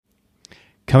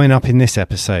Coming up in this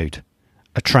episode,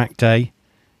 a track day,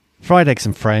 fried eggs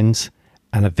and friends,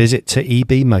 and a visit to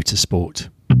EB Motorsport.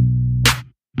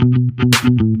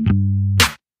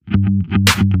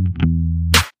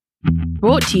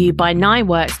 Brought to you by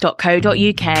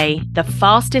nineworks.co.uk, the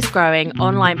fastest growing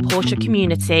online Porsche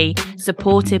community,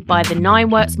 supported by the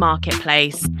Nineworks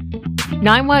Marketplace.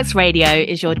 Nineworks Radio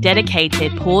is your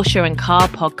dedicated Porsche and car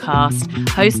podcast,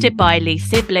 hosted by Lee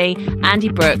Sibley, Andy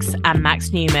Brooks and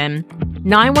Max Newman.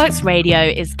 Nineworks Radio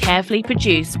is carefully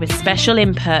produced with special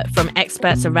input from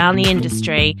experts around the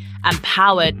industry and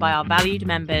powered by our valued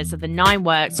members of the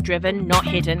Nineworks Driven Not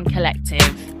Hidden Collective.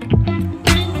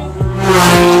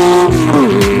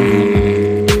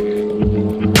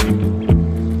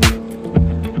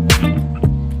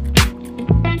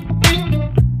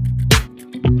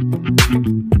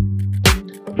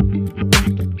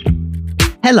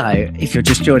 Hello, if you're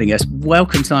just joining us,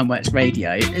 welcome to Nineworks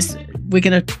Radio. We're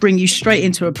going to bring you straight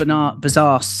into a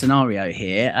bizarre scenario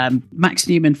here. Max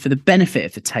Newman, for the benefit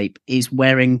of the tape, is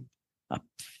wearing a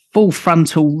full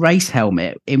frontal race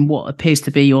helmet in what appears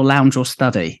to be your lounge or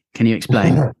study. Can you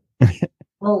explain?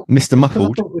 Well, Mr.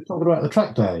 Muffled. I thought we were talking about the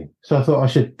track day, so I thought I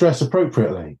should dress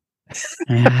appropriately.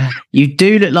 You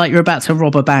do look like you're about to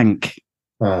rob a bank.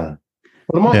 Well,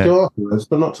 I might go afterwards,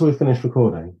 but not till we finish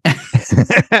recording. I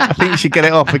think you should get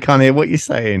it off. We can't hear what you're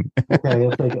saying. Okay,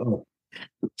 I'll take it off.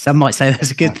 Some might say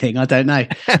that's a good thing. I don't know.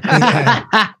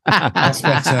 That's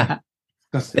better.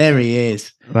 There he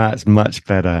is. That's much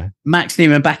better. Max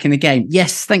Newman back in the game.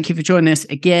 Yes, thank you for joining us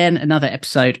again. Another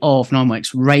episode of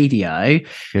Nineworks Radio.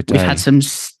 Good day. We've had some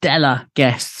stellar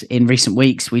guests in recent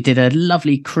weeks. We did a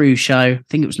lovely crew show. I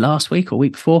think it was last week or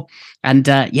week before. And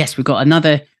yes, we've got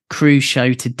another crew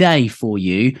show today for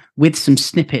you with some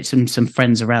snippets and some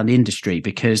friends around the industry,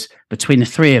 because between the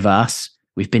three of us,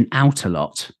 we've been out a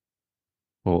lot.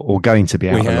 Or going to be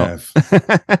out a lot.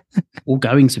 Or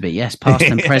going to be, yes, past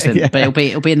and present. Yeah. But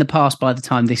it'll be in the past by the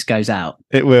time this goes out.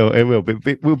 It will.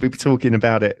 But we'll be talking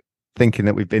about it, thinking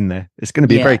that we've been there. It's going to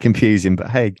be very confusing,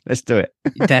 but hey, let's do it.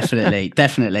 Definitely.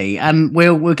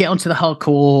 We'll get onto the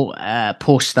hardcore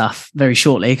Porsche stuff very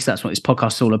shortly, because that's what this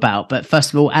podcast is all about. But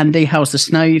first of all, Andy, how's the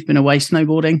snow? You've been away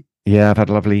snowboarding? Yeah, I've had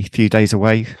a lovely few days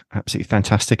away. Absolutely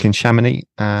fantastic in Chamonix.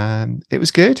 It was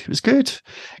good.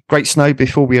 Great snow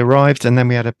before we arrived, and then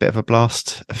we had a bit of a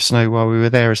blast of snow while we were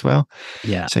there as well.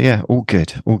 Yeah. So yeah, all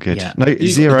good. Yeah. No, you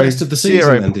zero. got the best of the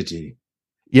season, then, did you?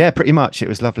 Yeah, pretty much. It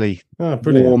was lovely. Oh,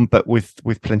 brilliant. Warm, but with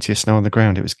plenty of snow on the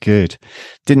ground. It was good.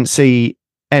 Didn't see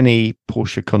any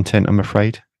Porsche content, I'm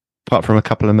afraid, apart from a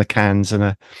couple of Macans and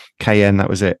a Cayenne. That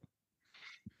was it.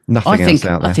 Nothing else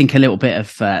out there. I think a little bit of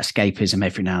escapism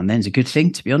every now and then is a good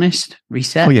thing, to be honest.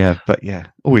 Reset. Oh yeah, but yeah,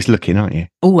 always looking, aren't you?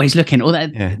 Always looking.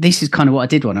 This is kind of what I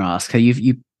did want to ask. So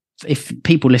if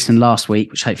people listened last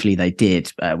week, which hopefully they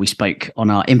did, we spoke on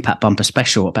our Impact Bumper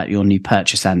special about your new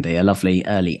purchase, Andy, a lovely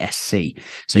early SC.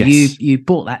 So yes. you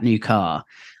bought that new car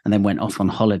and then went off on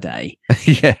holiday.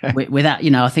 Yeah. Without,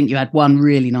 I think you had one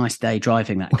really nice day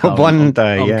driving that car. on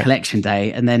collection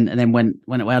day, and then went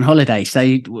away on holiday.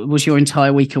 So was your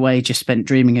entire week away just spent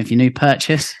dreaming of your new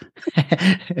purchase?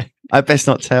 I best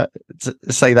not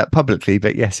say that publicly,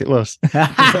 but yes, it was.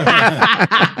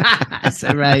 That's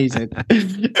amazing.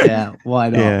 Yeah,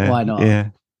 why not? Yeah, why not? Yeah.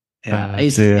 Yeah,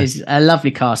 it's a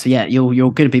lovely car. So yeah, you're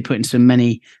going to be putting so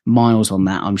many miles on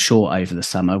that, I'm sure, over the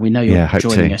summer. We know you're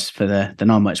joining us for the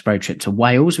Nineworks road trip to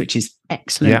Wales, which is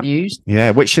excellent news. Yeah,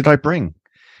 which should I bring?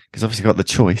 Because obviously got the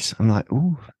choice. I'm like,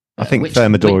 I think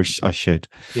Thermador I should.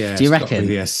 Yeah, do you reckon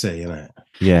the SC, isn't it?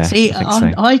 Yeah. See,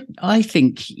 I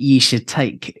think you should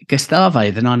take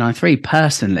Gustavo, the 993.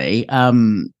 Personally, I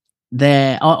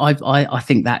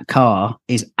think that car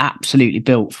is absolutely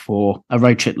built for a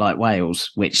road trip like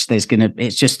Wales, which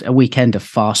it's just a weekend of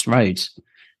fast roads.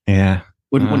 Yeah.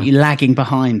 Wouldn't want you lagging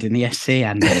behind in the SC,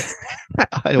 Andy.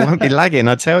 I won't be lagging,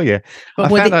 I tell you. I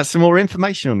found out some more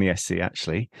information on the SC,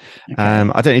 actually. Okay. I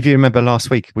don't know if you remember last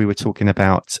week, we were talking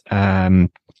about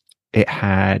it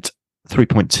had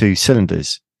 3.2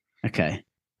 cylinders. Okay.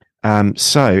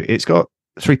 So it's got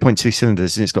 3.2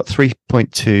 cylinders, and it's got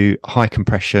 3.2 high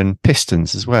compression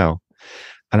pistons as well.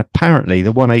 And apparently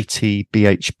the 180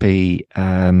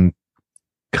 bhp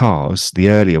cars, the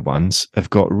earlier ones, have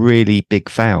got really big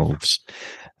valves.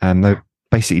 They're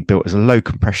basically built as a low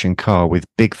compression car with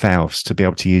big valves to be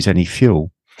able to use any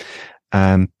fuel.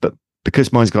 But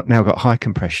because mine's now got high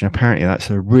compression, apparently that's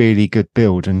a really good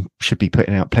build and should be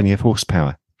putting out plenty of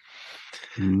horsepower.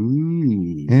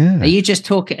 Yeah. Are you just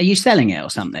talking? Are you selling it or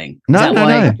something?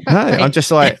 No. I'm just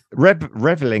like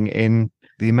reveling in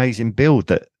the amazing build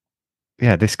that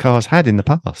this car's had in the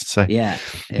past. So yeah.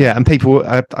 And people,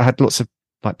 I had lots of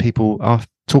people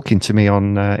talking to me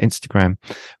on Instagram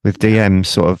with DMs,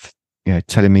 sort of,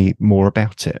 telling me more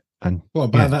about it. And what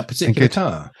about that particular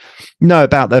car? No,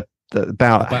 about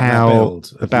about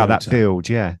that build.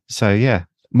 Yeah. So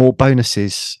more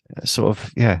bonuses, sort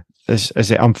of. Yeah.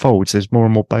 As it unfolds, there's more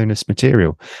and more bonus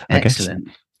material. Excellent.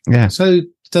 I guess. Yeah. So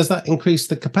does that increase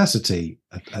the capacity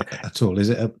at all? Is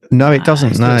it no, it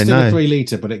doesn't. No, it's still a 3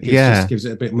 litre, but it just gives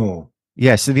it a bit more.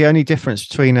 Yeah. So the only difference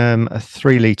between a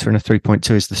 3 litre and a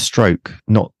 3.2 is the stroke,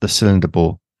 not the cylinder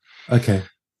bore. Okay.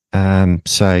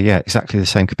 So exactly the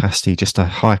same capacity, just a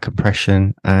higher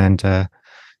compression and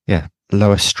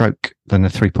lower stroke than the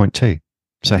 3.2.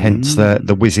 So hence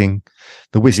the whizzing,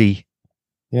 the whizzy,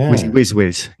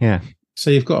 whiz. Yeah. So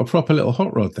you've got a proper little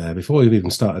hot rod there before you've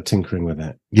even started tinkering with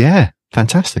it. Yeah,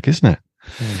 fantastic, isn't it?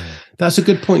 That's a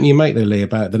good point you make there, Lee,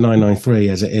 about the 993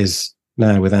 as it is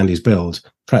now with Andy's build,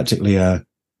 practically a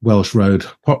Welsh Road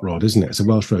hot rod, isn't it? It's a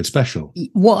Welsh Road special.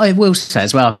 What I will say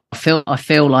as well, I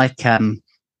feel like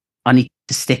I need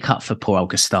to stick up for poor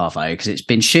old Gustavo because it's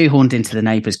been shoehorned into the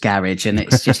neighbour's garage and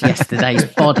it's just yesterday's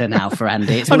fodder now for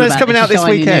Andy. It's coming out this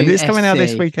weekend. It's coming out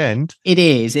this weekend. It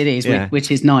is, which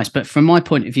is nice. But from my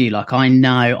point of view, like I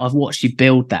know I've watched you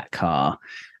build that car,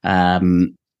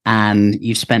 and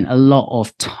you've spent a lot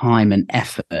of time and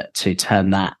effort to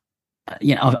turn that.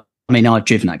 I've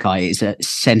driven that car. It's a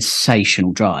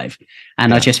sensational drive,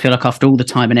 and I just feel like after all the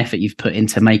time and effort you've put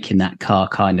into making that car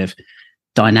kind of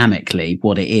dynamically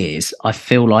what it is, I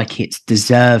feel like it's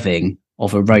deserving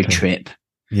of a road trip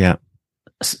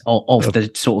of the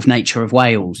sort of nature of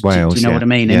Wales. Do you know what I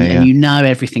mean? And you know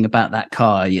everything about that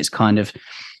car. It's kind of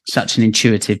such an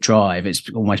intuitive drive. It's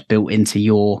almost built into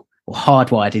your, or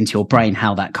hardwired into your brain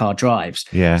how that car drives.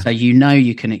 Yeah. So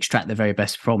you can extract the very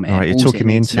best from it. Right, you're talking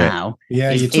me into now. It.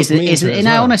 Yeah, you took me into it.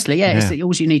 Honestly,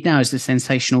 all you need now is the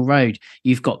sensational road.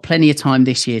 You've got plenty of time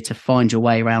this year to find your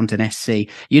way around an SC.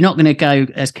 You're not going to go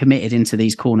as committed into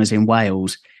these corners in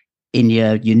Wales in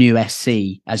your new SC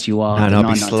as you are. And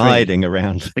I'll be sliding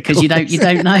around because you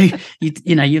don't know.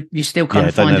 You're still kind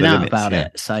of finding out about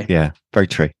it. So very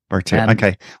true. Very true.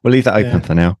 Okay, we'll leave that open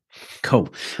for now. Cool.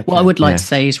 What I would like to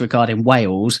say is regarding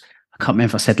Wales, I can't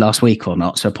remember if I said last week or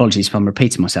not, so apologies if I'm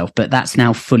repeating myself, but that's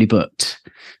now fully booked.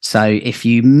 So if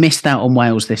you missed out on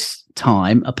Wales this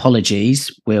time,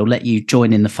 apologies. We'll let you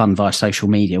join in the fun via social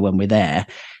media when we're there.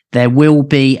 There will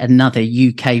be another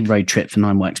UK road trip for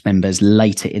Nineworks members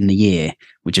later in the year.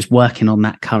 We're just working on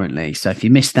that currently. So if you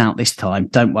missed out this time,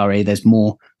 don't worry. There's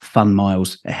more fun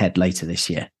miles ahead later this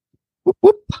year. Whoop,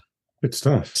 whoop. Good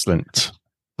stuff. Excellent.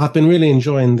 I've been really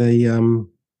enjoying the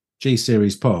G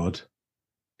Series pod.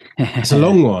 It's a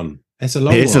long one. It's a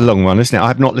long one, isn't it?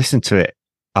 I've not listened to it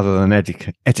other than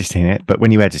editing it. But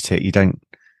when you edit it, you don't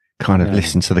kind of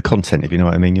listen to the content, if you know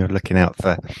what I mean. You're looking out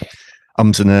for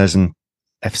ums and ers and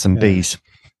F's and B's.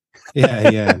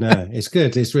 No, it's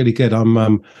good. It's really good.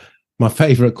 I'm my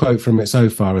favourite quote from it so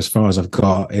far as I've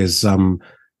got, is on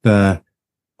a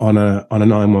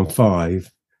 915,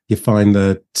 you find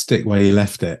the stick where you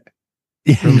left it.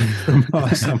 From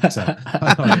Mark Sumter.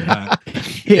 I like that.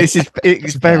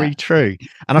 It's very true,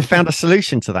 and I found a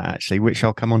solution to that actually, which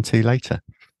I'll come on to later.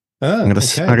 I'm going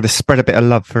to spread a bit of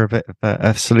love for a bit of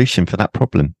a solution for that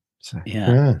problem. So,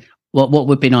 What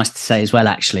would be nice to say as well,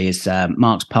 actually, is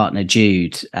Mark's partner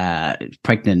Jude,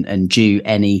 pregnant and due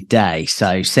any day.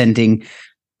 So sending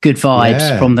good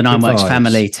vibes from the Nineworks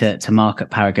family to Mark at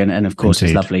Paragon, and of course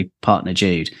his lovely partner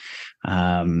Jude.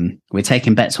 We're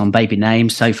taking bets on baby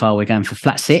names. So far, we're going for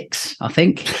flat 6, I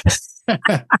think.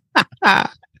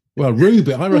 Well,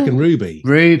 Ruby, I reckon Ruby.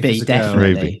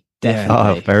 Definitely.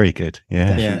 Oh, very good.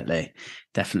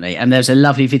 Definitely. And there's a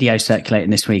lovely video circulating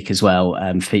this week as well,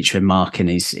 featuring Mark and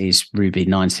his Ruby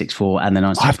 964 and the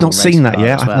 964. I've not seen that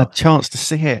yet. I've had a chance to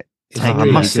see it. I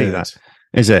must see that.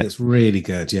 Is it? It's really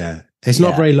good. Yeah. It's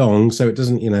not very long, so it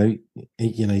doesn't, you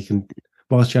can,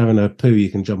 whilst you're having a poo, you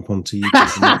can jump onto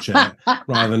YouTube and watch it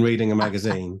rather than reading a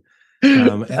magazine.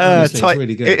 It's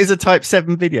really good. It is a Type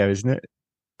 7 video, isn't it?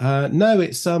 No,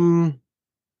 it's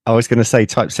I was going to say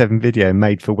Type 7 video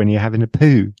made for when you're having a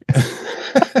poo.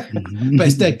 But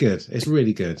it's dead good. It's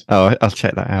really good. Oh, I'll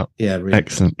check that out. Yeah, really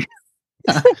excellent.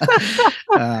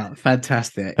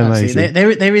 Fantastic.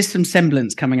 There is some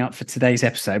semblance coming up for today's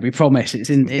episode. We promise. It's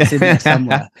in there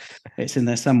somewhere. It's in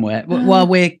there somewhere. While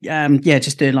we're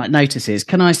just doing like notices,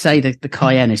 can I say that the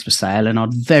Cayenne is for sale, and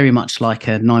I'd very much like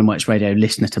a Nineworks Radio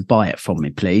listener to buy it from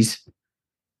me, please.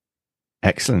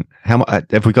 Excellent. How much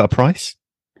have we got a price?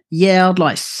 Yeah, I'd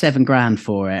like $7,000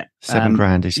 for it.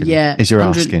 $7,000 is your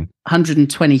asking.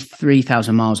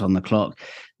 123,000 miles on the clock.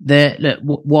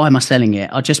 Why am I selling it?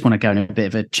 I just want to go in a bit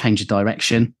of a change of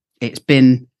direction. It's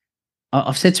been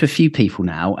I've said to a few people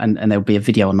now, and there'll be a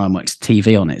video on Nineworks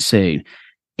TV on it soon.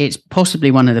 It's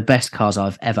possibly one of the best cars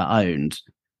I've ever owned.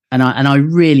 And I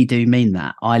really do mean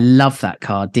that. I love that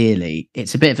car dearly.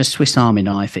 It's a bit of a Swiss Army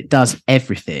knife. It does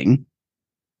everything.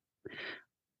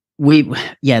 Look,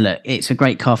 it's a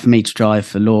great car for me to drive,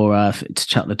 for Laura, to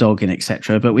chuck the dog in,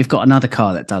 etc. But we've got another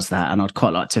car that does that, and I'd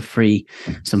quite like to free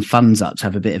some funds up to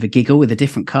have a bit of a giggle with a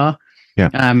different car.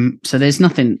 Yeah. So there's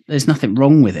nothing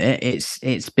wrong with it.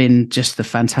 It's been just a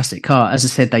fantastic car. As I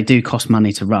said, they do cost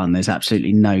money to run. There's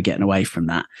absolutely no getting away from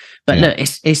that. But look,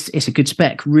 it's a good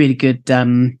spec, really good,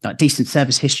 like decent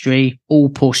service history. All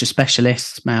Porsche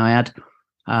specialists, may I add.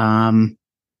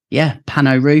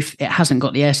 Pano roof. It hasn't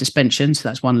got the air suspension, so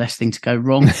that's one less thing to go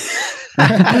wrong.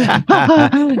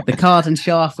 The cardan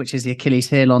shaft, which is the Achilles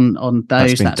heel on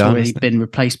those, that's already been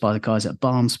replaced by the guys at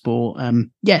Barn Sport.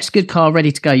 It's a good car,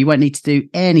 ready to go. You won't need to do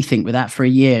anything with that for a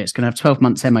year. It's going to have 12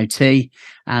 months MOT,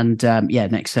 and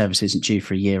next service isn't due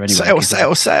for a year anyway.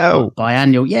 Sell.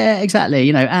 Biannual. Yeah, exactly.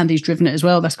 You know, Andy's driven it as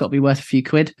well. That's got to be worth a few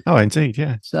quid. Oh, indeed,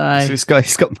 yeah. So this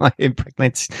guy's got my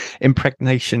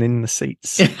impregnation in the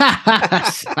seats.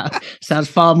 Sounds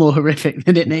far more horrific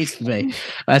than it needs to be.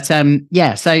 But so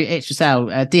it's for sale.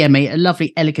 DME, a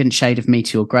lovely, elegant shade of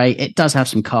meteor grey. It does have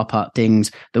some car park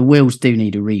dings. The wheels do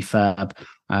need a refurb.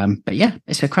 But yeah,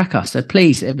 it's a cracker. So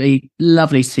please, it'd be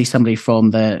lovely to see somebody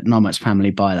from the Nineworks family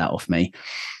buy that off me.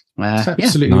 It's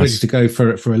absolutely ready to go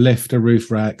for a lift, a roof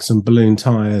rack, some balloon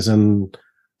tyres, and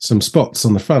some spots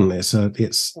on the front. It's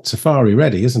safari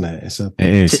ready, isn't it? It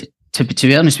is. To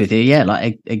be honest with you,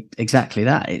 exactly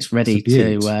that. It's ready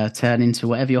to turn into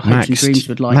whatever your hopes and dreams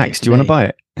would like. Max, do you want to buy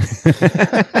it?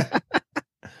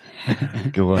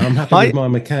 Go on. I'm happy with my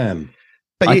McCann.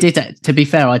 But to be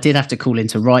fair, I did have to call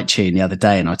into Right Tune the other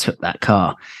day, and I took that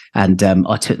car, and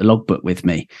I took the logbook with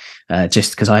me,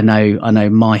 just because I know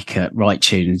Mike at Right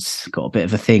Tune's got a bit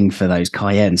of a thing for those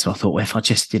Cayennes. So I thought, well, if I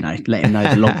just let him know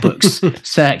the logbook's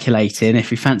circulating, if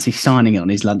he fancies signing it on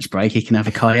his lunch break, he can have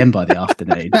a Cayenne by the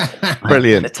afternoon.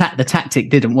 Brilliant. The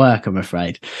tactic didn't work, I'm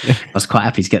afraid. I was quite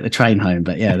happy to get the train home,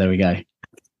 but yeah, there we go.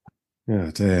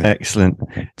 Oh dear. Excellent.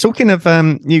 Talking of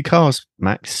new cars,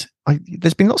 Max,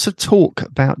 there's been lots of talk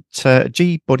about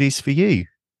G bodies for you.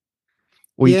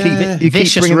 Or you keep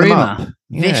bringing them up.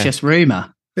 Vicious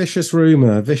rumour. Vicious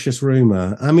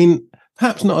rumour. I mean,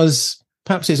 perhaps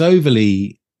it's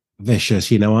overly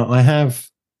vicious.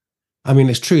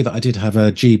 It's true that I did have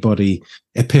a G body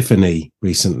epiphany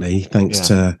recently, thanks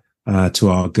to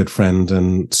our good friend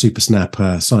and super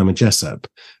snapper Simon Jessup.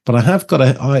 But I have got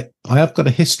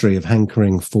a history of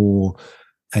hankering for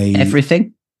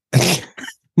everything.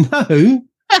 No,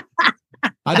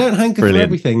 I don't hanker for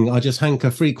everything. I just hanker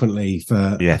frequently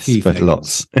for a few things.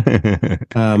 Lots.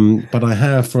 But I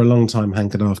have for a long time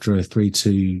hankered after a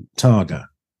 3.2 Targa.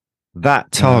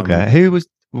 That Targa, who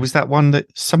was that one that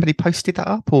somebody posted that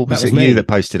up, or was it you that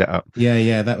posted it up?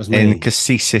 Yeah, that was me. In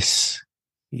Cassis.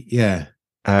 Yeah.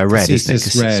 Red,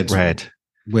 Cassis red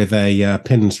with a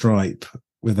pinstripe,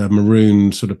 with a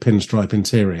maroon sort of pinstripe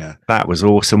interior. That was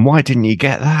awesome. Why didn't you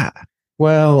get that?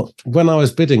 Well, when I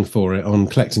was bidding for it on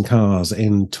Collecting Cars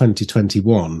in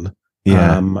 2021,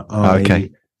 I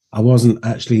wasn't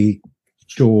actually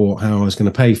sure how I was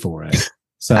going to pay for it.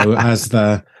 So as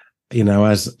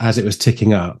it was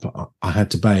ticking up, I had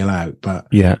to bail out. But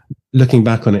looking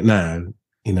back on it now,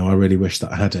 I really wish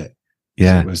that I had it.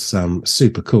 Yeah, it was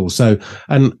super cool. So,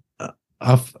 and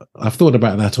I've thought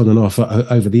about that on and off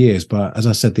over the years. But as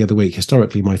I said the other week,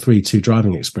 historically, my 3.2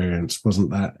 driving experience wasn't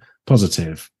that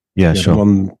positive. Yeah, sure.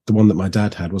 The one that my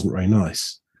dad had wasn't very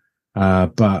nice.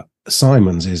 But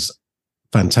Simon's is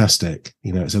fantastic.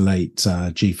 It's a late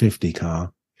G50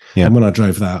 car. Yeah. And when I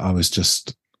drove that, I was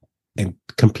just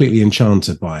completely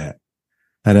enchanted by it.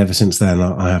 And ever since then,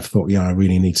 I have thought, I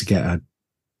really need to get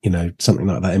something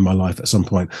like that in my life at some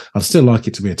point. I'd still like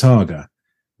it to be a Targa.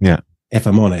 Yeah. If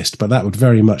I'm honest, but that would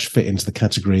very much fit into the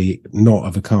category not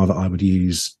of a car that I would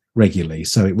use regularly.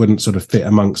 So it wouldn't sort of fit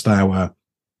amongst our,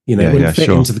 it wouldn't fit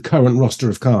into the current roster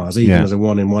of cars, even as a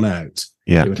one in, one out.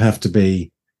 Yeah. It would have to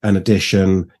be an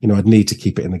addition. I'd need to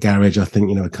keep it in the garage. I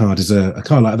think, a car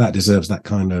like that deserves that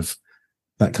kind of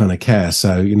care.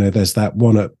 So, there's that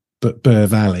one at Burr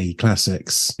Valley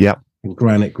Classics. Yeah. In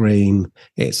granite green.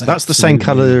 That's the same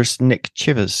colour as Nick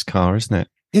Chiver's car, isn't it?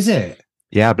 Is it?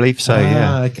 Yeah, I believe so.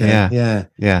 Okay.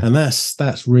 Yeah. And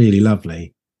that's really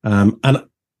lovely. And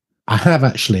I have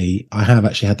actually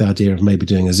had the idea of maybe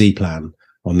doing a Z plan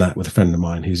on that with a friend of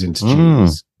mine who's into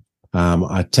G's.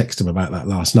 I texted him about that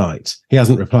last night. He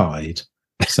hasn't replied,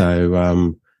 so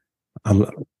I'm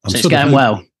so it's going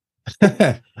well.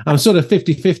 I'm sort of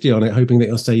 50-50 on it, hoping that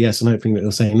he'll say yes and hoping that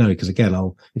he'll say no. Because again,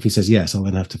 if he says yes, I'll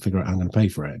then have to figure out how I'm going to pay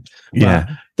for it.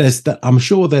 But I'm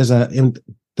sure the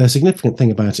significant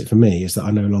thing about it for me is that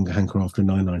I no longer hanker after a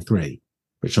 993,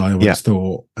 which I always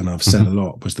thought, and I've said a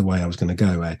lot, was the way I was going to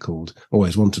go. Air cooled,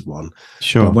 always wanted one.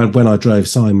 Sure. But when I drove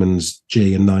Simon's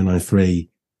G and 993,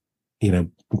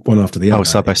 one after the other,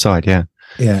 side by side, yeah,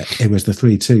 it was the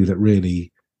 3.2 that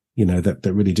really.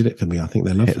 That really did it for me. I think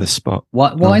they loved hit the spot.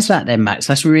 Why is that then, Max?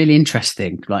 That's really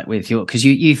interesting. Like with because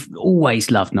you've always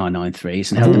loved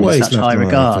 993s and held them in such high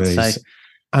regard. So,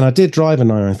 and I did drive a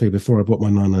 993 before I bought my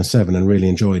 997 and really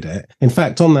enjoyed it. In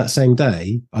fact, on that same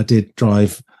day, I did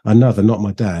drive another, not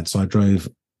my dad. So I drove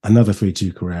another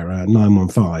 3.2 Carrera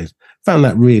 915. Found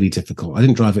that really difficult. I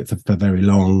didn't drive it for very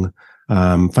long.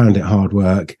 Found it hard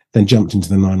work, then jumped into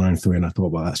the 993 and I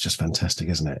thought, well, that's just fantastic,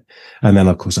 isn't it? And then,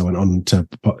 of course, I went on to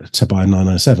buy a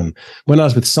 997. When I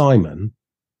was with Simon,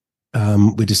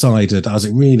 we decided, I was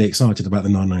really excited about the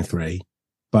 993,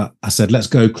 but I said, let's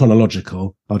go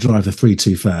chronological. I'll drive the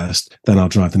 3.2 first, then I'll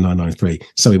drive the 993.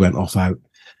 So we went off out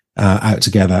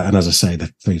together. And as I say,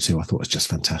 the 3.2 I thought was just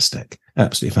fantastic,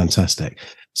 absolutely fantastic.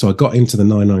 So I got into the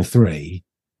 993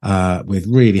 with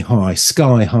really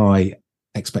sky high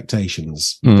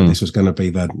expectations that this was going to be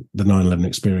the 911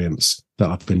 experience that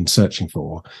I've been searching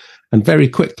for. And very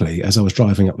quickly, as I was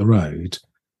driving up the road,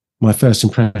 my first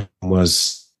impression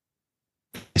was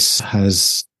this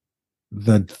has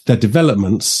the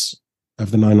developments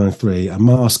of the 993 are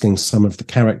masking some of the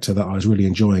character that I was really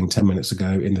enjoying 10 minutes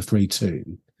ago in the 3.2.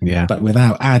 Yeah. But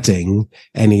without adding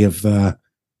any of the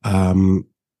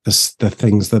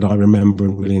things that I remember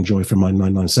and really enjoy from my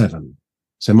 997.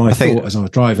 So my thought as I was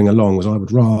driving along was I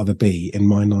would rather be in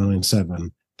my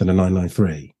 997 than a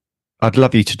 993. I'd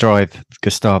love you to drive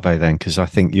Gustavo then, because I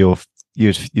think you'd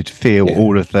feel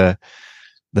all of the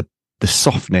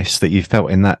softness that you felt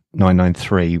in that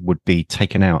 993 would be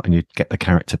taken out, and you'd get the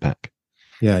character back.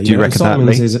 Yeah, do you reckon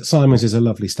Simon's is a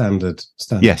lovely standard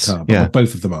car, but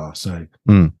both of them are. So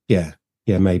yeah,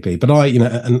 maybe. But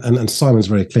and Simon's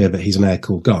very clear that he's an air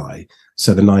cooled guy.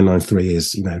 So the 993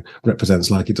 is, represents,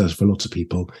 like it does for a lot of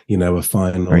people, a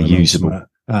fine, very usable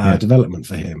development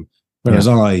for him. Whereas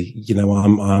I'm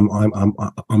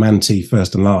anti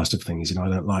first and last of things. I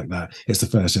don't like that. It's the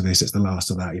first of this, it's the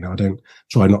last of that. I don't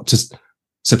try not to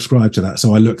subscribe to that.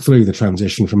 So I look through the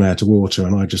transition from air to water,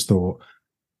 and I just thought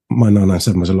my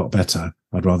 997 was a lot better.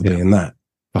 I'd rather be in that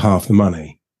for half the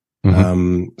money.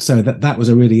 Mm-hmm. So that was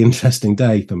a really interesting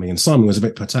day for me. And Simon was a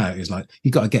bit put out. He's like, you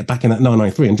got to get back in that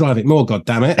 993 and drive it more, God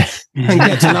damn it, and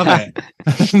get to love it.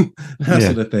 That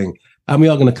sort of thing. And we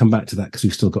are going to come back to that because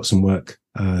we've still got some work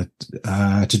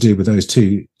to do with those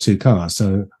two cars.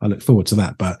 So I look forward to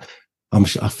that. But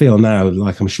I feel now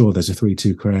like I'm sure there's a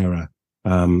 3.2 Carrera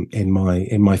in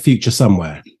my future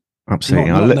somewhere.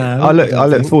 Absolutely. I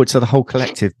look forward to the whole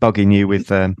collective bugging you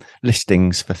with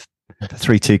listings for the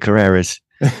 3.2 Carreras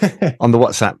on the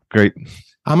WhatsApp group.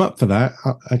 I'm up for that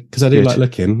because I do like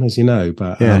looking, as you know,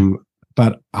 but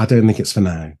I don't think it's for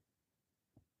now.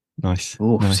 Nice.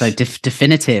 Oh, nice. So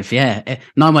definitive, yeah.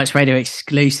 Nineworks Radio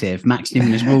exclusive. Max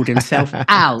Newman has ruled himself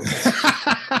out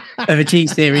of a G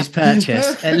Series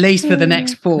purchase, at least for the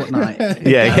next fortnight.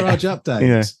 Garage update.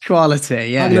 Yeah. Quality,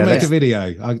 yeah. I'm going to make a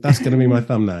video. That's going to be my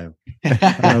thumbnail.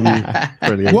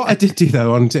 Brilliant. What I did do,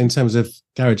 though, in terms of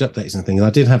garage updates and things,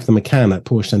 I did have the McCann at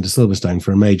Porsche Centre Silverstone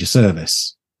for a major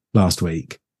service last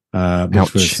week,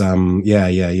 which was,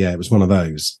 it was one of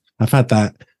those. I've had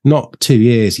that not 2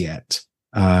 years yet.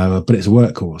 But it's a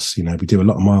workhorse, we do a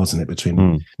lot of miles in it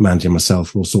between Mandy and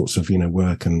myself, all sorts of,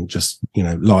 work and just,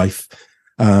 life.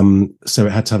 So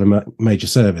it had to have a major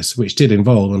service, which did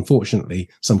involve, unfortunately,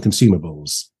 some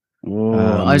consumables.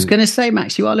 I was going to say,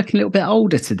 Max, you are looking a little bit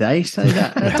older today, so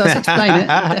that does explain it.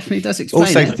 Definitely does explain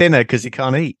also it. Also thinner because he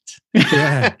can't eat.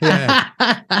 Yeah.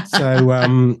 So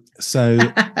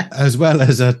as well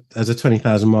as a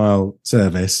 20,000 mile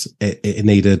service, it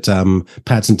needed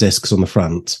pads and discs on the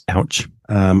front. Ouch.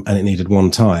 And it needed one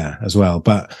tire as well.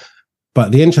 But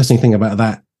the interesting thing about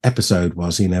that episode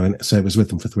was, and so it was with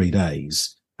them for 3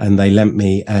 days, and they lent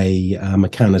me a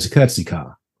McCann as a courtesy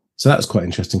car. So that was quite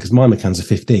interesting because my McCann's are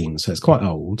 15, so it's quite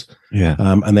old. Yeah.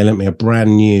 And they lent me a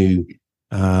brand new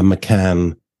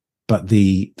McCann, but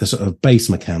the sort of base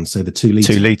McCann, so the 2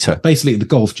 litre, basically the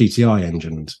Golf GTI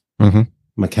engined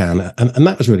McCann, and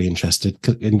that was really interesting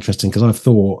because I've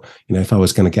thought, if I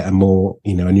was going to get a more,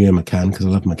 a newer McCann, because I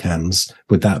love McCanns,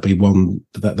 would that be one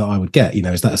that I would get?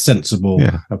 Is that a sensible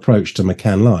approach to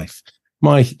McCann life?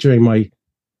 During my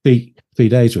 3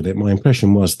 days with it, my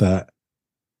impression was that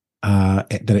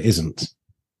it isn't.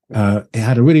 It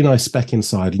had a really nice spec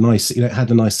inside. Nice, it had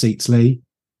the nice seats, Lee.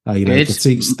 The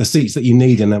seats that you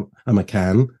need in a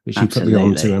Macan, which you put me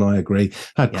onto, and I agree.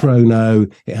 Had chrono.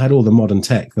 It had all the modern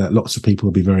tech that lots of people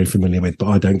will be very familiar with, but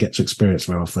I don't get to experience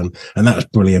very often. And that was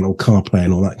brilliant, all CarPlay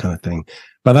and all that kind of thing.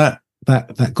 But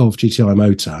that Golf GTI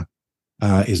motor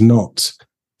is not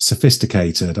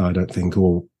sophisticated, I don't think,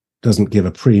 or doesn't give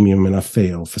a premium enough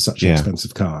feel for such an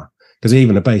expensive car. Because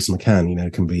even a base Macan,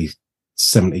 can be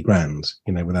 70 grand,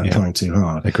 without trying too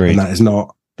hard. Agreed. And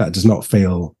that does not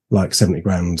feel like 70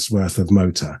 grand's worth of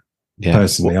motor.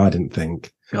 Personally, I didn't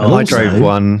think. I drove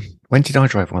one. When did I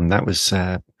drive one? That was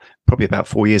probably about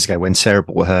 4 years ago when Sarah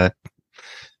bought her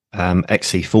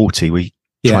XC40. We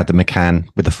tried the Macan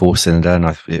with the 4-cylinder,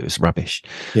 and it was rubbish.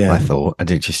 I thought,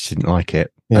 and I just didn't like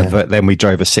it. But then we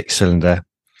drove a 6-cylinder,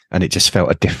 and it just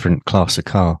felt a different class of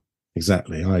car.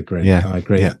 Exactly, I agree. I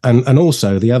agree. And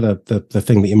also the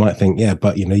thing that you might think,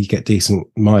 but you get decent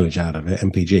mileage out of it.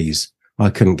 MPGs. I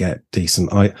couldn't get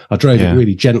decent. I drove it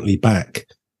really gently back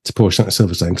to Porsche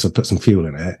Silverstone because I put some fuel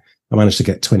in it. I managed to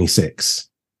get 26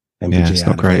 MPG. Yeah, it's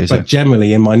not great, is it? But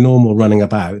generally, in my normal running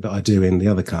about that I do in the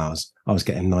other cars, I was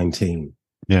getting 19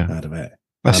 out of it.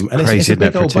 That's crazy. It's a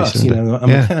big old bus. A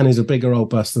Macan is a bigger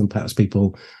old bus than perhaps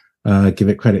people give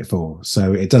it credit for.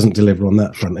 So it doesn't deliver on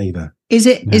that front either. Is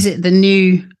it the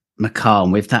new Macan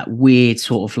with that weird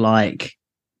sort of like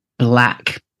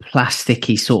black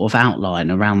plasticky sort of outline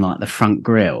around like the front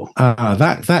grille?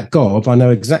 That gob, I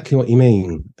know exactly what you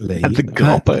mean, Lee. The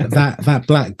gob. That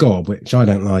black gob, which I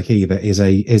don't like either, is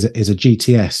a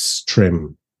GTS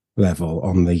trim level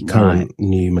on the current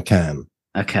new Macan.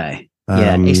 Okay.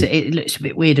 It looks a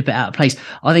bit weird, a bit out of place.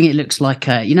 I think it looks like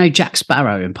Jack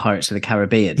Sparrow in Pirates of the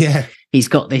Caribbean. Yeah, he's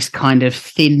got this kind of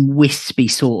thin, wispy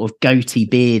sort of goatee,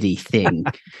 beardy thing,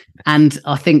 and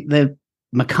I think the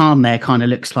Macan there kind of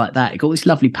looks like that. It got this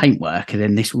lovely paintwork, and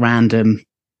then this random,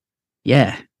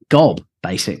 gob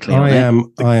basically.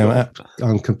 I'm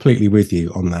completely with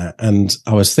you on that, and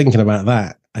I was thinking about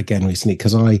that again recently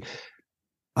because I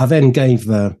then gave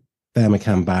their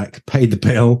Macan back, paid the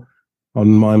bill on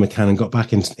my Macan, and got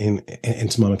back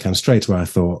into my Macan straight away. I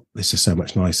thought this is so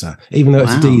much nicer, even though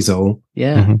it's a diesel.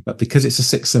 But because it's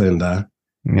a 6-cylinder.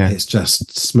 It's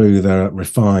just smoother,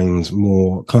 refined,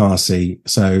 more classy.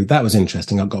 So that was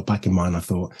interesting. I got back in mind. I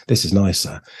thought this is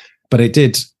nicer, but it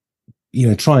did,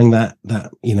 trying that,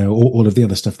 all of the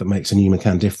other stuff that makes a new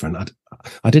Macan different.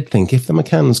 I did think if the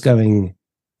Macan's going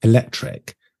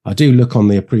electric, I do look on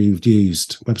the approved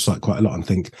used website quite a lot and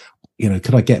think,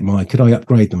 could I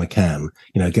upgrade the Macan?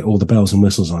 Get all the bells and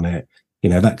whistles on it.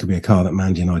 That could be a car that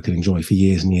Mandy and I could enjoy for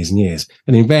years and years and years.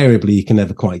 And invariably, you can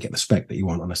never quite get the spec that you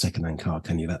want on a second-hand car,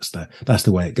 can you? That's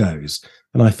the way it goes.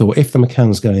 And I thought if the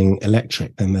Macan's going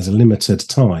electric, then there's a limited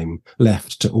time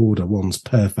left to order one's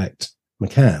perfect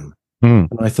Macan. And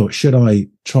I thought, should I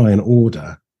try and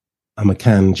order a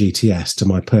Macan GTS to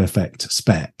my perfect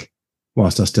spec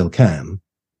whilst I still can?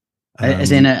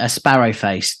 As in a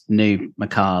sparrow-faced new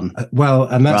Macan.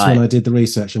 And that's when I did the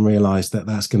research and realised that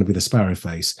that's going to be the sparrow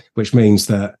face, which means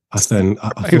that I thought,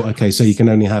 okay, so you can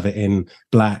only have it in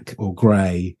black or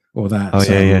grey or that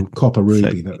copper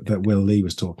ruby that Will Lee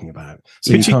was talking about.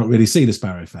 So you can't really see the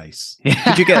sparrow face.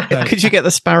 Could you get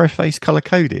the sparrow face colour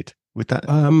coded? Would that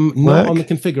not on the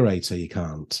configurator? You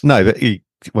can't. No, but you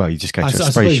just go to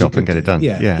a spray shop and get it done.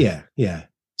 Yeah.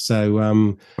 So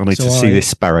I need to see this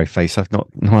sparrow face. I've not.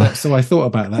 So I thought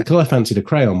about that because I fancied a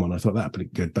crayon one. I thought that'd be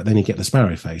good, but then you get the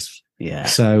sparrow face. Yeah.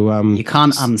 So you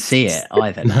can't unsee it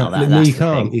either. No, you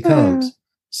can't. You can't.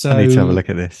 So I need to have a look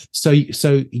at this. So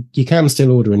you can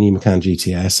still order a new Macan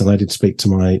GTS, and I did speak to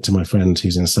my friend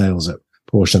who's in sales at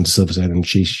Porsche and Silverstone, and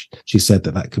she said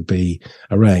that could be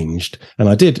arranged. And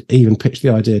I did even pitch the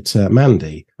idea to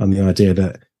Mandy on the idea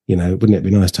that wouldn't it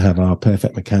be nice to have our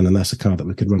perfect Macan, and that's a car that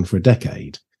we could run for a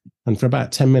decade. And for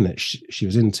about 10 minutes, she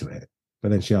was into it. But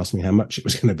then she asked me how much it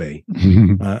was going to be.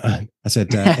 I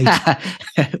said,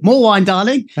 more wine,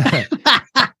 darling.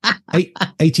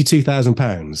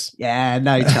 £82,000. Yeah,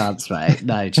 no chance, mate.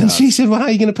 No chance. And she said, well, how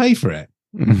are you going to pay for it?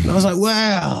 And I was like,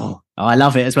 wow. Oh, I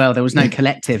love it as well. There was no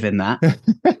collective in that.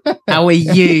 How are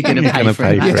you going to pay for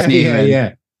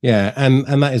it? Yeah,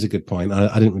 and that is a good point.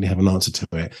 I didn't really have an answer to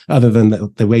it, other than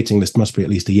that the waiting list must be at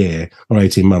least a year or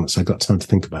 18 months. So I got time to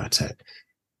think about it.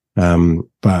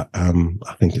 But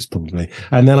I think it's probably.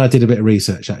 And then I did a bit of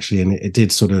research actually, and it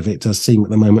does seem at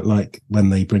the moment like when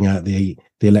they bring out the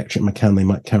electric Macan, they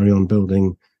might carry on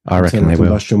building. I reckon they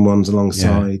combustion ones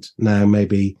alongside. Now,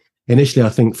 maybe initially, I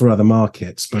think for other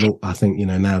markets, but I think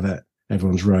now that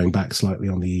everyone's rowing back slightly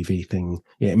on the EV thing,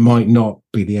 it might not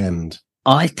be the end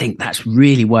I think that's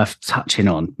really worth touching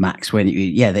on, Max, when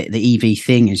the EV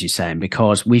thing, as you're saying,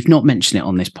 because we've not mentioned it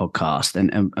on this podcast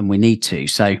and we need to.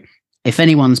 So if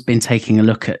anyone's been taking a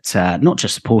look at not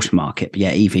just the Porsche market, but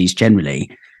EVs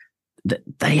generally,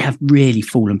 they have really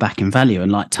fallen back in value.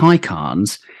 And like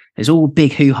Taycans, there's all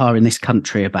big hoo-ha in this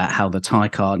country about how the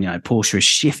Taycan, Porsche is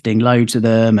shifting loads of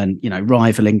them and,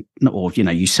 rivaling or,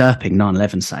 usurping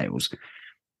 911 sales.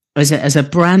 As a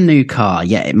brand new car,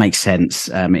 it makes sense.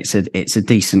 It's a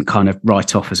decent kind of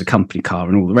write-off as a company car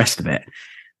and all the rest of it.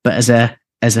 But as a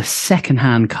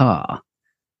second-hand car,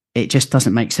 it just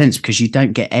doesn't make sense because you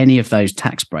don't get any of those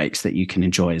tax breaks that you can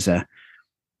enjoy as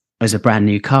a brand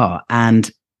new car. And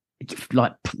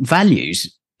like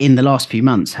values in the last few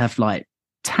months have like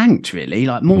tanked really,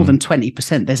 like more than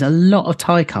 20%. There's a lot of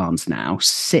Taycans now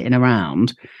sitting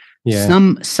around. Yeah.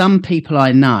 Some people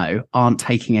I know aren't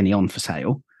taking any on for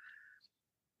sale.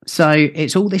 So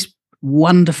it's all this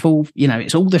wonderful,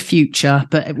 it's all the future,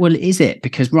 but is it?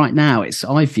 Because right now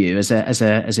I view as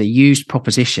a used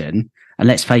proposition, and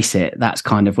let's face it, that's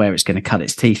kind of where it's going to cut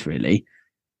its teeth really.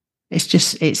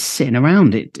 It's sitting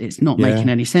around. It's not making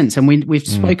any sense. And we've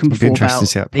spoken before about to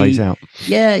see how it plays out.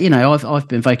 Yeah, I've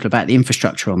been vocal about the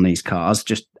infrastructure on these cars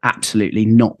just absolutely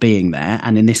not being there.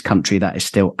 And in this country, that is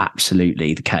still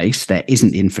absolutely the case. There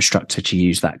isn't the infrastructure to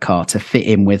use that car to fit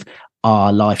in with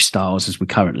our lifestyles as we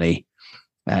currently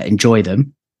enjoy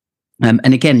them.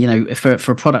 And again, for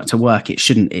a product to work, it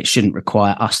shouldn't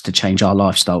require us to change our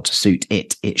lifestyle to suit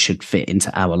it. It should fit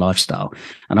into our lifestyle.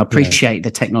 And I appreciate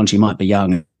the technology might be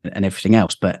young and everything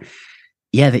else, but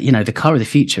the car of the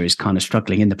future is kind of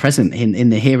struggling in the present, in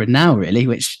the here and now, really,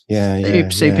 which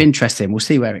super interesting. We'll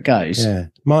see where it goes. Yeah,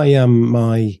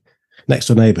 my next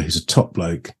door neighbour, who's a top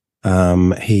bloke,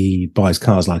 he buys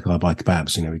cars like I buy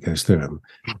kebabs. He goes through them.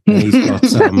 And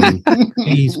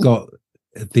he's got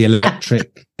the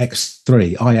electric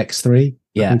X3, iX3,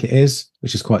 I think it is,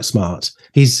 which is quite smart.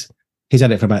 He's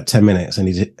had it for about 10 minutes, and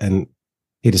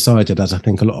he decided, as I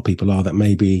think a lot of people are, that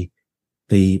maybe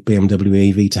the BMW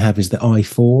EV to have is the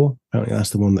i4. Apparently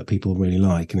that's the one that people really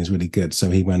like and is really good. So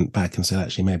he went back and said,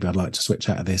 actually, maybe I'd like to switch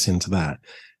out of this into that.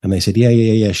 And they said,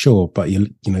 yeah, sure. But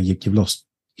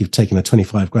you've taken a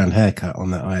 25 grand haircut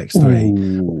on that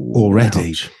iX3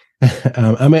 already.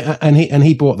 And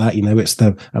he bought that,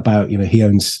 it's he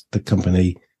owns the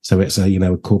company. So it's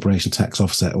a corporation tax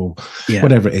offset or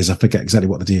whatever it is. I forget exactly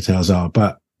what the details are,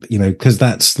 but because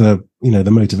that's the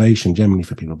motivation generally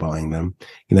for people buying them.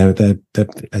 They're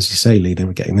as you say, Lee, they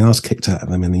were getting the arse kicked out of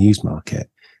them in the used market,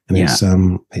 and it's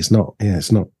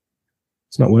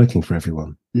not working for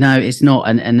everyone. No, it's not,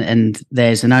 and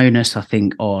there's an onus, I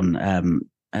think, on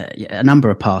a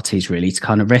number of parties really to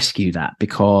kind of rescue that,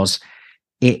 because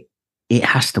it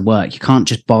has to work. You can't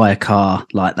just buy a car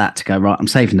like that to go, right, I'm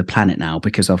saving the planet now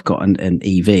because I've got an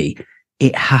EV.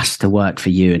 It has to work for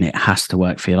you, and it has to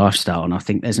work for your lifestyle. And I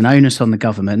think there's an onus on the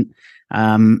government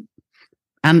and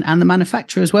the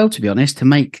manufacturer as well, to be honest, to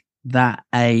make that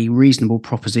a reasonable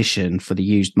proposition for the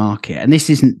used market. And this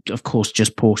isn't, of course,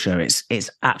 just Porsche. It's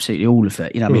absolutely all of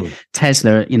it. I mean,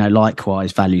 Tesla,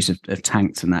 likewise, values have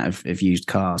tanked and that of used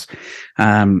cars.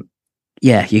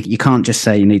 You can't just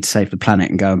say you need to save the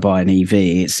planet and go and buy an EV.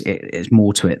 It's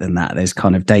more to it than that. There's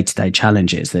kind of day-to-day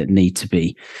challenges that need to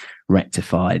be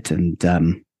rectified, and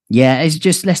it's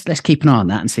just let's keep an eye on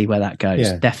that and see where that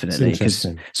goes. Definitely, because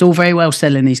it's all very well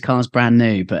selling these cars brand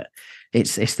new, but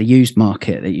it's the used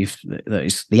market that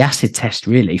is the acid test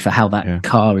really for how that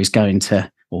car is going to,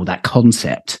 or that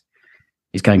concept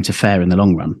is going to fare in the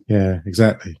long run.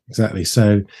 Exactly.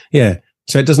 So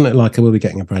it doesn't look like I will be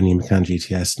getting a brand new Macan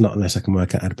GTS, not unless I can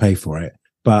work out how to pay for it.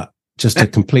 But just to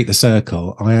complete the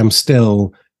circle, I am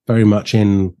still very much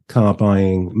in car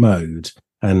buying mode.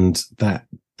 And that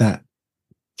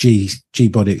G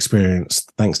body experience,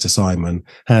 thanks to Simon,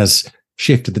 has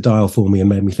shifted the dial for me and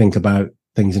made me think about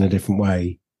things in a different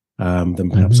way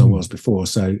than perhaps I was before.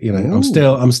 So I'm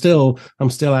still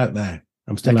out there.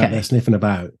 I'm still out there sniffing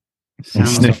about.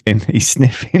 He's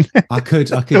sniffing. I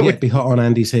could yet be hot on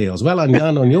Andy's heels. Well, and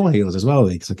on your heels as well,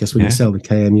 because I guess when you sell the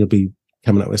KM, you'll be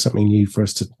coming up with something new for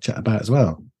us to chat about as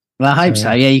well. Well, I hope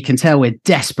so. Yeah, you can tell we're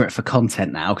desperate for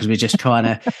content now because we're just trying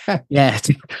to,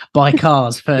 to buy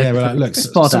cars for. Yeah, well, look,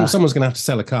 someone's going to have to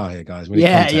sell a car here, guys.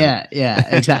 Yeah,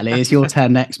 exactly. It's your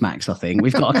turn next, Max. I think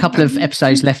we've got a couple of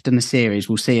episodes left in the series.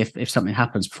 We'll see if something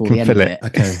happens before the end of it.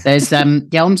 Okay. There's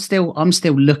I'm still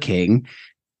looking.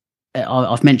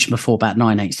 I've mentioned before about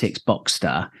 986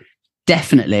 Boxster.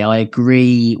 Definitely, I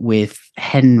agree with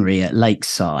Henry at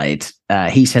Lakeside.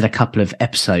 He said a couple of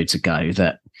episodes ago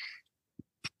that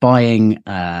buying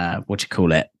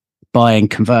buying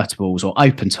convertibles or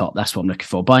open top, that's what I'm looking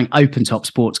for. Buying open top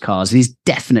sports cars is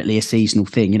definitely a seasonal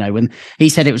thing. You know, when he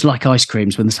said it was like ice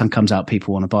creams, when the sun comes out,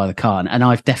 people want to buy the car. And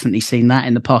I've definitely seen that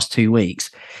in the past 2 weeks.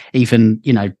 Even,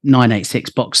 you know,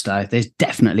 986 Boxster, there's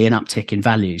definitely an uptick in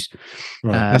values.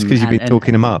 Right. That's because you've been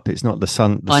talking them up. It's not the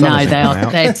sun. I know they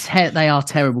are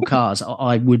terrible cars.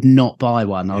 I would not buy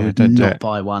one. I would not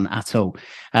buy one at all.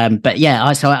 But yeah,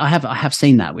 I have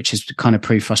seen that, which has kind of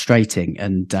proved frustrating.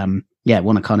 And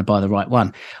want to kind of buy the right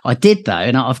one. I did though,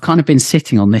 and I've kind of been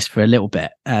sitting on this for a little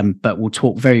bit, but we'll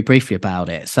talk very briefly about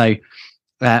it. So,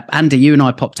 Andy, you and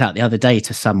I popped out the other day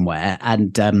to somewhere,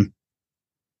 and it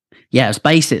was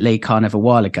basically kind of a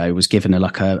while ago, was given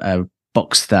a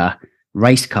Boxster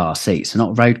race car seat, so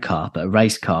not a road car, but a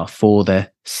race car for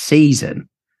the season.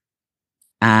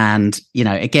 And, you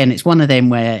know, again, it's one of them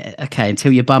where, okay,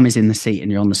 until your bum is in the seat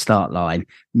and you're on the start line,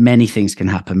 many things can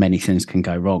happen, many things can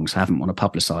go wrong. So I haven't want to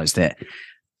publicise it.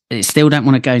 I still don't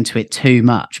want to go into it too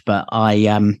much, but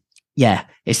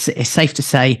it's safe to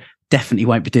say definitely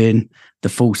won't be doing the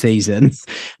full season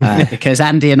because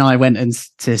Andy and I went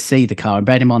to see the car, and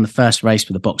bearing in mind the first race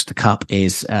for the Boxster Cup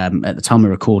is at the time we're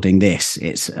recording this,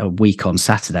 it's a week on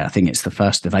Saturday. I think it's the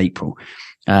 1st of April.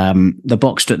 The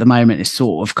Boxster at the moment is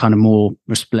sort of kind of more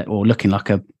looking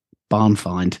like a barn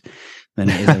find than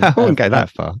it is I wouldn't go that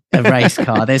far. A race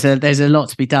car. There's a lot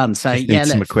to be done. So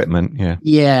some equipment,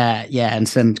 and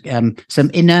some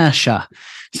inertia,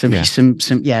 from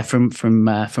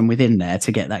within there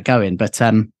to get that going. But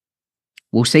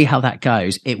we'll see how that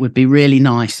goes. It would be really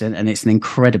nice, and it's an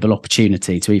incredible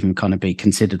opportunity to even kind of be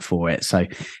considered for it. So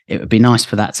it would be nice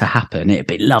for that to happen. It'd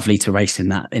be lovely to race in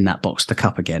that Boxster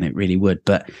Cup again. It really would.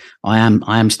 But I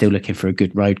am still looking for a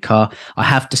good road car. I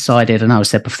have decided, and I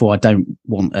said before, I don't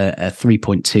want a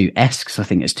 3.2 S because I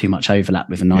think there's too much overlap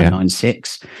with a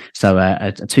 996. So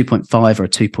a 2.5 or a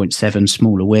 2.7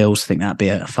 smaller wheels. I think that'd be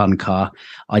a fun car.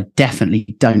 I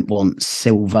definitely don't want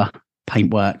silver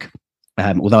paintwork.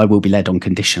 Although I will be led on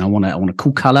condition. I want a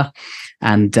cool colour,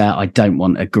 and I don't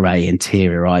want a grey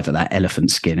interior either. That elephant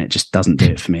skin, it just doesn't do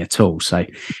it for me at all. So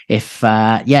if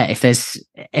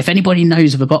anybody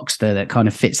knows of a Boxster that kind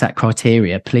of fits that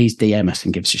criteria, please DM us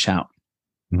and give us a shout.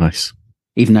 Nice.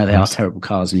 Even though they are terrible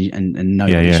cars, and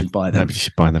nobody should buy them. Nobody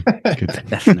should buy them. Good.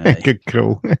 Definitely. Good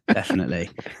call. Definitely.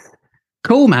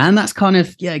 Cool, man. That's kind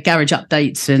of garage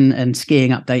updates and skiing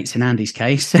updates in Andy's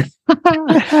case.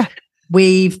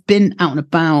 We've been out and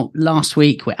about last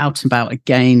week. We're out and about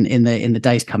again in the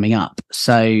days coming up.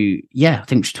 So I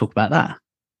think we should talk about that.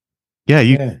 Yeah,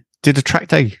 you did a track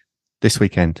day this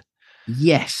weekend.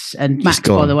 Yes, and Max,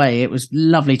 by the way, it was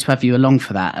lovely to have you along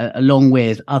for that, along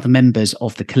with other members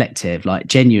of the collective. Like,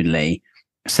 genuinely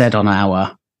said on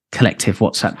our collective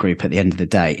WhatsApp group at the end of the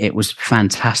day, it was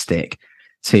fantastic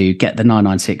to get the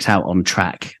 996 out on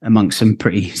track amongst some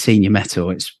pretty senior metal.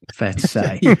 It's fair to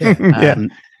say.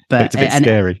 But it's a bit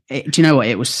scary. Do you know what?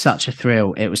 It was such a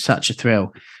thrill.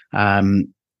 My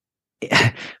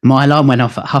alarm went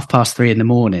off at 3:30 in the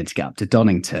morning to get up to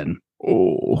Donington.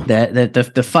 Oh,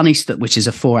 the funny stuff, which is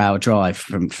a 4-hour drive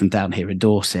from down here in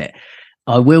Dorset.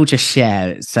 I will just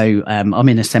share. So I'm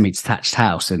in a semi-detached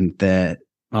house, and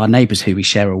our neighbours who we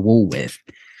share a wall with,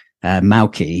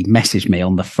 Malky, messaged me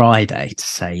on the Friday to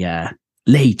say,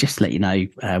 Lee, just to let you know,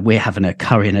 we're having a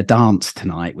curry and a dance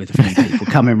tonight with a few people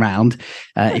coming round.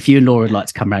 If you and Laura would like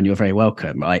to come round, you're very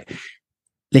welcome, right?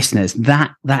 Listeners,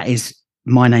 that is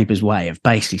my neighbour's way of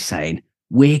basically saying,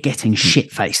 we're getting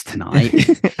shit-faced tonight.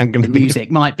 The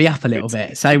music might be up a little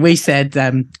bit. So we said,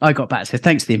 I got back to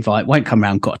thanks for the invite, won't come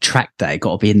round, got a track day,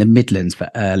 got to be in the Midlands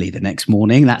for early the next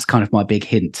morning. That's kind of my big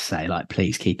hint to say, like,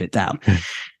 please keep it down.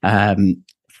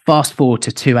 Fast forward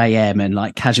to 2 a.m. and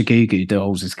like Kajagoogoo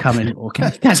dolls is coming, or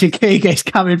Kajagoogoo is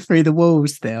coming through the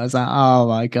walls still. I was like, oh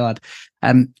my God.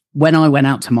 When I went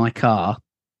out to my car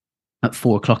at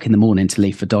 4:00 in the morning to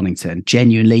leave for Donington,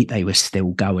 genuinely, they were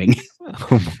still going.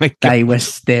 Oh my God. They were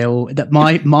still, that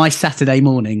my Saturday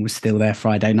morning was still there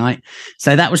Friday night.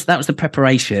 So that was the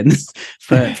preparation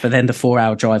for then the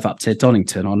 4-hour drive up to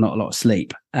Donington on not a lot of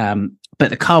sleep. But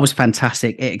the car was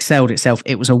fantastic. It excelled itself.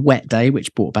 It was a wet day,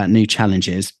 which brought about new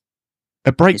challenges.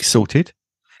 A brake sorted?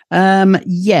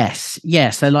 Yes. Yeah.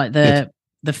 So like the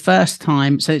first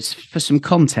time, so it's for some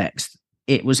context,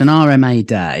 it was an RMA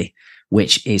day,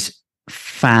 which is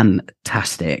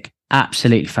fantastic.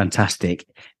 Absolutely fantastic.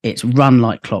 It's run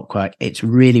like clockwork. It's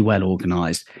really well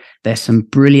organized. There's some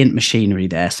brilliant machinery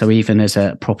there. So even as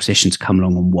a proposition to come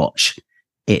along and watch,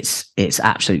 it's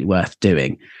absolutely worth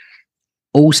doing.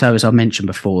 Also, as I mentioned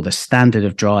before, the standard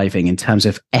of driving in terms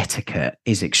of etiquette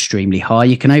is extremely high.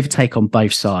 You can overtake on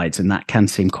both sides, and that can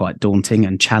seem quite daunting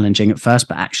and challenging at first,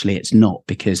 but actually it's not,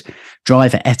 because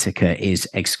driver etiquette is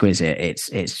exquisite.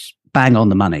 It's bang on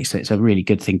the money. So it's a really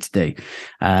good thing to do.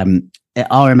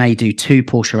 RMA do 2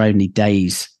 Porsche only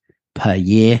days per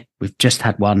year. We've just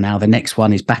had one now. The next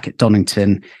one is back at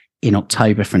Donington in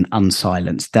October for an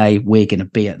unsilenced day. We're going to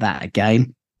be at that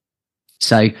again.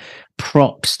 So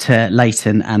props to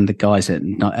Leighton and the guys at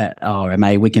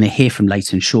RMA. We're going to hear from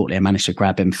Leighton shortly. I managed to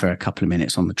grab him for a couple of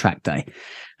minutes on the track day.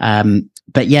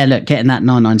 But yeah, look, getting that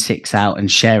 996 out and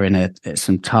sharing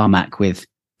some tarmac with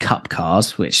cup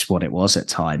cars, which is what it was at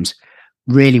times,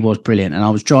 really was brilliant. And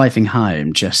I was driving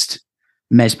home just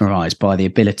mesmerized by the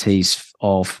abilities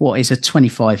of what is a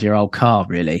 25-year-old car,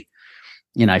 really.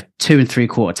 2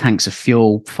 3/4 tanks of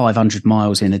fuel, 500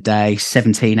 miles in a day,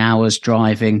 17 hours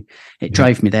driving. It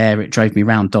drove me there. It drove me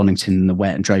around Donington in the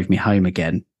wet and drove me home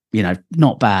again.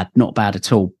 Not bad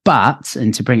at all. But,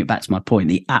 and to bring it back to my point,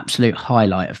 the absolute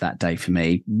highlight of that day for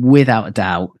me, without a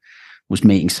doubt, was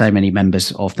meeting so many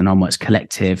members of the Nineworks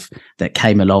collective that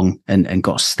came along and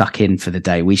got stuck in for the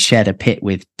day. We shared a pit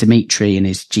with Dimitri in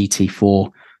his GT4,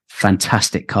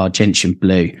 fantastic car, gentian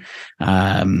blue,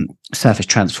 surface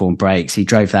transform brakes. He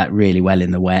drove that really well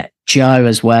in the wet. Joe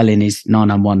as well in his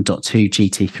 991.2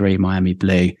 GT3 Miami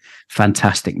blue,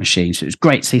 fantastic machine. So it was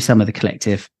great to see some of the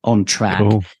collective on track,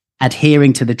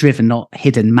 adhering to the driven not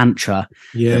hidden mantra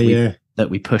that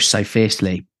we push so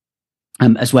fiercely.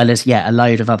 As well as, a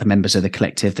load of other members of the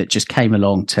collective that just came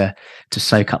along to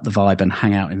soak up the vibe and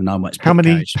hang out in the Nineworks.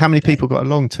 How many people got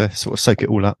along to sort of soak it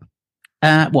all up?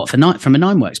 From a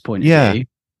Nineworks point of view?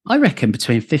 I reckon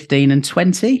between 15 and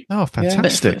 20. Oh,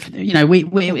 fantastic. But,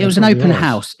 it was an open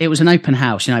house. It was an open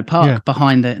house, park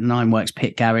behind the Nineworks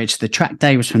pit garage. The track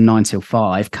day was from 9 till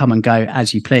 5. Come and go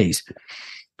as you please.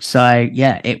 So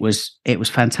it was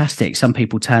fantastic. Some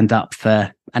people turned up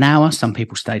for an hour. Some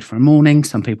people stayed for a morning.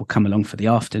 Some people come along for the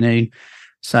afternoon.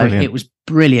 So It was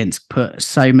brilliant to put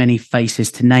so many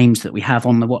faces to names that we have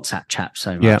on the WhatsApp chat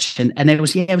so much. And it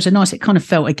was a nice, it kind of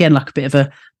felt again like a bit of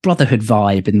a brotherhood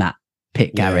vibe in that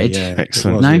pit garage. Yeah,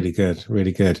 excellent. It was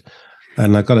really good.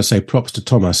 And I've got to say props to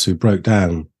Thomas, who broke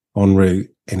down en route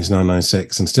in his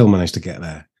 996 and still managed to get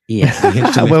there. Yeah. He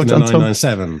hitched a lift in the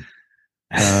 997.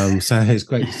 So it's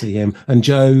great to see him. And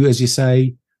Joe, as you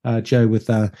say, Joe with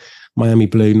Miami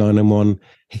Blue 991,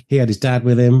 he had his dad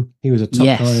with him. He was a top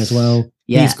guy as well.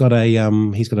 Yeah. He's got a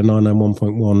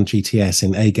 991.1 GTS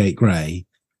in agate grey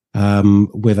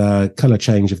with a colour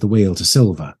change of the wheel to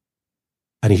silver.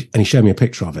 And he showed me a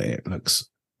picture of it. It looks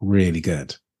really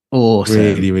good. Awesome.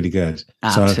 Really, really good.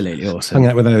 Absolutely awesome. Hung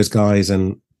out with those guys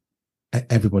and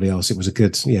everybody else. It was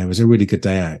it was a really good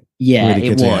day out. Yeah, really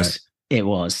it was. It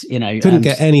was, Couldn't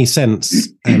get any sense,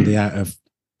 Andy, out of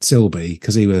Silby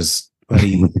because he was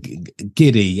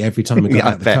giddy every time he got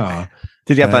out of the car.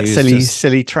 Did he have that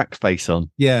silly track face on?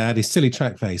 Yeah, had his silly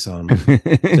track face on.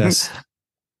 Just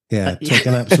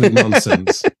talking absolute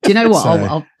nonsense. Do you know what?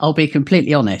 So, I'll be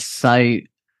completely honest. So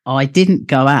I didn't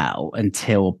go out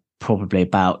until probably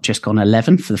about just gone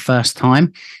 11 for the first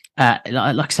time. Like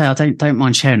I say, I don't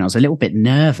mind sharing. I was a little bit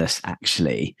nervous,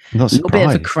 actually. Not surprised. A little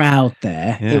bit of a crowd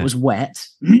there. Yeah. It was wet.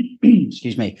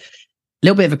 Excuse me. A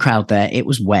little bit of a crowd there. It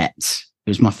was wet. It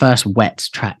was my first wet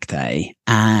track day,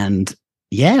 and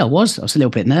I was a little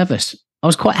bit nervous. I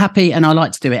was quite happy, and I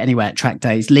like to do it anyway at track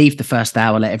days. Leave the first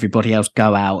hour, let everybody else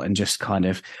go out, and just kind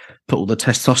of put all the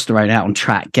testosterone out on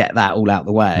track, get that all out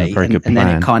the way, and then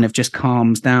it kind of just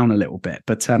calms down a little bit.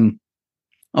 But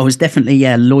I was definitely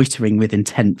loitering with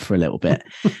intent for a little bit,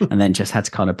 and then just had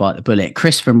to kind of bite the bullet.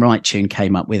 Chris from Right Tune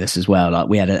came up with us as well. Like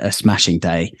we had a smashing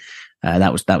day.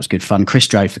 That was good fun. Chris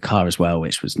drove the car as well,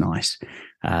 which was nice.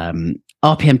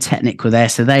 RPM Technic were there,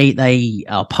 so they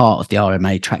are part of the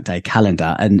RMA track day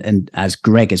calendar. And as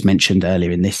Greg has mentioned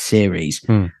earlier in this series,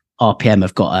 RPM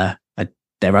have got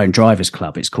their own drivers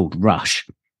club. It's called Rush,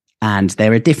 and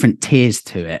there are different tiers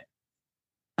to it.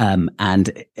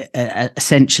 And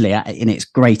essentially, in its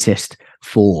greatest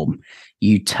form,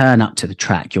 you turn up to the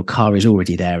track, your car is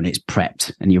already there and it's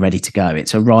prepped and you're ready to go.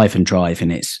 It's arrive and drive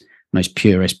in its most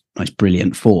purest, most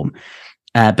brilliant form.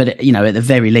 But at the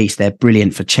very least, they're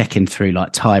brilliant for checking through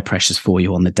like tire pressures for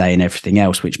you on the day and everything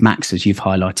else, which Max, as you've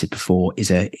highlighted before, is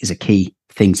a key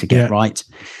thing to get right.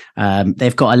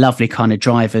 They've got a lovely kind of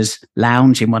driver's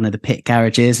lounge in one of the pit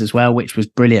garages as well, which was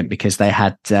brilliant because they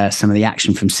had some of the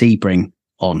action from Sebring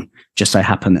on. Just so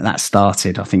happened that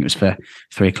started, I think it was for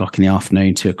 3 o'clock in the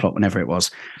afternoon, 2 o'clock, whenever it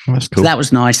was. That's cool. So that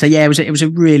was nice. So it was a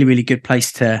really, really good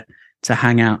place to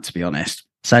hang out, to be honest.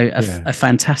 So a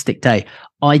fantastic day.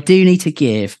 I do need to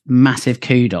give massive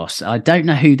kudos. I don't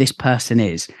know who this person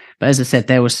is, but as I said,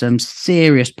 there was some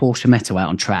serious Porsche metal out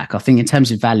on track. I think in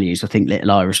terms of values, I think Little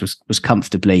Irish was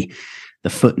comfortably the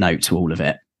footnote to all of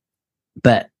it.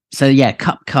 But so, yeah,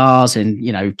 cup cars and,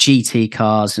 you know, GT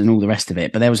cars and all the rest of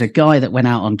it. But there was a guy that went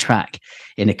out on track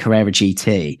in a Carrera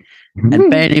GT. And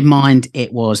bearing in mind,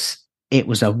 it was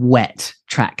a wet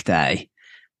track day.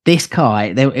 This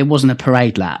guy, it wasn't a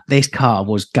parade lap. This car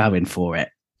was going for it.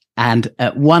 And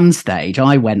at one stage,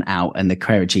 I went out and the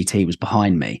Carrera GT was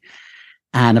behind me.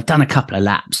 And I've done a couple of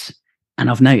laps and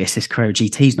I've noticed this Carrera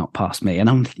GT's not past me. And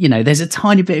I'm, you know, there's a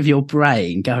tiny bit of your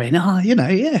brain going, oh, you know,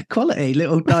 yeah, quality,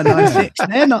 little 996.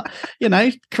 They're not, you know,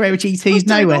 Carrera GT's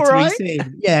nowhere to be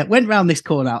seen. Yeah, went round this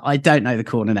corner. I don't know the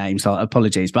corner name, so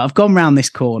apologies. But I've gone round this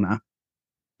corner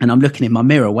and I'm looking in my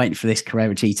mirror waiting for this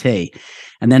Carrera GT.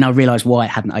 And then I realised why it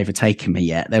hadn't overtaken me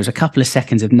yet. There was a couple of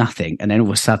seconds of nothing. And then all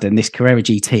of a sudden, this Carrera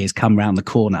GT has come round the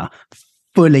corner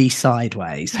fully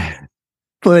sideways,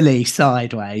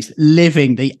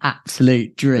 living the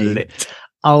absolute dream.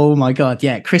 Oh my God.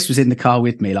 Yeah. Chris was in the car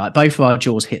with me. Like both of our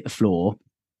jaws hit the floor.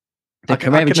 I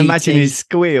can imagine his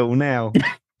squeal now.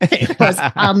 It was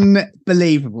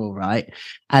unbelievable, right?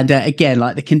 And again,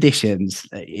 like the conditions,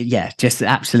 just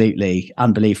absolutely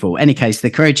unbelievable. Any case, the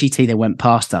Carrera GT, they went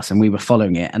past us and we were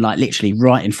following it, and like literally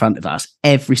right in front of us,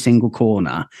 every single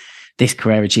corner, this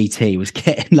Carrera GT was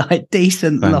getting like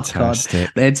decent lock on.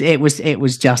 It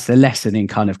was just a lesson in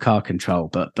kind of car control,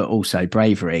 but also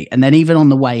bravery. And then even on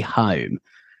the way home,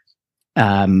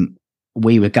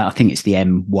 we were I think it's the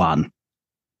M1.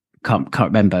 Can't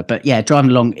remember, but yeah,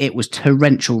 driving along, it was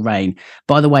torrential rain.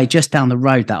 By the way, just down the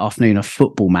road that afternoon, a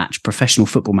professional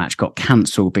football match got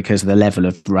cancelled because of the level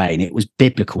of rain. It was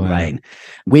biblical rain.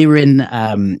 We were in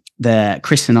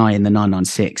Chris and I in the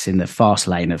 996 in the fast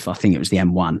lane of, I think it was the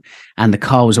M1, and the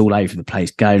car was all over the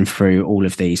place going through all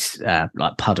of these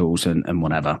like puddles and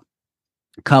whatever.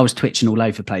 The car was twitching all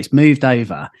over the place, moved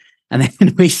over. And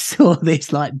then we saw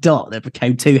this like dot that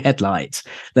became two headlights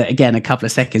that again, a couple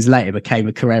of seconds later became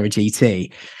a Carrera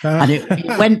GT. And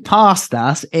it went past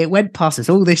us.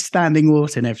 All this standing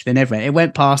water and everything everywhere. It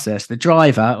went past us. The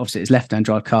driver, obviously it's left-hand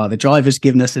drive car, the driver's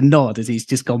given us a nod as he's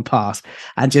just gone past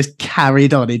and just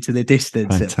carried on into the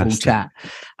distance at full chat.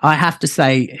 I have to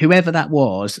say, whoever that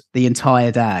was the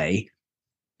entire day,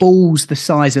 balls the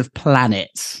size of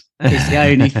planets. It's the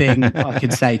only thing I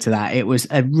can say to that. It was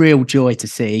a real joy to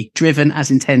see. Driven as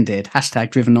intended.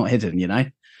 # driven not hidden, you know?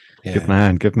 Yeah. Good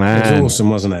man. It was awesome,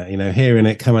 wasn't it? You know, hearing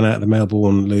it coming out of the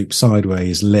Melbourne loop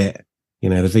sideways, lit, you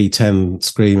know, the V10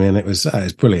 screaming. It was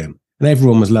brilliant. And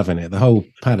everyone was loving it. The whole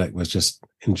paddock was just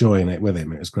enjoying it with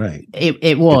him. It was great.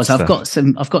 It was. I've got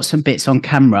some bits on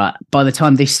camera. By the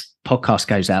time this podcast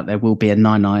goes out, there will be a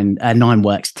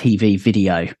 9works TV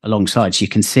video alongside, so you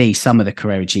can see some of the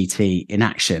Carrera GT in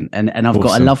action. And I've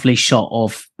got a lovely shot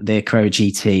of the Carrera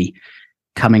GT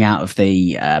coming out of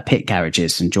the pit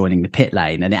garages and joining the pit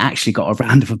lane, and it actually got a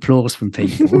round of applause from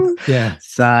people. Yeah.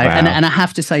 So and I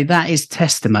have to say that is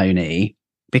testimony,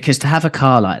 because to have a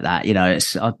car like that, you know,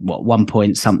 it's 1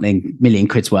 point something million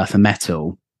quid's worth of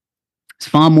metal. It's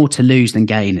far more to lose than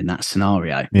gain in that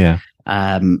scenario. Yeah.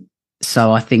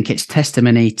 So I think it's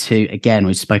testimony to, again,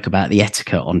 we spoke about the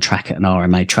etiquette on track at an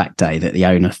RMA track day, that the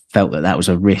owner felt that was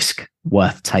a risk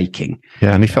worth taking.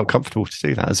 Yeah, and he felt comfortable to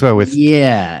do that as well with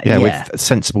with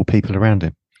sensible people around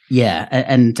him. Yeah,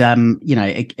 and you know,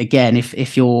 again,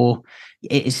 if you're,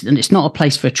 it's not a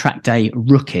place for a track day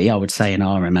rookie, I would say, an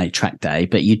RMA track day,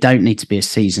 but you don't need to be a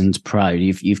seasoned pro.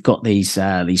 You've got these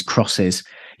crosses,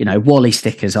 you know, Wally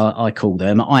stickers, I call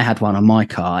them. I had one on my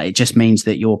car. It just means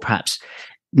that you're perhaps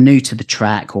new to the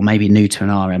track or maybe new to an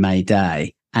RMA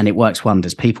day, and it works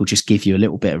wonders. People just give you a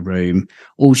little bit of room.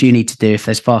 All you need to do, if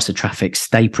there's faster traffic,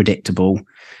 stay predictable,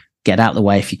 get out of the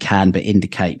way if you can, but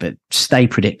indicate, but stay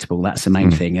predictable. That's the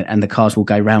main thing. And the cars will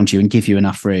go round you and give you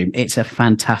enough room. It's a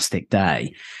fantastic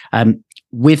day.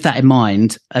 With that in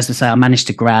mind, as I say, I managed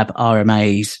to grab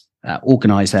RMA's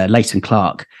organizer, Leighton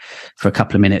Clark, for a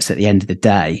couple of minutes at the end of the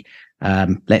day.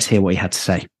 Let's hear what he had to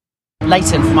say.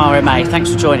 Leighton from RMA,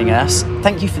 thanks for joining us.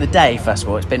 Thank you for the day, first of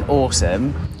all. It's been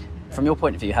awesome. From your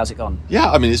point of view, how's it gone?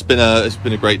 Yeah, I mean, it's been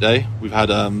a great day. We've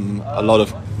had a lot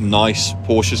of nice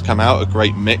Porsches come out, a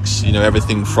great mix. You know,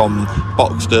 everything from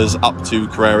Boxsters up to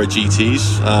Carrera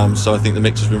GTs. So I think the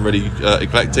mix has been really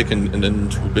eclectic, and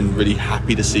we've been really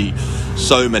happy to see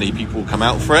so many people come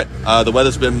out for it. The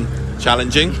weather's been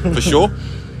challenging for sure.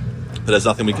 But there's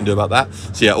nothing we can do about that.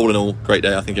 So yeah, all in all, great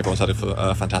day. I think everyone's had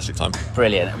a fantastic time.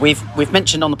 Brilliant. We've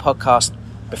mentioned on the podcast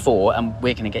before, and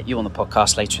we're going to get you on the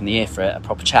podcast later in the year for a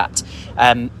proper chat.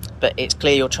 but it's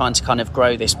clear you're trying to kind of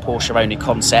grow this Porsche only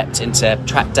concept into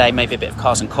track day, maybe a bit of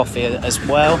cars and coffee as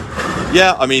well.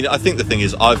 Yeah, I mean, I think the thing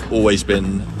is, I've always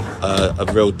been a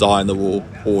real die-in-the-wall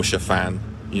Porsche fan.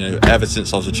 You know, ever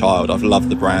since I was a child, I've loved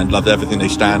the brand, loved everything they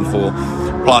stand for.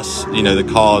 Plus, you know, the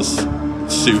cars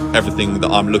suit everything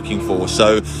that I'm looking for.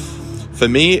 So for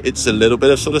me, it's a little bit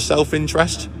of sort of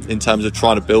self-interest in terms of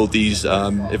trying to build these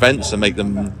events and make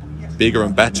them bigger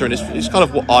and better. And it's kind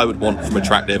of what I would want from a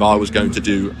track day if I was going to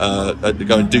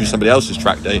go and do somebody else's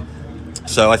track day.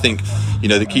 So I think, you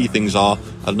know, the key things are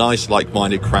a nice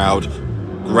like-minded crowd,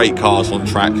 great cars on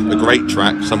track, a great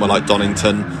track somewhere like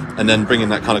Donington, and then bringing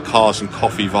that kind of cars and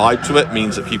coffee vibe to it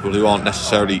means that people who aren't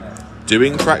necessarily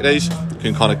doing track days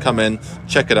can kind of come in,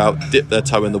 check it out, dip their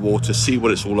toe in the water, see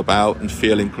what it's all about and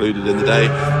feel included in the day.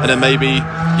 And then maybe,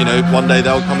 you know, one day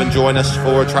they'll come and join us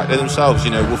for a track day themselves.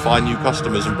 You know, we'll find new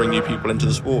customers and bring new people into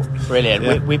the sport. Brilliant.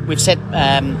 Yeah. We've said,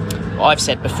 I've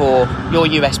said before, your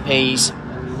USPs,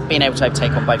 being able to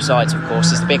overtake on both sides, of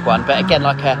course, is the big one. But again,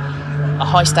 like a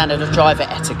high standard of driver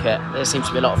etiquette, there seems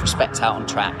to be a lot of respect out on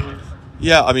track.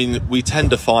 Yeah, I mean, we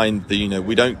tend to find that, you know,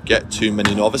 we don't get too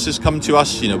many novices come to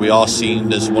us. You know, we are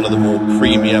seen as one of the more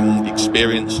premium,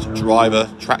 experienced driver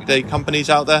track day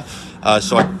companies out there.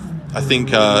 So I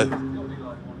think,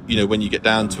 you know, when you get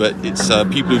down to it, it's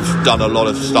people who've done a lot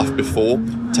of stuff before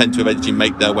tend to eventually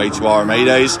make their way to RMA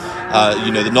days.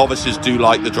 You know, the novices do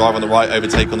like the drive on the right,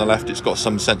 overtake on the left. It's got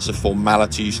some sense of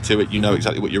formalities to it. You know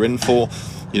exactly what you're in for.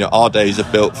 You know, our days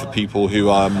are built for people who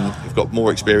have got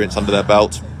more experience under their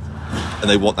belt, and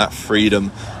they want that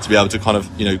freedom to be able to kind of,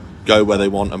 you know, go where they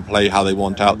want and play how they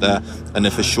want out there. And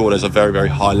then for sure, there's a very, very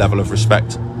high level of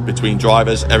respect between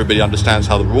drivers. Everybody understands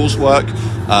how the rules work,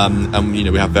 and you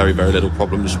know, we have very, very little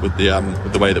problems with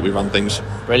the way that we run things.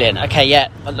 Brilliant. Okay, yeah,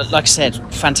 like I said,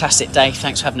 fantastic day.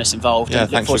 Thanks for having us involved. Yeah,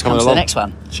 and thanks look for forward coming to along. the next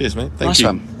one. Cheers, mate. Nice Thank you.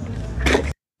 one.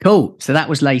 Cool. So that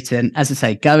was Leighton. As I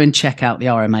say, go and check out the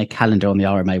RMA calendar on the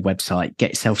RMA website.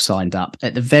 Get yourself signed up.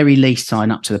 At the very least,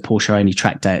 sign up to the Porsche only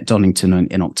track day at Donington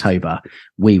in October.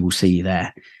 We will see you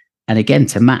there. And again,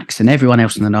 to Max and everyone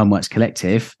else in the Nine Works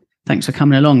Collective, thanks for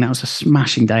coming along. That was a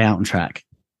smashing day out on track.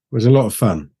 It was a lot of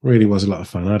fun. Really was a lot of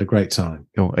fun. I had a great time.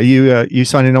 Cool. Are you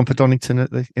signing on for Donington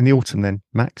in the autumn then,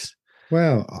 Max?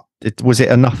 Well, Was it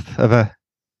enough of a?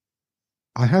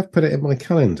 I have put it in my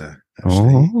calendar.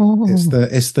 Actually,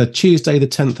 it's the Tuesday, the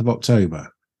 10th of October.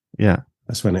 Yeah,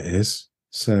 that's when it is.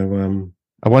 So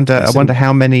I wonder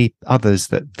how many others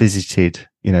that visited,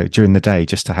 you know, during the day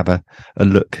just to have a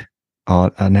look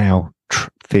are now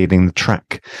feeling the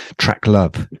track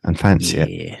love and fancy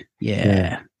it.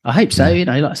 Yeah. I hope so. You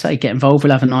know, like I say, get involved.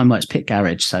 We'll have a Nine Works pit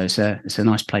garage, so it's a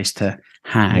nice place to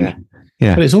hang.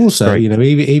 Yeah. But it's also, you know,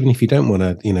 even if you don't want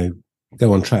to, you know,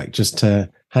 go on track, just to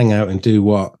hang out and do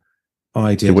what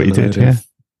I did, what you did, yeah.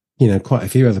 You know, quite a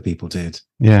few other people did.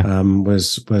 Yeah,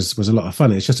 was a lot of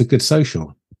fun. It's just a good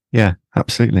social. Yeah,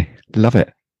 absolutely, love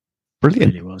it.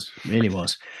 Brilliant. Really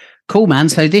was. Cool, man.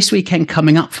 So this weekend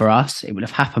coming up for us, it will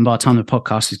have happened by the time the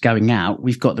podcast is going out.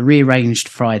 We've got the rearranged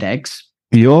fried eggs.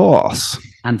 Yours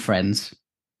and friends.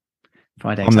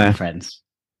 Fried eggs and friends.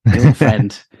 You're the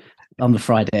friend. I'm the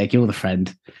fried egg. You're the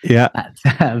friend. Yeah.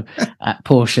 At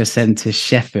Porsche Centre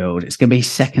Sheffield. It's going to be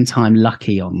second time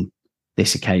lucky on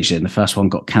this occasion. The first one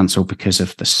got cancelled because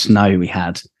of the snow we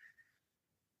had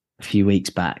a few weeks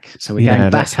back. So we're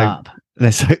going back up.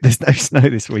 Let's hope there's no snow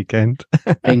this weekend.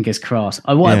 Fingers crossed.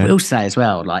 I will say as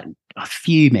well, like,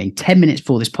 fuming 10 minutes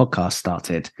before this podcast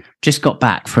started, just got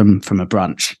back from a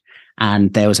brunch,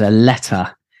 and there was a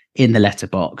letter in the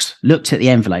letterbox. Looked at the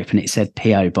envelope and it said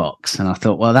PO box, and I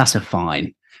thought, well, that's a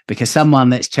fine, because someone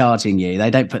that's charging you, they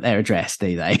don't put their address,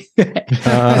 do they?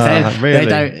 Really? They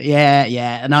don't.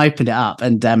 Yeah. And I opened it up,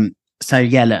 and look,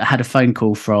 I had a phone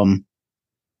call from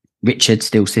Richard,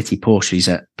 Steel City Porsche, who's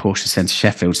at Porsche Centre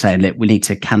Sheffield, saying, look, we need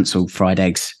to cancel fried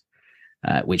eggs.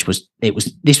 This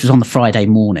was on the Friday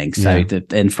morning, so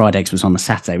then fried eggs was on the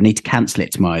Saturday. We need to cancel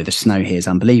it tomorrow. The snow here is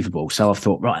unbelievable. So I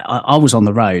thought, right, I was on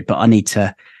the road, but I need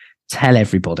to tell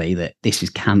everybody that this is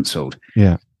cancelled.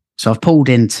 Yeah. So I've pulled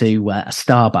into a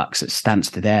Starbucks at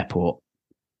Stansted Airport.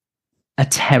 A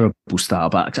terrible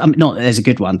Starbucks. I mean, not that there's a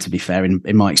good one, to be fair, in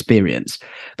my experience,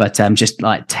 but just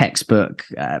like textbook.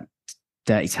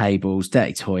 Dirty tables,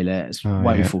 dirty toilets,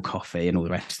 woeful coffee, and all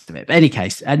the rest of it. But in any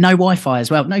case, no Wi-Fi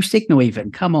as well, no signal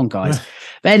even. Come on, guys.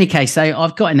 But in any case, so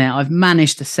I've got in there. I've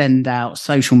managed to send out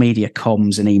social media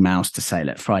comms and emails to say,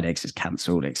 look, fried eggs is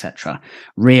cancelled, etc.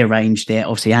 Rearranged it.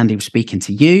 Obviously, Andy was speaking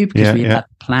to you because we had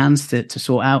plans to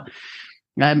sort out.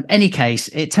 Any case,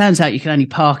 it turns out you can only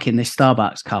park in this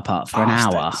Starbucks car park for an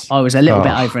hour. I was a little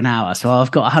bit over an hour, so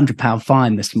I've got £100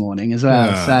 fine this morning as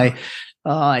well. So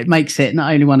Oh, it makes it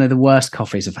not only one of the worst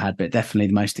coffees I've had, but definitely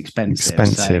the most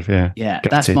expensive. Yeah. Yeah,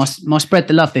 that's my spread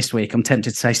the love this week. I'm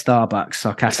tempted to say Starbucks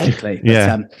sarcastically.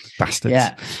 Yeah, bastards.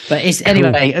 Yeah, but it's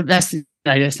anyway.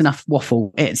 That's enough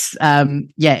waffle. It's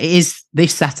it is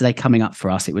this Saturday coming up for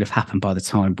us. It would have happened by the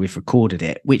time we've recorded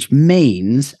it, which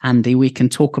means, Andy, we can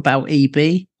talk about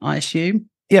EB, I assume.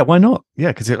 Yeah, why not? Yeah,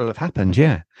 because it'll have happened.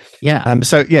 Yeah.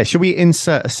 Should we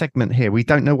insert a segment here? We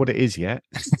don't know what it is yet.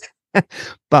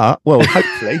 But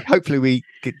hopefully we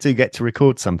do get to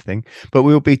record something. But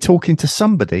we'll be talking to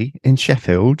somebody in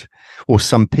Sheffield, or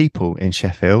some people in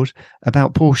Sheffield,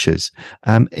 about Porsches.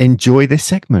 Enjoy this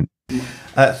segment.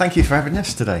 Thank you for having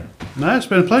us today. No, it's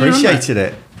been a pleasure. Appreciated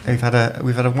it. We've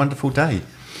had a wonderful day.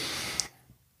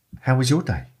 How was your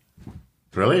day?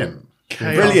 Brilliant.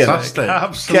 Brilliant. Absolutely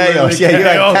chaos. Yeah, you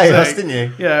had chaos, didn't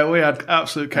you? Yeah, we had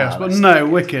absolute chaos. But no,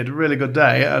 wicked. Really good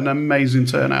day. An amazing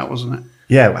turnout, wasn't it?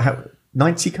 Yeah,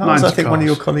 90 cars, 90 I think cars. One of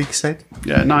your colleagues said.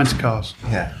 Yeah, 90 cars.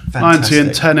 Yeah,90 fantastic.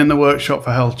 and 10 in the workshop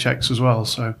for health checks as well.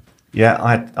 So yeah,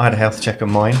 I had a health check on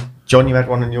mine. John, you had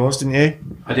one on yours, didn't you?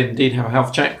 I did indeed have a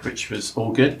health check, which was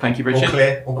all good. Thank you,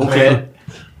 Richard. All clear.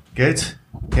 Good.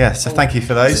 Yeah, so thank you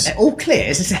for those. All clear?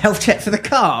 Is this a health check for the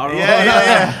car?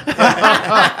 Yeah.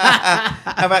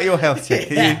 How about your health check?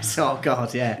 Yes. Oh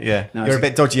God, yeah. Yeah. No, You're a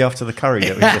bit dodgy after the curry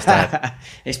that we just had.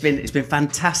 It's been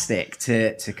fantastic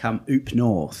to come up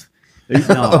north.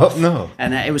 Up north.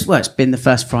 And it's been the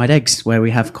first fried eggs where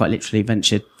we have quite literally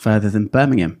ventured further than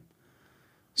Birmingham.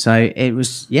 So it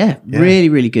was, really,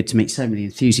 really good to meet so many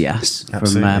enthusiasts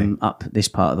from up this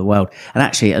part of the world. And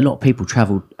actually, a lot of people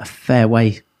travelled a fair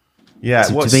way to be here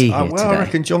today. I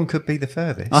reckon John could be the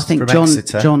furthest. I think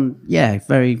John,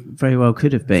 very, very well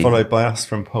could have been. Followed by us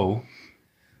from Paul.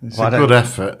 It's a good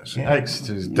effort.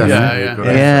 Exeter is definitely a good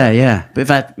effort. Yeah.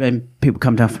 But when people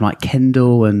come down from like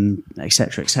Kendal and et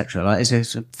cetera, like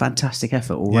it's a fantastic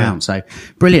effort all round. So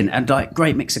brilliant. And like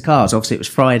great mix of cars. Obviously, it was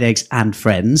fried eggs and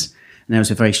friends. And there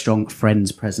was a very strong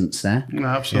friends presence there. No,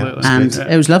 absolutely. And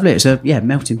it was lovely. It was a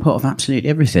melting pot of absolutely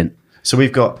everything. So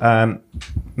we've got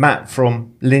Matt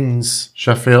from Lynn's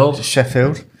Sheffield.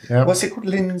 Yeah. What's it called?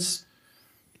 Lynn's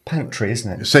Pantry,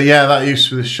 isn't it? So that used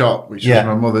to be the shop, which was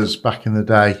my mother's back in the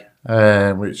day,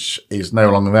 which is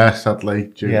no longer there, sadly,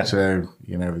 due to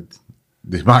the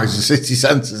demise of city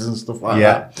centres and stuff like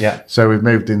that. Yeah. So we've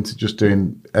moved into just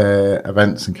doing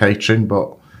events and catering,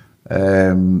 but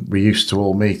we used to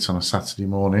all meet on a Saturday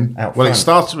morning. It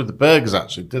started with the burgers,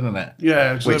 actually, didn't it?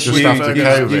 Yeah, which just after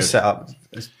COVID. You set up.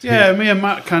 Yeah, me and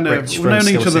Matt we've known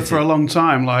each other for a long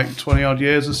time, like 20 odd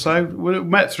years or so. We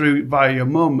met via your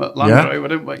mum at Land Rover,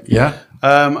 didn't we? Yeah.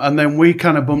 And then we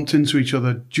kind of bumped into each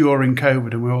other during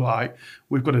COVID, and we were like,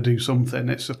 we've got to do something.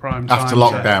 It's the prime time. After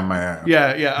lockdown, mate.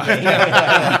 Yeah.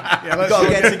 We've got to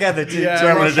get together. Do you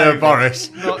want to do a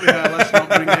Boris? Let's not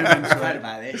bring him into it.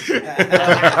 About this.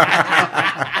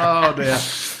 Oh, dear.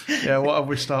 Yeah, what have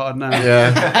we started now?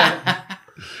 Yeah.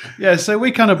 Yeah, so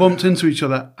we kind of bumped into each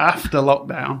other after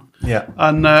lockdown. Yeah.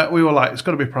 And we were like, it's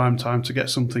got to be prime time to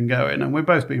get something going. And we've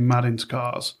both been mad into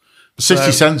cars. The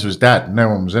city centre was dead. No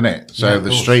one was in it. So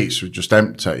the streets were just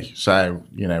empty. So,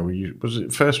 was it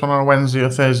the first one on a Wednesday or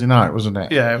Thursday night, wasn't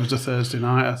it? Yeah, it was a Thursday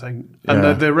night, I think.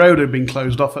 And the road had been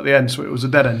closed off at the end, so it was a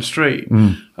dead-end street.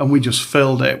 And we just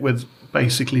filled it with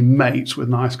basically mates with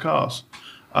nice cars.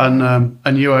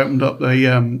 And you opened up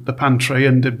the pantry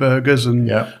and did burgers,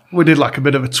 and we did like a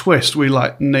bit of a twist. We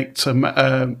like nicked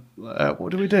what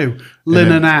do we do?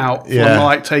 Linen Out from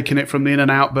like taking it from the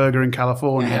In-N-Out burger in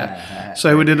California.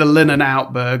 So we did a Linen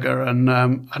Out burger, and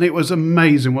it was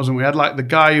amazing, wasn't we? We had like the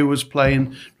guy who was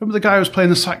playing. Remember the guy who was playing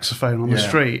the saxophone on the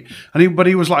street, and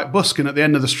he was like busking at the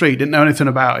end of the street. Didn't know anything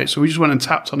about it, so we just went and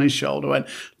tapped on his shoulder. Went,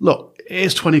 look.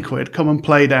 Here's 20 quid, come and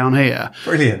play down here.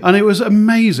 Brilliant. And it was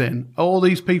amazing. All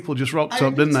these people just rocked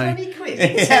up, didn't they? 20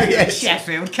 quid?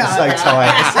 Sheffield car. It's so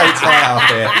tight up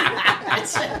here.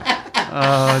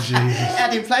 Oh, Jesus.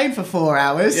 Had him playing for 4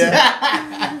 hours.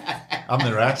 Yeah. I'm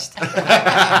the rest.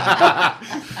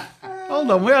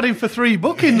 Hold on, we had him for 3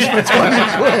 bookings for 20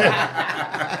 quid.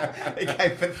 He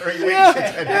came for 3 weeks.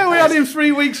 Yeah, we had him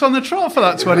 3 weeks on the trot for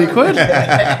that 20 quid.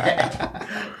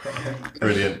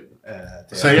 Brilliant.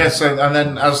 And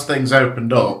then as things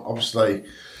opened up, obviously,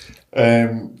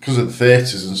 because of the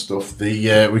theatres and stuff,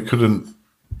 we couldn't,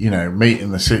 meet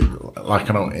in the city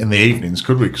in the evenings,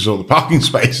 could we? Because all the parking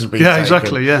spaces had been taken.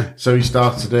 Exactly. Yeah. So we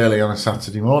started early on a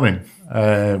Saturday morning.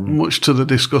 Much to the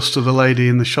disgust of the lady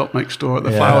in the shop next door at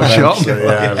the flower shop.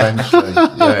 Eventually.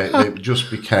 It just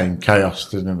became chaos,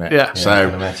 didn't it? Yeah. So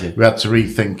we had to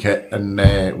rethink it, and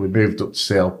we moved up to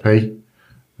CLP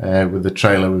with the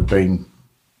trailer we've been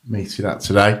meeting at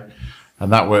today.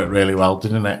 and that worked really well,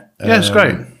 didn't it? Yeah, it's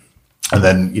great. And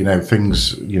then,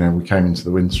 things, we came into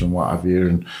the winter and what have you,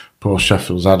 and Porsche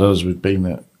Sheffield's had us. We've been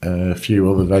at a few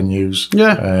other venues.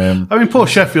 Yeah. Porsche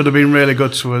Sheffield have been really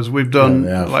good to us. We've done,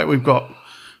 we've got,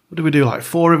 what did we do,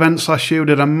 4 events last year? We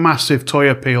did a massive toy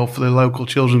appeal for the local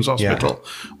children's hospital,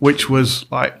 which was,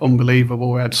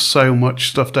 unbelievable. We had so much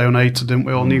stuff donated, didn't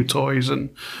we? All new toys. And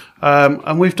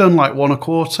we've done, 1 a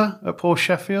quarter at Porsche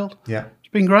Sheffield. Yeah.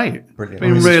 Been great. Brilliant.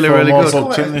 Been really, really good.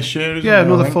 Booked in this year,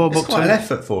 another 4 booked in. It's quite an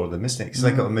effort for them, isn't it? Because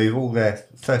they've got to move all their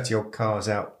 30-odd cars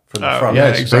out from the front. Yeah,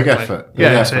 it's exactly. a big effort.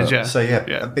 It is, yeah. So,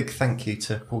 a big thank you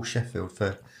to Paul Sheffield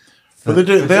for but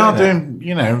they are doing,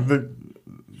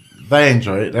 they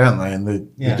enjoy it, don't they? And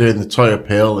they're doing the toy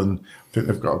appeal, and I think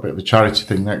they've got a bit of a charity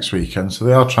thing next weekend. So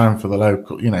they are trying for the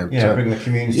local, bring the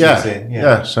communities in.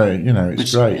 Yeah, so,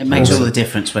 it's great. It makes all the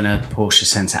difference when a Porsche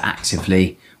Centre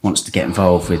actively wants to get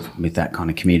involved with that kind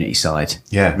of community side.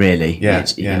 Yeah. Really. Yeah.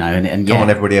 And come on,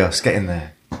 everybody else, get in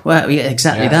there. Well, yeah,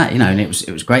 exactly that, and it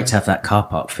was great to have that car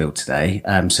park filled today.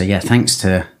 Thanks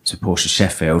to Porsche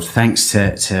Sheffield. Thanks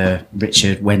to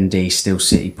Richard, Wendy, Steel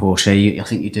City Porsche. I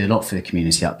think you do a lot for the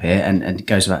community up here, and it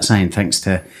goes without saying, thanks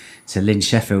to Lynn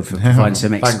Sheffield for providing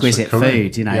some exquisite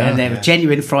food, and there were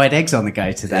genuine fried eggs on the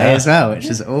go today as well, which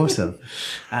is awesome.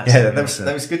 There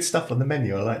was good stuff on the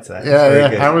menu. I liked that.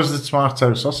 Yeah. How was the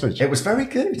tomato sausage? It was very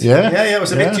good. Yeah. I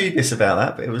was a bit dubious about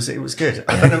that, but it was good.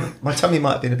 I don't know, my tummy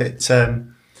might have been a bit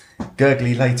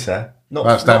gurgly later.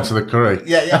 That's down to the curry.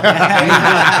 Yeah.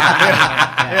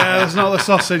 That's not the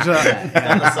sausage.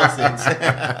 The sausage.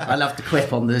 I love the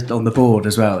quip on the board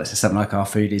as well. It's something like, our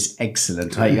food is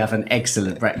excellent. I hope you have an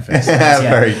excellent breakfast.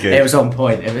 Very good. It was on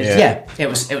point. It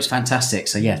was fantastic.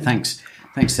 So thanks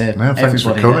to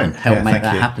everybody that helped make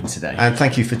that happen today. And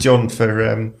thank you for John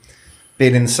for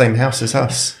being in the same house as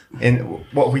us. In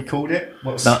what we called it?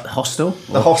 The hostel.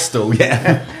 The hostel.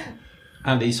 Yeah.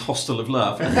 Andy's hostel of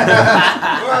love.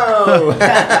 Whoa!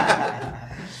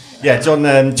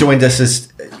 John joined us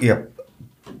as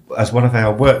one of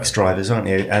our works drivers, aren't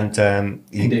you? And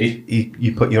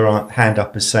you put your hand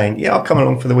up as saying, "I'll come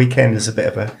along for the weekend" as a bit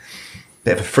of a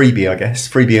freebie, I guess,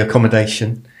 freebie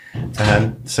accommodation.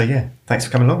 Thanks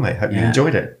for coming along, mate. Hope you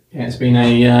enjoyed it. Yeah, it's been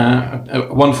a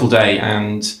wonderful day,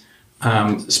 and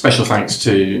special thanks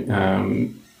to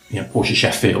Porsche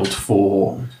Sheffield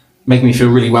for making me feel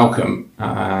really welcome,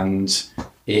 and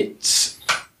it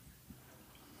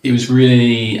was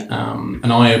really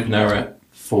an eye opener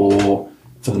for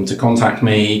them to contact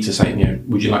me to say,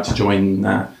 would you like to join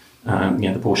the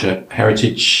Porsche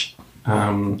Heritage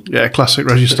Classic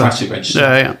Register. The Classic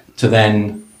Register. To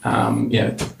then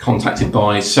contacted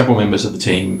by several members of the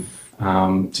team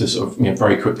to sort of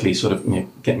very quickly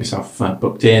get myself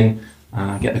booked in,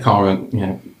 get the car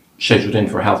scheduled in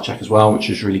for a health check as well, which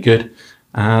is really good.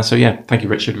 Thank you,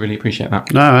 Richard. Really appreciate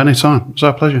that. No, anytime. It's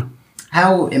our pleasure.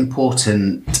 How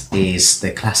important is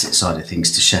the classic side of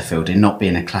things to Sheffield in not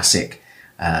being a classic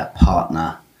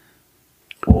partner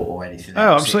or anything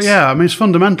else? Absolutely. Yeah, it's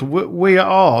fundamental. We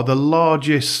are the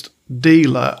largest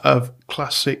dealer of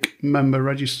classic member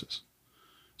registers.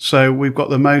 So we've got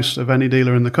the most of any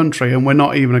dealer in the country, and we're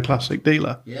not even a classic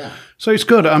dealer. Yeah. So it's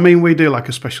good. We do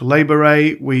a special labour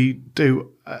rate. We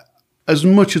do as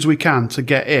much as we can to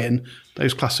get in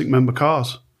those classic member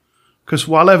cars, because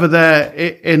while they're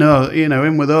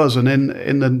in with us and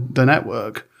in the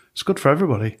network, it's good for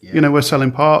everybody. Yeah. We're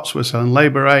selling parts, we're selling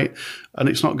labour rate, and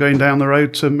it's not going down the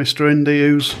road to Mr. Indy,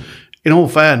 who's, in all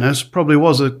fairness, probably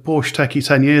was a Porsche techie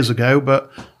 10 years ago, but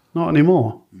not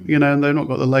anymore. And they've not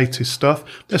got the latest stuff.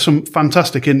 There's some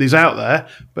fantastic indies out there,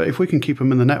 but if we can keep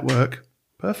them in the network,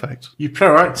 perfect. You're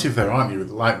proactive there, aren't you? With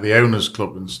the owners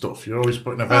club and stuff. You're always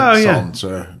putting events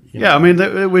on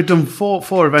to. We've done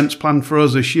four events planned for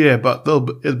us this year, but there'll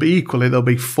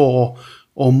be 4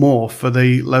 or more for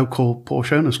the local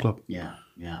Porsche owners club. Yeah.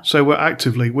 So we're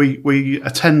actively we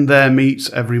attend their meets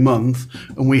every month,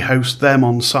 and we host them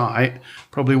on site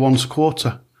probably once a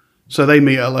quarter. So they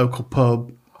meet at a local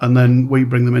pub, and then we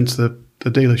bring them into the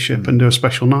dealership and do a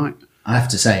special night. I have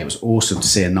to say, it was awesome to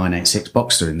see a 986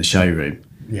 Boxster in the showroom.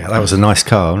 Yeah, that was a nice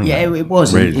car, wasn't it? It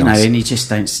was. Really nice. And you just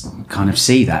don't kind of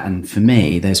see that. And for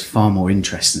me, there's far more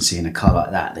interest in seeing a car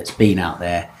like that's been out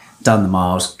there, done the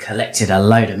miles, collected a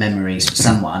load of memories for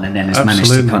someone, and then has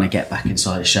managed to kind of get back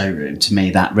inside a showroom. To me,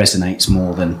 that resonates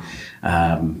more than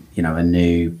a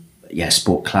new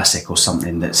sport classic or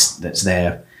something that's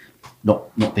there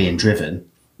not being driven.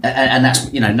 And that's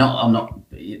I'm not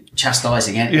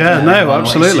chastising anything. Yeah, no,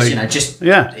 absolutely.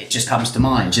 It just comes to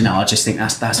mind. I just think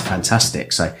that's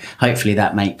fantastic. So hopefully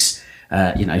that makes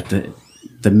the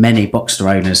many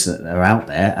Boxster owners that are out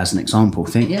there, as an example,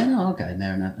 think, I'll go in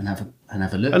there and have and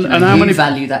have a look. And how many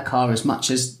value that car as much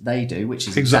as they do, which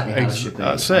is exactly how it should be.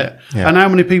 That's it. Yeah. And how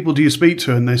many people do you speak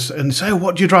to and they say,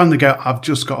 what do you drive? And they go, I've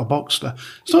just got a Boxster.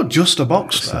 It's not just a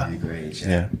Boxster.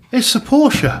 It's a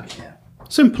Porsche. Yeah.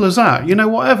 Simple as that. You know,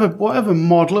 whatever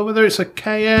model, whether it's a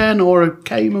Cayenne or a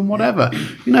Cayman, whatever,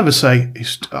 you never say,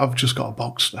 I've just got a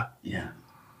Boxster. Yeah.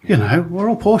 You know, we're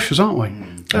all Porsches, aren't we?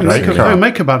 Don't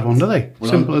make a bad one, do they? Well,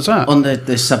 simple as that. On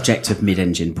the subject of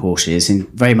mid-engine Porsches,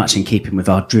 very much in keeping with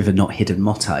our driven not hidden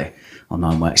motto on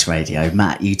Nineworks Radio,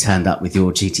 Matt, you turned up with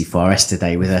your GT4RS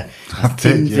today with a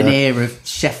thin veneer of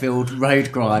Sheffield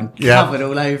road grime covered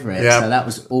all over it. So that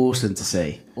was awesome to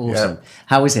see. Awesome.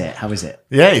 How is it?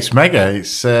 Yeah, it's mega.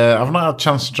 It's I've not had a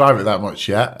chance to drive it that much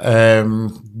yet,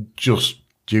 just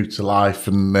due to life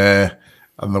and the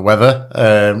weather.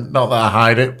 Not that I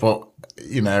hide it, but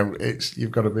you know,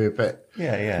 you've got to be a bit.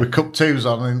 With Cup 2s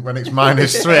on, and when it's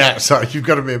 -3 outside, you've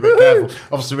got to be a bit careful.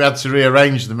 Obviously, we had to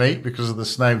rearrange the meet because of the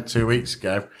snow 2 weeks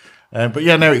ago. But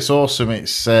yeah, no, it's awesome.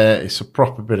 It's a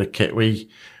proper bit of kit. We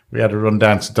had a run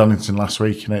down to Donington last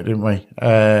week in it, didn't we?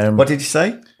 What did you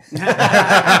say? It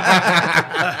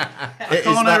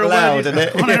is that loud, isn't it?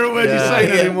 I can't hear a word you're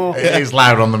saying anymore. It is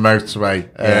loud on the motorway.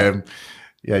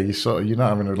 You're not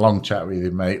having a long chat with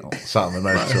your mate sat on the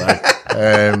motorway.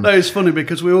 No, it's funny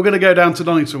because we were going to go down to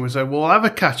Donington. We said, we'll have a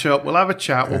catch up, we'll have a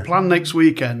chat, we'll plan next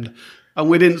weekend. And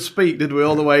we didn't speak, did we,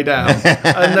 all the way down?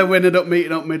 And then we ended up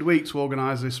meeting up midweek to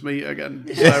organise this meet again.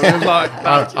 So it was like...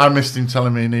 I missed him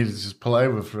telling me he needed to pull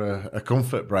over for a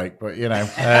comfort break, but, you know...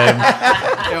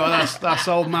 that's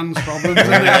old man's problems,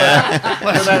 isn't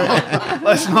it?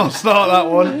 Let's not start that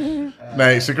one. No,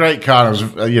 it's a great car. I was,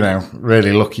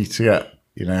 really lucky to get,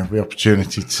 the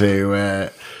opportunity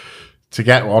to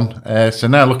get one. So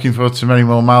now looking forward to many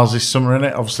more miles this summer in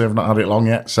it. Obviously, I've not had it long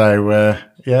yet. So,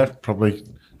 probably...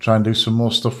 try and do some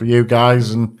more stuff for you guys,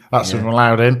 and that's if I'm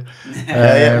allowed in.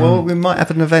 Well, we might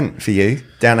have an event for you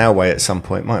down our way at some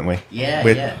point, mightn't we?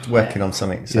 We're working on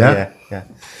something. So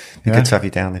Be good to have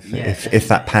you down if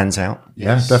that pans out.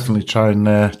 Yeah, definitely try and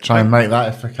make that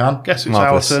if I can. Guess it's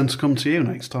our turn to come to you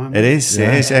next time. It is.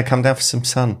 Yeah, come down for some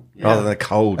sun rather than the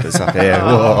cold that's up here.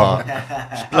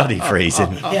 It's bloody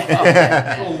freezing.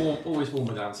 Always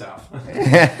warmer down south.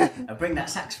 I'll bring that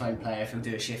saxophone player if he'll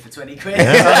do a shift for 20 quid.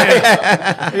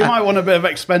 You might want a bit of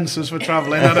expenses for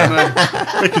travelling. I don't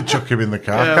know. We could chuck him in the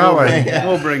car, can't we?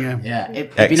 We'll bring him. Yeah,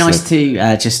 it'd be nice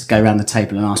to just go around the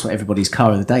table and ask what everybody's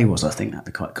car of the day was. I think that'd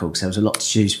be quite cool because there was a lot to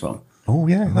choose from. Oh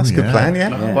yeah, that's a good plan.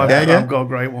 I've got a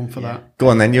great one for that. Go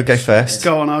on then, you'll go first.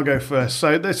 Go on, I'll go first.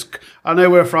 So I know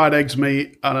we're a fried eggs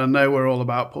meet, and I know we're all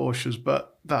about Porsches,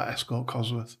 but that Escort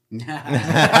Cosworth.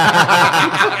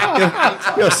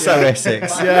 You're so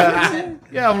Essex.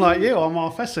 Yeah, I'm like you. I'm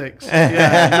half Essex.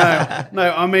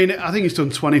 No. I mean, I think it's done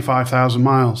 25,000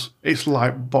 miles. It's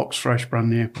like box fresh, brand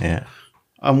new. Yeah.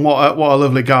 And what a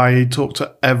lovely guy. He talked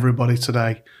to everybody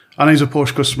today. And he's a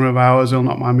Porsche customer of ours. He'll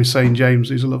not mind me saying, James,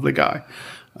 he's a lovely guy.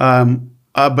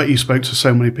 But he spoke to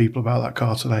so many people about that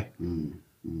car today.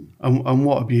 And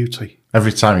what a beauty.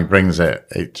 Every time he brings it,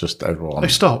 everyone...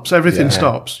 It stops. Everything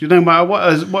stops. You know, no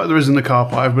matter what there is in the car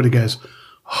park, everybody goes,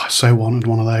 I so wanted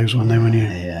one of those when they were new.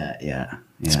 Yeah.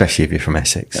 Especially if you're from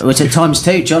Essex. Which at times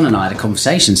too, John and I had a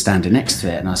conversation standing next to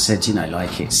it, and I said,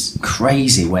 it's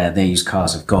crazy where these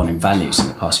cars have gone in values in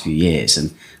the past few years.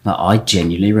 And I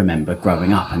genuinely remember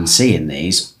growing up and seeing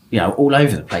these, all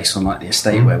over the place on the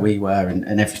estate where we were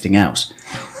and everything else.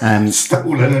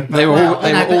 Stolen. They were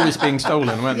always being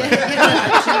stolen, weren't they?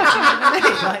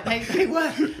 They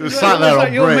were. It was sat there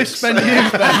on your bricks. misspent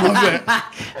youth then, was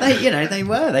it? They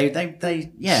were.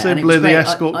 Simply the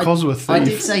Escort Cosworth I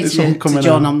did say to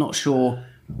John, I'm not sure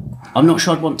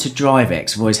I'd want to drive it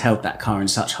because I've always held that car in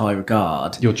such high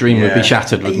regard. Your dream would be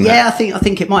shattered, wouldn't it? Yeah, I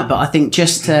think it might, but I think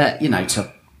just to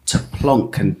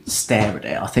plonk and stare at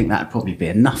it, I think that'd probably be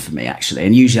enough for me actually.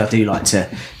 And usually I do like to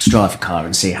drive a car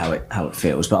and see how it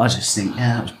feels, but I just think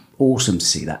that was awesome to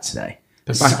see that today.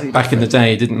 But back in the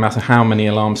day, it didn't matter how many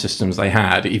alarm systems they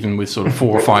had, even with sort of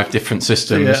 4 or 5 different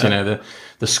systems,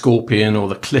 the Scorpion or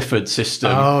the Clifford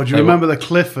system. Oh, do you remember the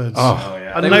Cliffords? Oh,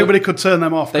 yeah. And nobody could turn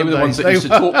them off. They were the ones that used to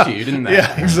talk to you, didn't they?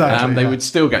 Yeah, exactly. They would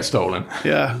still get stolen.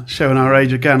 Yeah, showing our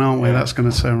age again, aren't we? That's going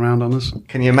to turn around on us.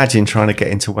 Can you imagine trying to get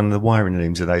into one of the wiring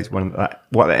looms of those?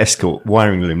 What the Escort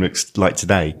wiring loom looks like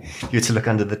today? You had to look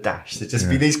under the dash. There'd just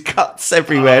be these cuts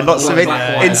everywhere, lots of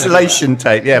insulation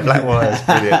tape. Yeah, black wires.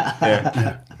 Brilliant.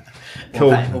 Yeah.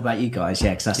 Cool. What about you guys?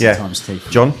 Yeah, because that's the times too.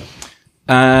 John?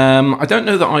 I don't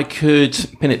know that I could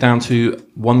pin it down to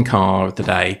one car of the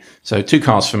day. So 2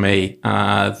 cars for me.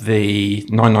 The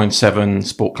 997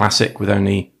 Sport Classic with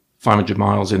only 500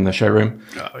 miles in the showroom.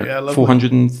 Oh, yeah, lovely.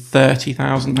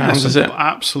 £430,000, is it?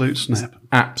 Absolute snip.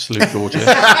 Absolute gorgeous.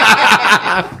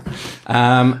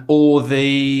 Or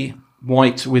the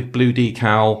white with blue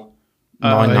decal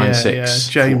 996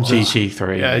 James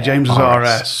GT3. Yeah, James's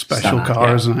RS special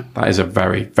car, isn't it? That is a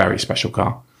very, very special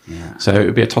car. Yeah. So it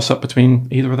would be a toss-up between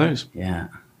either of those. Yeah,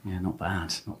 not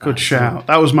bad. Good shout.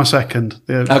 That was my second.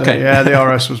 The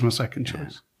RS was my second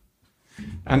choice.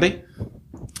 Andy?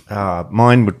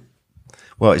 Mine would...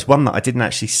 Well, it's one that I didn't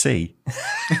actually see.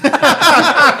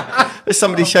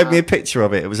 Somebody showed me a picture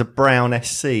of it. It was a brown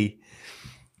SC.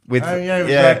 With, he was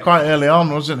there quite early on,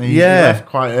 wasn't he? Yeah. He left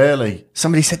quite early.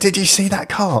 Somebody said, "Did you see that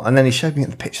car?" And then he showed me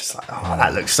the picture. It's like, oh,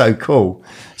 that looks so cool.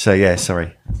 So, yeah,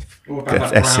 sorry. What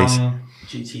about that brown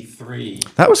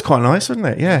GT3? That was quite nice, wasn't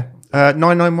it? Yeah.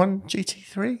 991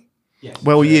 GT3? Yes.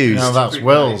 Well used. No, that's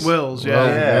Will's. Will's,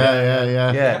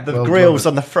 Yeah, the grills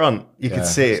on the front, you could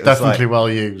see it. It's definitely well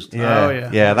used.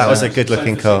 Yeah, that was a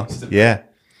good-looking car. Yeah.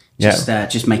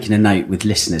 Just making a note with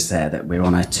listeners there that we're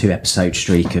on a 2-episode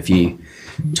streak of you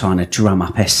trying to drum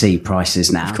up SC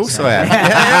prices now. Of course I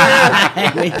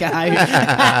am. There we go.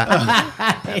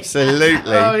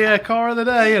 Absolutely. Oh, yeah, car of the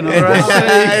day.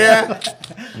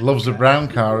 Loves a brown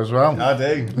car as well. I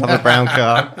do. Love a brown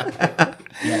car.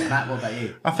 Yeah, Matt, what about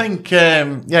you? I think,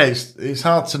 it's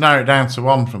hard to narrow it down to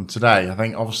one from today. I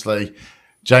think, obviously,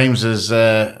 James's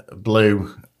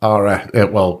blue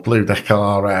blue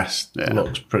decal RS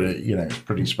looks pretty, it's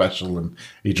pretty special, and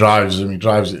he drives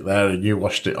it there, and you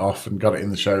washed it off and got it in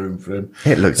the showroom for him.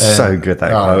 It looks so good,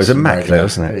 that car. It was immaculate,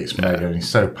 wasn't it? It's mega, and he's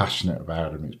so passionate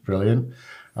about him. It's brilliant.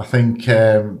 I think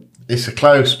it's a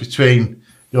close between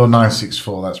your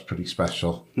 964, that's pretty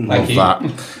special. Thank you. That.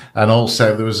 And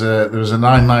also there was a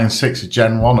 996, a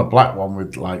Gen 1, a black one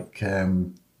with like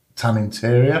tan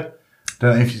interior.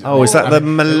 Don't know if you, is that the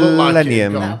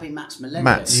Millennium? That'll be Matt's Millennium.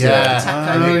 Matt's,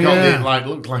 it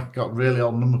looked like it got really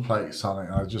old number plates on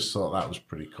it. I just thought that was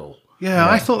pretty cool. Yeah,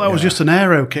 I thought that was just an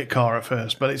aero kit car at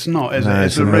first, but it's not, is it?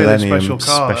 It's a really special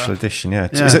car. Special edition, yeah.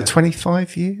 Is it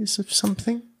 25 years of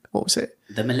something? What was it?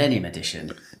 The Millennium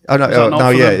Edition. Oh,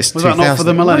 no, it's 2000. Was that not for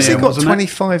the Millennium? What's it got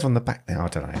 25 on the back there? I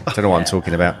don't know. I don't know what I'm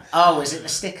talking about. Oh, is it the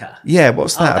sticker? Yeah,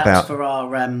 what's that about? Was for our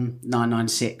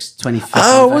 996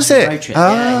 25th was it? road trip.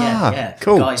 Yeah.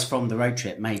 Cool. The guys from the road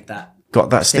trip made that. Got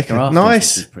that sticker.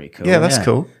 Nice. Which is pretty cool. Yeah, that's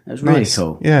cool. It was really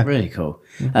cool. Yeah. Really cool.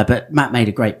 But Matt made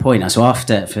a great point. So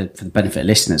after, for the benefit of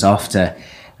listeners, after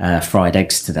fried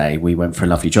eggs today, we went for a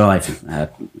lovely drive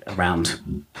around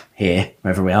here,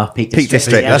 wherever we are, Peak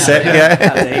District. That's it.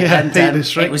 Yeah. Peak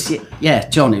District. It was,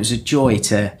 John. It was a joy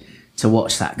to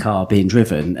watch that car being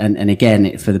driven, and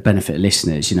again, for the benefit of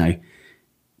listeners,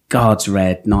 guards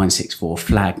red 964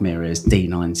 flag mirrors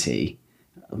D90.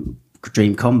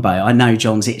 Dream combo. I know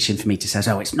John's itching for me to say,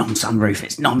 it's non-sunroof.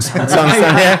 It's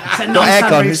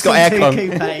non-sunroof. It's got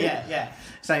aircon. Yeah.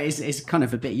 So it's kind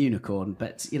of a bit unicorn,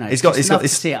 but it's got his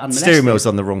steering wheel's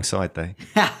on the wrong side though.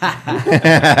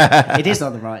 It is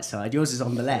on the right side. Yours is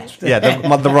on the left. Yeah,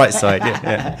 the right side.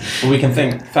 Yeah. Well, we can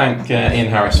thank Ian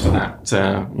Harris for that.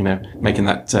 Making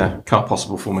that car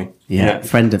possible for me. Yeah,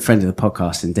 friend of the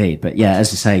podcast indeed. But yeah,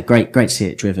 as I say, great to see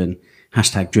it driven.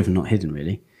 # driven not hidden,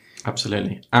 really.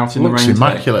 Absolutely. Out in the rain. Looks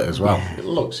immaculate as well. It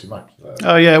looks immaculate.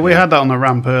 Oh, yeah, we had that on the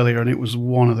ramp earlier, and it was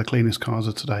one of the cleanest cars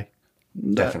of today.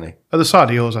 Definitely. At the side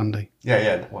of yours, Andy.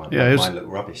 Yeah. Well, mine looked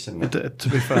rubbish, didn't it? To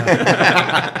be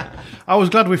fair. I was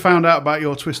glad we found out about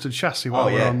your twisted chassis while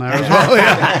we were on there as well.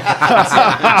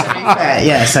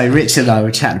 Yeah. So Richard and I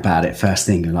were chatting about it first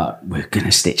thing. We're going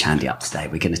to stitch Andy up today.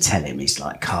 We're going to tell him his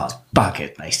car's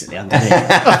buggered basically underneath.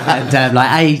 And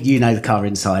the car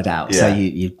inside out. So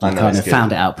you kind of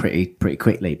found it out pretty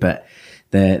quickly. But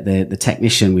the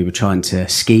technician we were trying to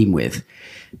scheme with,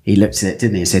 he looked at it,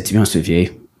 didn't he, and said, to be honest with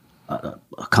you, I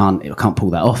can't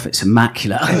pull that off. It's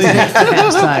immaculate. So,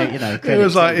 it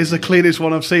was it's the cleanest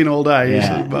one I've seen all day.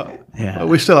 Yeah. But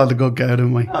we still had a good go,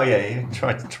 didn't we? Oh yeah,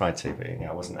 tried to, but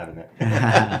I wasn't having it.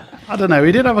 I don't know.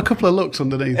 He did have a couple of looks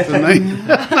underneath, didn't he?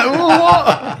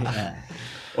 What? Yeah.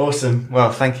 Awesome.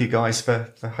 Well, thank you guys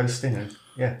for hosting.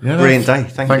 Brilliant day.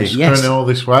 Thanks for coming all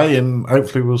this way, and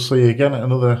hopefully we'll see you again at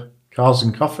another Cars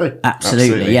and Coffee.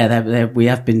 Absolutely. Yeah, we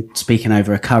have been speaking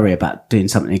over a curry about doing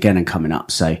something again and coming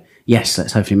up. So yes,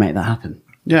 let's hopefully make that happen.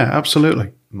 Yeah,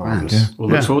 absolutely. Marvelous. Yeah. We'll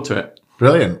look forward to it.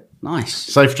 Brilliant. Nice.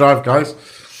 Safe drive, guys.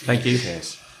 Thank you.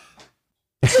 Cheers.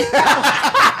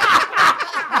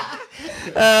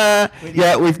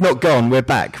 We've not gone. We're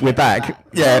back.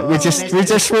 Yeah, we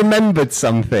just remembered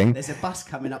something. There's a bus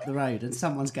coming up the road and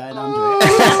someone's going under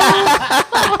it.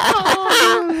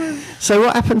 So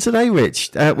what happened today,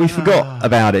 Rich? We forgot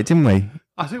about it, didn't we?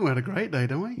 I think we had a great day,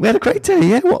 didn't we? We had a great day,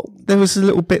 yeah. There was a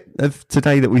little bit of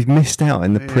today that we've missed out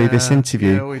in the previous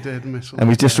interview. Yeah, we did miss. And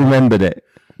we just remembered it.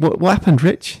 What happened,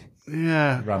 Rich?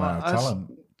 Yeah, ran out of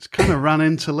talent. It's kind of ran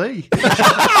into Lee.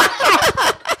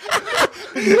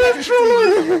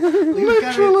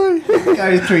 Literally.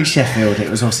 Going through Sheffield, it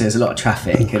was obviously there's a lot of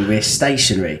traffic and we're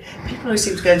stationary. People always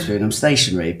seem to go through and I'm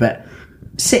stationary, but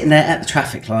sitting there at the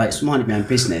traffic lights, minding my own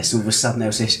business, all of a sudden there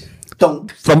was this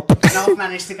donk, Thump. and I've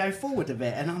managed to go forward a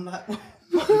bit, and I'm like, what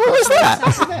was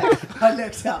that? I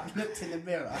looked up, looked in the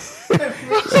mirror. He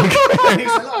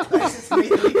was a lot closer to me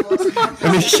than he was.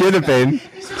 And it should have been.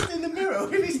 He's just in the mirror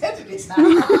with his head in his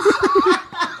hand.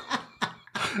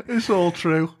 It's all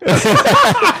true.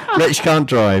 Rich can't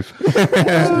drive.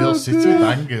 Steel City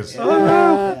bangers.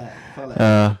 So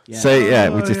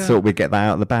we just thought we'd get that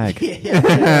out of the bag.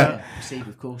 Yeah. Proceed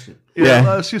with caution.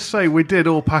 Yeah, let's just say we did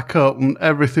all pack up and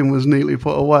everything was neatly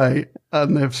put away,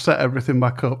 and they've set everything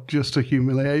back up just to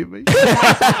humiliate me.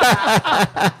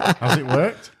 Has it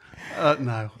worked?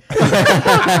 No.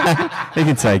 You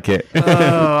can take it.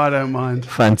 Oh, I don't mind.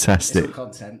 Fantastic. It's all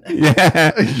content.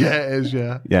 Yeah. Yeah, it is,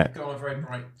 yeah. Yeah. Got a very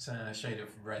bright shade of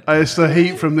red. It's the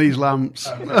heat from these lamps.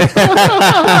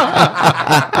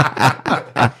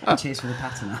 Cheers for the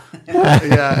patina.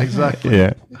 Yeah, exactly.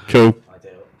 Yeah. Cool.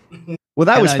 Ideal. Well,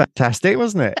 that was fantastic,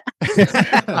 wasn't it?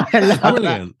 I love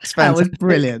Brilliant. That was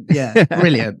brilliant. Yeah,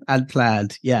 brilliant and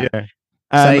planned. Yeah.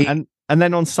 And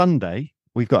then on Sunday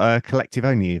we've got a collective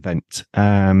only event.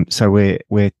 So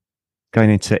we're going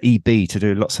into EB to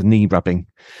do lots of knee rubbing.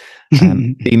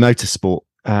 EB Motorsport.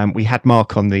 We had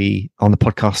Mark on the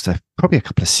podcast probably a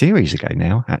couple of series ago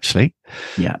now, actually.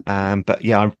 Yeah. But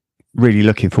yeah, I'm really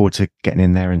looking forward to getting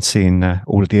in there and seeing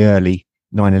all of the early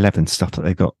 911 stuff that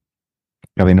they've got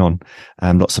going on.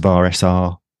 Lots of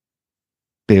RSR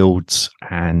builds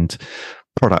and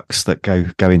products that go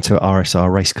into RSR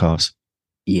race cars.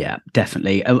 Yeah,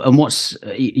 definitely. And what's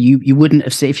you wouldn't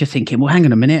have seen if you're thinking, well, hang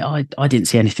on a minute, I didn't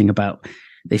see anything about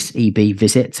this EB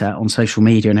visit on social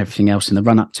media and everything else in the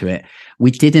run up to it.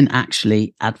 We didn't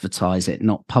actually advertise it,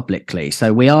 not publicly.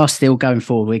 So we are still going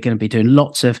forward. We're going to be doing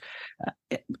lots of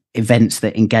events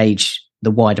that engage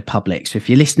the wider public. So if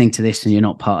you're listening to this and you're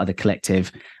not part of the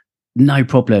collective, no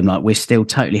problem. Like, we're still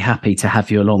totally happy to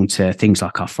have you along to things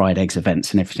like our fried eggs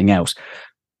events and everything else.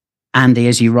 Andy,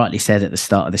 as you rightly said at the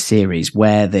start of the series,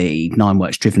 where the Nine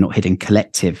Works Driven Not Hidden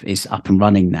collective is up and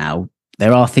running now,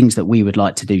 there are things that we would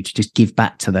like to do to just give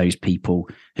back to those people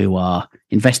who are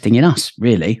investing in us,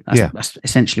 really. That's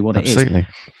essentially what it is.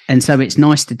 And so it's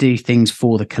nice to do things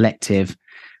for the collective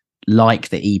like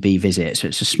the EB visit. So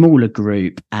it's a smaller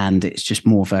group and it's just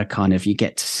more of a kind of, you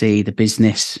get to see the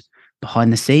business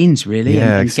behind the scenes, really.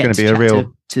 Yeah, and it's going to be a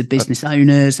real to business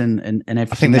owners and everything.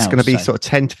 I think there's going to be sort of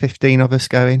 10 to 15 of us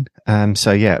going.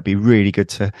 So yeah, it'd be really good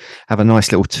to have a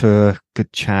nice little tour,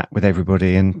 good chat with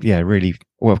everybody, and yeah, really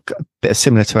a bit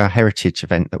similar to our heritage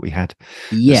event that we had.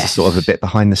 Yes, sort of a bit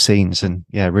behind the scenes, and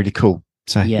yeah, really cool.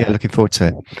 So yeah, looking forward to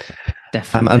it.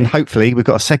 Definitely. And hopefully we've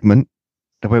got a segment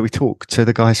where we talk to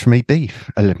the guys from EB,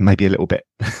 maybe a little bit,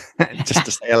 just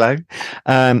to say hello.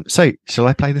 So shall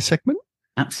I play the segment?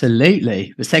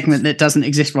 Absolutely. The segment that doesn't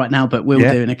exist right now, but will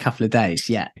do in a couple of days.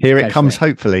 Yeah. Here it comes,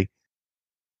 hopefully.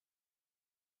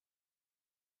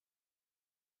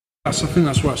 I think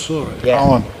that's where I saw it. Yeah.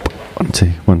 On. 1, 2,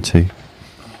 1, 2.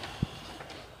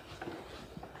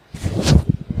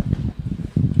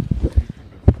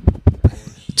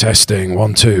 Testing.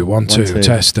 1, 2, 1, 2.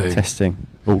 Testing.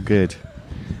 All good.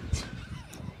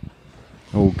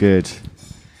 All good.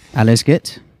 Alice,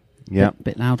 good. Yeah.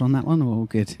 Bit loud on that one, or all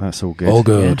good? That's all good. All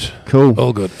good. Yeah. Cool.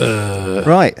 All good.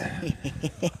 Right.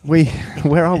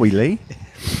 Where are we, Lee?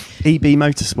 EB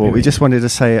Motorsport. We just wanted to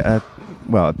say a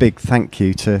big thank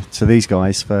you to these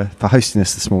guys for hosting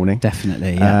us this morning.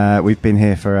 Definitely. Yeah. We've been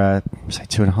here for say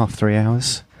 2.5, 3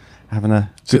 hours.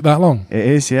 Is it that long? It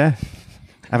is, yeah.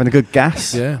 Having a good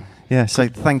gas. Yeah. Yeah, so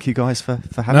thank you guys for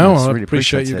having us. I really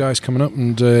appreciate you guys coming up,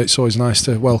 and it's always nice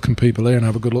to welcome people here and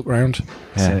have a good look round.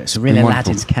 Yeah, so it's a real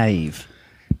Aladdin's cave.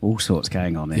 All sorts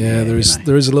going on in here. There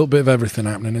is a little bit of everything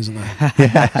happening, isn't there?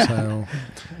 Yeah. So,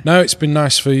 no, it's been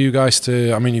nice for you guys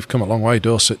to. I mean, you've come a long way,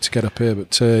 Dorset, to get up here,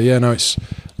 but it's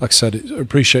like I said, I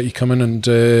appreciate you coming and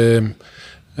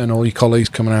all your colleagues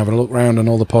coming and having a look round and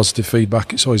all the positive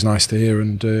feedback. It's always nice to hear.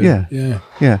 And yeah,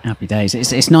 happy days.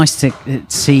 It's nice to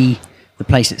see the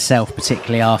place itself,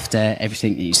 particularly after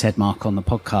everything that you said, Mark, on the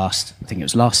podcast. I think it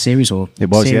was last series, or it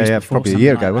was, before, probably a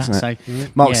year ago, wasn't it? So,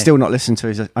 Mark's still not listened to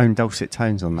his own dulcet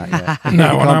tones on that yet.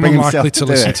 No, and I'm unlikely to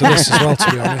listen to this as well,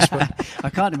 to be honest. But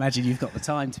I can't imagine you've got the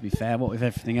time, to be fair, what with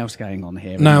everything else going on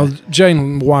here. Now,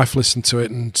 Jane, my wife, listened to it,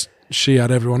 and she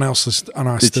had everyone else's, and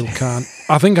I still can't.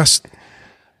 I think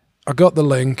I got the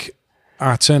link,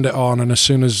 I turned it on, and as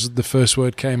soon as the first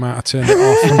word came out, I turned it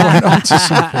off and went on to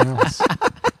something else.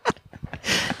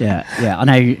 Yeah. I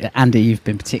know, Andy, you've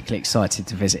been particularly excited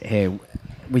to visit here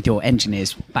with your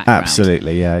engineers background.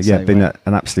 Absolutely, yeah. So, It's been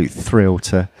an absolute thrill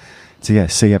to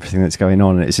see everything that's going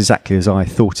on. And it's exactly as I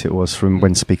thought it was from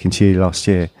when speaking to you last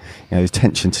year. You know, the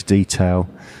attention to detail,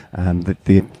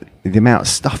 the amount of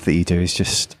stuff that you do is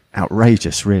just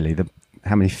outrageous, really.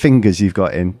 How many fingers you've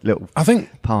got in little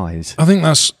pies. I think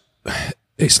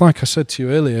it's like I said to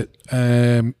you earlier,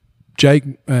 Jake,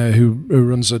 who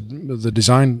runs the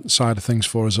design side of things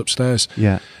for us upstairs.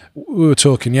 Yeah, we were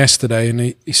talking yesterday, and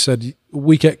he said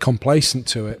we get complacent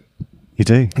to it. You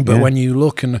do, but when you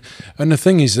look and the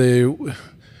thing is,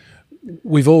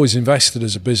 we've always invested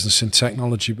as a business in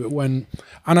technology. But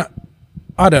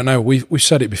I don't know, we've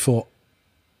said it before.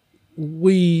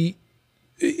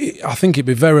 I think it'd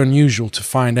be very unusual to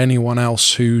find anyone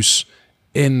else who's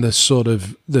in the sort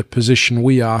of the position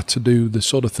we are to do the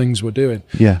sort of things we're doing.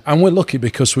 Yeah. And we're lucky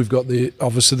because we've got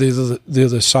obviously the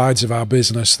other sides of our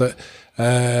business that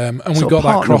and we've got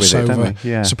that crossover.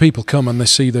 Yeah. So people come and they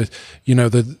see the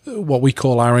what we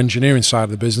call our engineering side of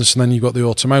the business, and then you've got the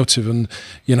automotive, and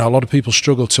a lot of people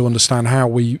struggle to understand how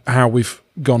we've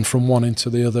gone from one into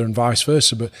the other and vice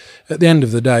versa. But at the end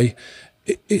of the day,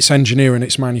 it's engineering,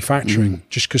 it's manufacturing,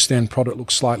 just because the end product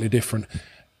looks slightly different.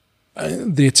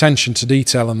 The attention to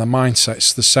detail and the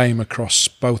mindset's the same across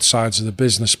both sides of the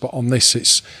business, but on this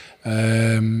it's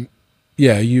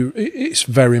it's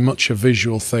very much a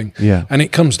visual thing. Yeah. And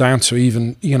it comes down to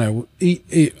even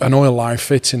an oil line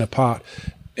fitting a part.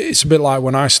 It's a bit like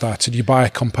when I started, you buy a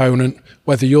component,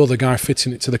 whether you're the guy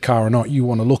fitting it to the car or not, you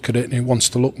want to look at it and it wants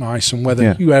to look nice, and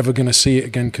whether you're ever going to see it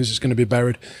again because it's going to be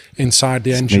buried inside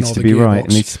the engine or the gearbox. It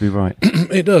needs to be right.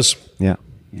 It does. Yeah.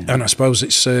 And I suppose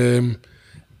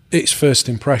it's first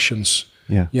impressions.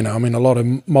 Yeah. I mean, a lot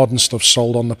of modern stuff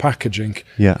sold on the packaging.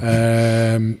 Yeah.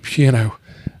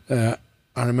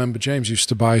 I remember James used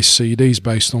to buy CDs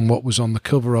based on what was on the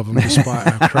cover of them, despite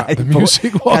how crap the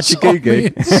music was on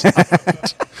the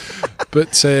inside.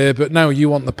 But no, you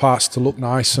want the parts to look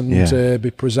nice and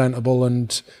be presentable,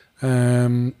 and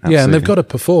and they've got to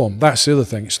perform. That's the other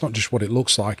thing. It's not just what it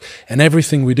looks like, and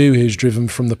everything we do here is driven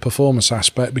from the performance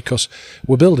aspect, because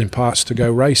we're building parts to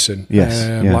go racing.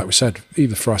 Yes, like we said,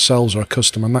 either for ourselves or a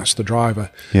customer, and that's the driver.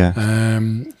 Yeah.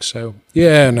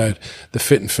 The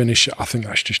fit and finish, I think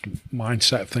that's just a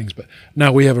mindset of things. But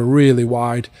no, we have a really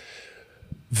wide,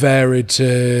 varied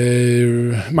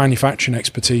manufacturing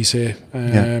expertise here,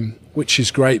 which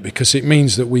is great, because it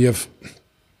means that we have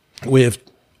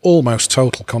almost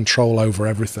total control over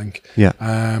everything. Yeah.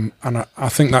 And I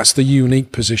think that's the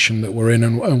unique position that we're in,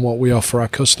 and what we offer our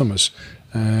customers.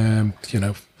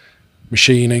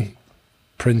 Machining,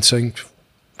 printing,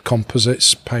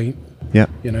 composites, paint. Yeah.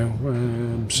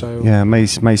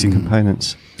 Amazing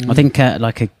components. I think a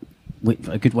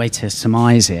good way to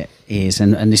surmise it is,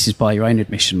 and this is by your own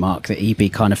admission, Mark, that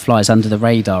EB kind of flies under the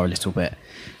radar a little bit.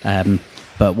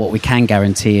 But what we can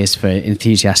guarantee is, for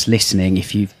enthusiasts listening,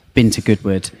 if you've been to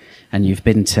Goodwood and you've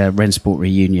been to Rennsport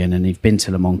Reunion and you've been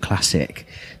to Le Mans Classic,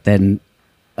 then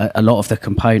a lot of the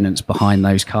components behind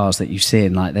those cars that you've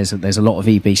seen, like there's a lot of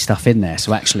EB stuff in there.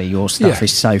 So actually your stuff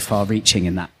is so far reaching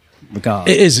in that regard.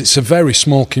 It is. It's a very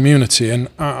small community, and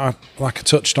I like I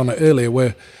touched on it earlier,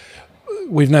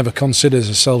 we've never considered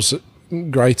ourselves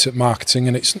great at marketing,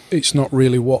 and it's not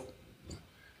really what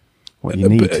you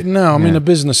need. No, I mean, a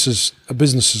business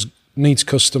needs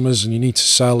customers, and you need to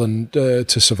sell and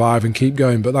to survive and keep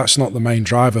going, but that's not the main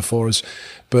driver for us.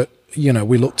 But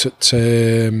we looked at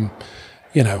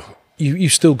you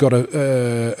still got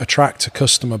to attract a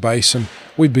customer base, and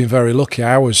we've been very lucky.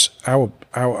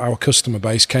 Our customer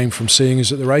base came from seeing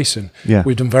us at the racing. Yeah.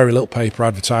 We've done very little paper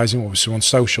advertising, obviously on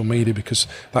social media, because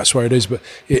that's where it is. But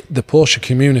the Porsche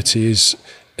community is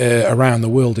around the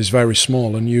world is very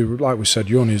small, and like we said,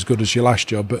 you're only as good as your last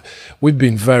job. But we've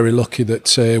been very lucky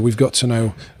that we've got to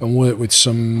know and work with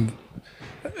some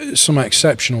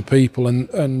exceptional people,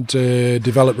 and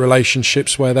develop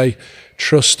relationships where they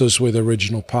trust us with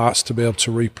original parts to be able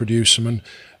to reproduce them. And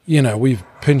we've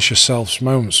pinched ourselves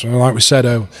moments, like we said,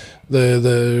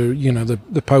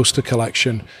 the poster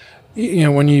collection.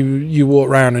 When you walk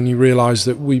around and you realise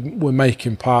that we're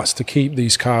making parts to keep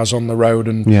these cars on the road,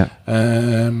 and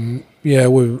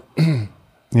we're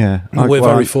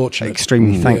very fortunate.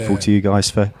 Extremely thankful to you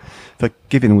guys for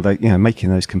giving all that, making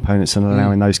those components and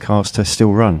allowing those cars to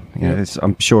still run.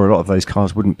 I'm sure a lot of those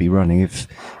cars wouldn't be running if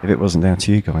it wasn't down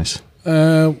to you guys.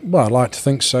 Well, I'd like to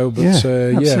think so, but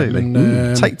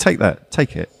absolutely. Take that.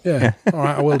 Take it. Yeah. All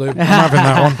right, I will do. I'm having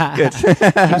that one. Good.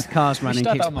 Keeps cars running,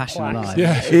 keeps the passion alive.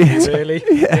 Yeah, really.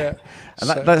 Yeah. And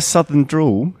that Southern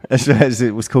drawl, as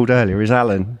it was called earlier, is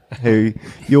Alan.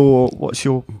 What's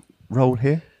your role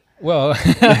here? Well,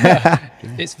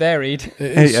 it's varied.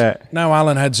 Now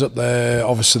Alan heads up there.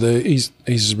 Obviously,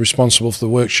 he's responsible for the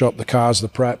workshop, the cars, the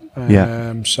prep.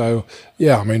 So,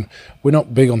 I mean, we're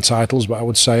not big on titles, but I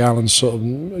would say Alan's sort of,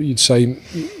 you'd say,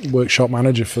 workshop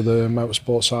manager for the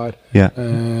motorsport side. Yeah.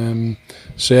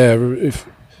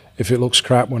 If it looks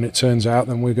crap when it turns out,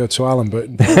 then we go to Alan. But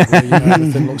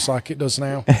everything looks like it does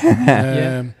now.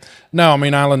 No, I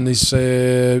mean, Alan is,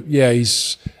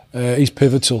 he's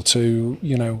pivotal to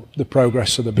the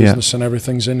progress of the business, and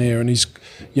everything's in here, and he's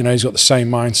got the same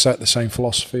mindset, the same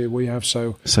philosophy we have,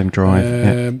 so same drive,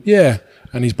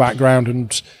 and his background,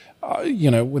 and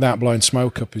without blowing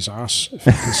smoke up his ass, if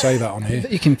I can say that on here.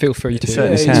 You can feel free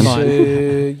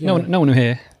to. No one will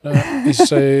hear.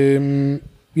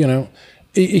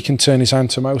 He can turn his hand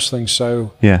to most things,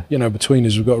 so between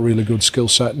us we've got a really good skill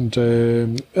set, and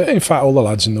in fact all the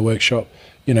lads in the workshop,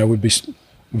 we'd be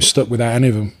stuck without any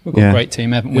of them. We've got a great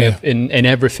team, haven't we? In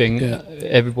everything.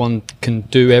 Everyone can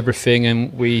do everything,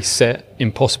 and we set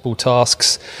impossible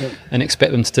tasks and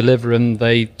expect them to deliver, and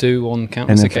they do on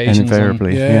countless occasions.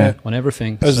 Invariably, on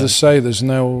everything. As they say, there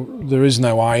is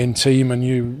no I in team, and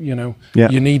you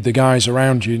need the guys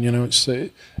around you. And, it's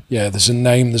there's a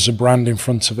name, there's a brand in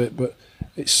front of it, but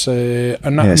it's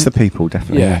it's the people,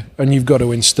 definitely. And you've got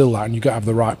to instill that, and you've got to have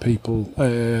the right people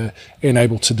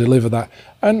able to deliver that.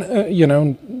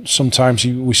 And sometimes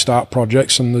we start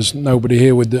projects and there's nobody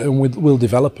here and we'll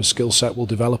develop a skill set. We'll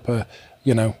develop some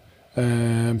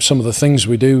of the things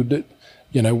we do that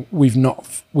we've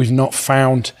not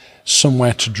found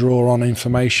somewhere to draw on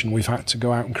information. We've had to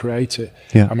go out and create it.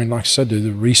 I mean, like I said, do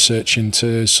the research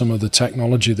into some of the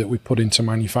technology that we put into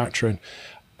manufacturing,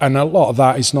 and a lot of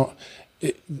that is not.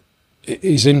 It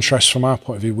is interest from our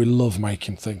point of view. We love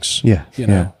making things. You're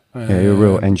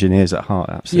real engineers at heart,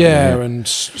 absolutely. And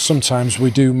sometimes we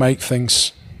do make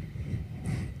things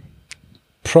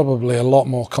probably a lot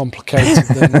more complicated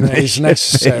than is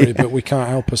necessary, but we can't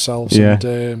help ourselves.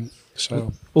 And,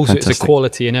 so also, it's a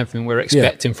quality in everything we're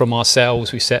expecting from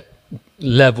ourselves. We set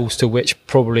levels to which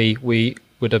probably we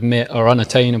would admit are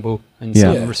unattainable in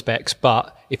some respects,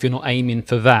 but if you're not aiming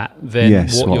for that, then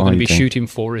what you're going to be shooting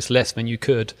for is less than you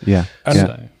could. And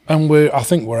I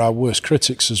think we're our worst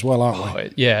critics as well,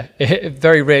 aren't we?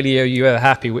 Very rarely are you ever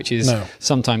happy, which is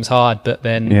sometimes hard, but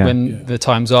then when the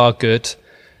times are good,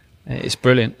 it's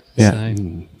brilliant.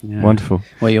 Wonderful.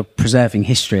 Well, you're preserving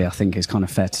history, I think, is kind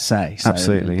of fair to say. So.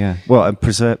 Absolutely, yeah. Well, and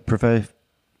preserving.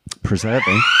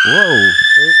 Whoa.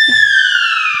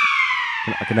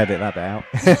 I can edit that bit out.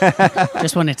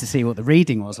 Just wanted to see what the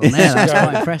reading was on there. That's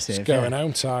quite impressive. It's going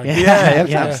home time.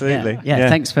 Absolutely. Yeah.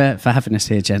 Thanks for having us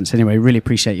here, gents. Anyway, really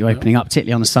appreciate you opening up,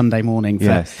 particularly on a Sunday morning.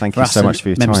 Thank you so much for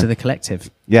your members time. of the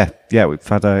collective. Yeah, we've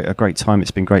had a great time.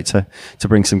 It's been great to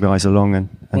bring some guys along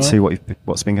and see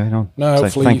what's been going on. No,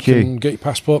 hopefully you can get your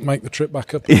passport, make the trip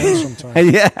back up again sometime.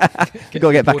 You've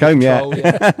got to get back home,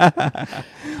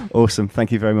 Awesome.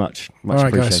 Thank you very much. Much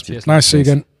appreciated. Guys. Nice to see you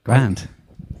again. Grand.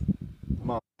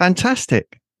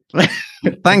 Fantastic.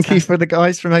 Thank you for the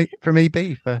guys from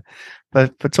EB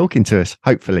for talking to us.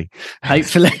 Hopefully.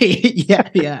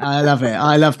 Yeah. I love it.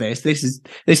 I love this. This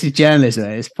is journalism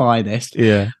at its finest.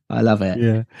 I love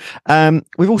it.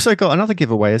 We've also got another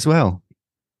giveaway as well.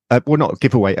 Well, not a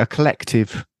giveaway, a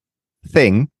collective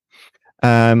thing,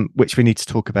 which we need to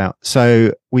talk about.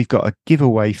 So we've got a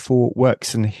giveaway for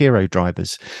Works and Hero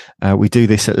drivers. We do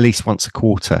this at least once a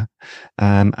quarter,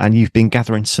 and you've been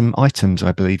gathering some items,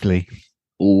 I believe, Lee.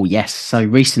 Oh, yes. So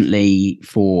recently,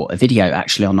 for a video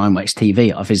actually on Nineworks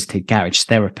TV, I visited Garage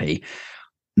Therapy.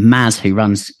 Maz, who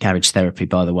runs Garage Therapy,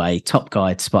 by the way, top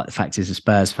guy, despite the fact he's a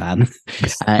Spurs fan.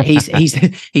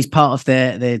 He's part of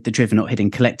the Driven Not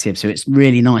Hidden collective. So it's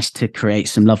really nice to create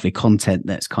some lovely content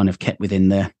that's kind of kept within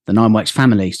the Nineworks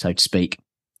family, so to speak.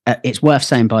 It's worth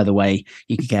saying, by the way,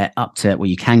 you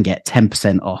can get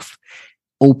 10% off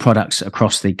all products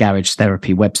across the Garage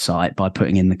Therapy website by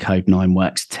putting in the code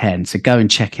 9works10. So go and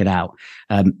check it out.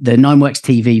 The Nineworks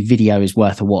TV video is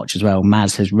worth a watch as well.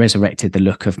 Maz has resurrected the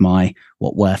look of my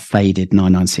what were faded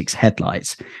 996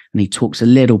 headlights, and he talks a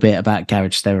little bit about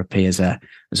Garage Therapy as a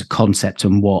concept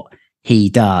and what he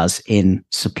does in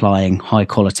supplying high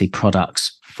quality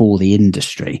products for the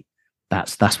industry.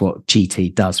 That's what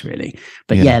GT does, really.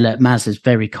 But look, Maz has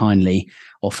very kindly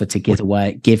offered to give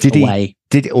away.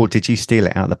 Did you steal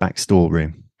it out of the back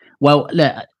storeroom? Well,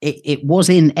 look, it was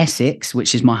in Essex,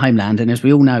 which is my homeland, and as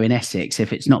we all know, in Essex,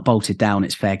 if it's not bolted down,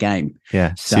 it's fair game.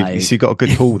 Yeah, so you got a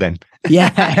good haul then.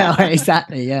 Yeah,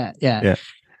 exactly. Yeah,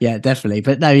 definitely.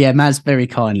 But no, yeah, Maz very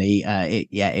kindly,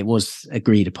 it was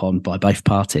agreed upon by both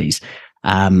parties.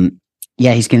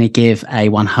 He's going to give a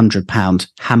 £100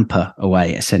 hamper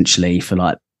away, essentially, for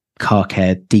like car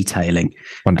care detailing.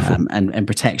 Wonderful. And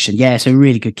protection. Yeah, it's a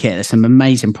really good kit. There's some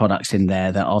amazing products in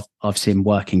there that I've seen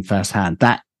working firsthand.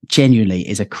 That genuinely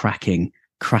is a cracking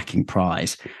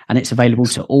prize, and it's available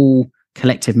to all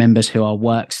collective members who are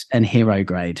works and hero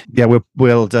grade. Yeah,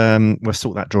 we'll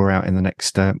sort that draw out in the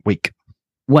next week.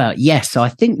 Well, yes. So I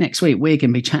think next week we're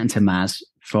going to be chatting to Maz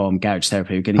from Garage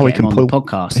Therapy. We're going to get him on the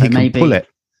podcast. So maybe pull it.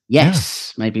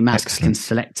 Yes, maybe Maz can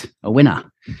select a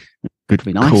winner. Good,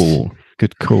 be nice.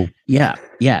 Good call. Yeah.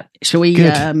 Shall we?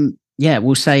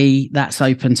 We'll say that's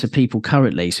open to people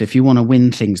currently. So if you want to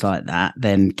win things like that,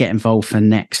 then get involved for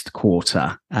next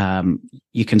quarter.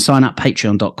 You can sign up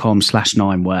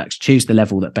patreon.com/9works, choose the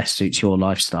level that best suits your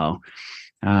lifestyle.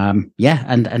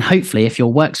 And hopefully if you're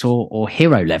works or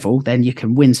hero level, then you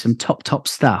can win some top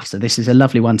stuff. So this is a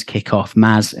lovely one to kick off.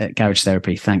 Maz at Garage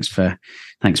Therapy, thanks for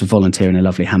volunteering a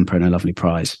lovely hamper and a lovely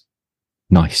prize.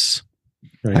 Nice.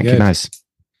 Thank you, Maz.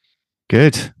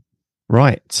 Good.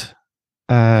 Right.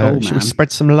 Should we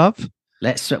spread some love?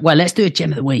 Let's do a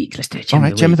gem of the week.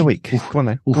 Gem of the week. Go on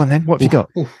then. What have you got?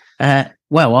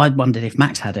 I wondered if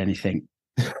Max had anything.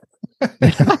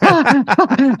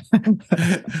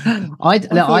 I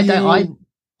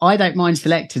don't mind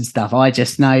selecting stuff. I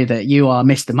just know that you are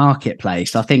Mr.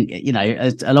 Marketplace. I think,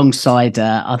 alongside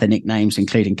other nicknames,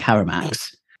 including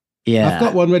Karamax. Yeah. I've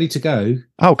got one ready to go.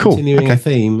 Oh, cool. Continuing a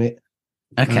theme.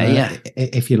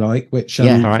 If you like, which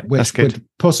all right, which would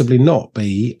possibly not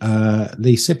be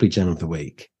the Sibley Gem of the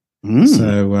Week.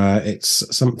 So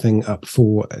it's something up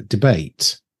for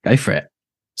debate. Go for it.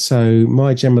 So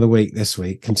my Gem of the Week this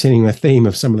week, continuing the theme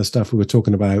of some of the stuff we were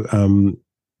talking about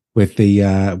with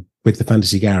the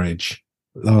Fantasy Garage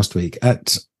last week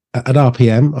at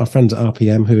RPM, our friends at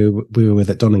RPM who we were with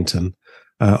at Donington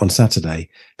on Saturday,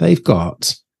 they've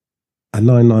got a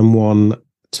 991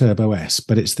 Turbo S,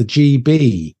 but it's the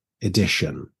GB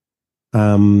edition,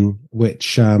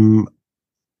 which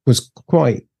was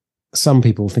quite, some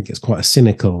people think it's quite a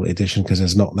cynical edition because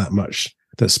there's not that much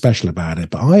that's special about it,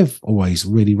 but I've always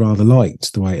really rather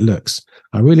liked the way it looks.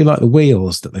 I really like the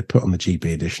wheels that they put on the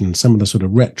GB edition and some of the sort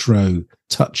of retro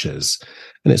touches,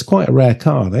 and it's quite a rare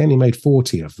car. They only made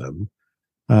 40 of them,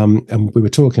 and we were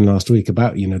talking last week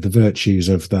about the virtues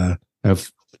of the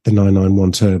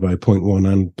 991 Turbo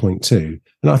 0.1 and 0.2,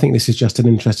 and I think this is just an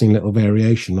interesting little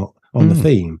variation on the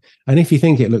theme. And if you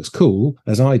think it looks cool,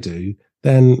 as I do,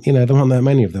 then there aren't that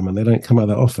many of them and they don't come out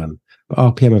that often. But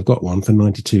RPM have got one for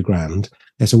 92 grand.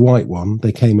 It's a white one.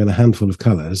 They came in a handful of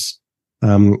colours,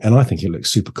 and I think it looks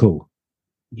super cool.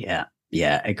 Yeah,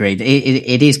 agreed.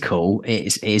 It is cool.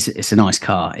 It's a nice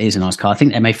car. It is a nice car. I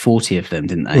think they made 40 of them,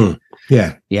 didn't they?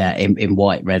 Yeah, in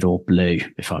white, red, or blue,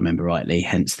 if I remember rightly.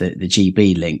 Hence the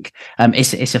GB link.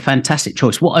 It's a fantastic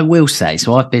choice. What I will say,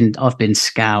 so I've been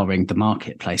scouring the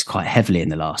marketplace quite heavily in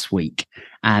the last week,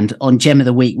 and on Gem of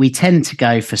the Week we tend to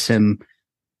go for some,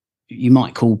 you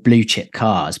might call blue chip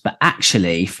cars, but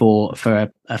actually for a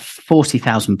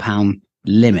 £40,000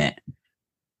 limit,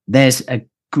 there's a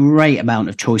great amount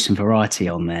of choice and variety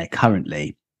on there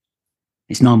currently.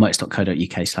 It's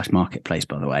 9works.co.uk/marketplace,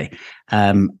 by the way.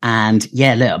 And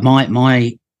yeah, look,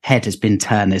 my head has been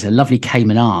turned. There's a lovely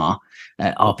Cayman R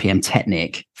RPM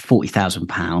Technic,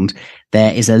 £40,000.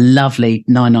 There is a lovely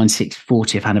 996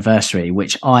 40th anniversary,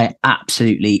 which I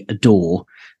absolutely adore.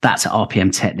 That's at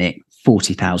RPM Technic,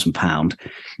 £40,000.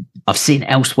 I've seen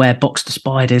elsewhere Boxster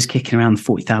Spiders kicking around the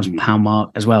 £40,000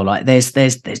 mark as well. Like there's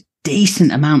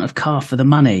decent amount of car for the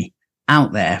money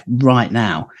out there right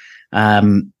now.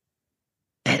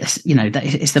 It's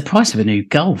the price of a new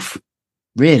Golf,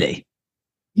 really.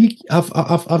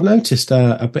 I've noticed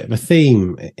a bit of a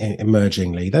theme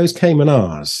emergingly. Those Cayman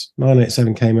R's,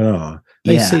 987 Cayman R,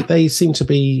 they seem to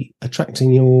be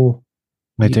attracting your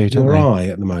eye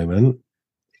at the moment.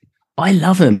 I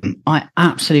love them. I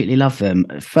absolutely love them.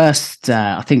 First,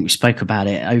 I think we spoke about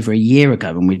it over a year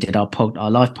ago when we did our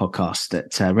live podcast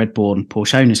at Redbourne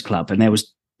Porsche Owners Club, and there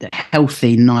was a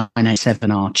healthy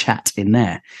 987R chat in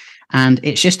there. And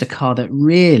it's just a car that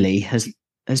really has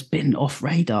been off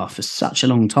radar for such a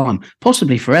long time,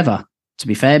 possibly forever. To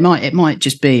be fair, it might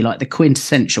just be like the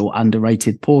quintessential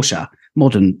underrated Porsche,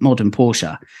 modern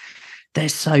Porsche. They're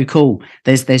so cool.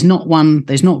 There's not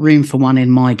room for one in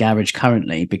my garage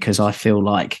currently because I feel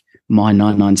like my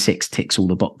 996 ticks all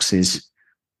the boxes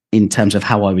in terms of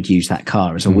how I would use that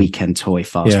car as a weekend toy,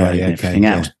 fast road, and everything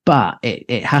else. But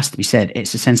it has to be said,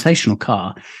 it's a sensational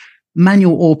car,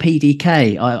 manual or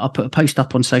PDK. I put a post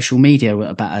up on social media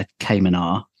about a Cayman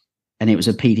R, and it was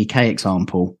a PDK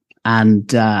example. And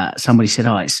somebody said,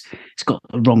 it's got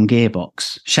the wrong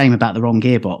gearbox. Shame about the wrong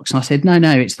gearbox. And I said, no,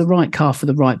 it's the right car for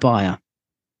the right buyer.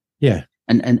 Yeah.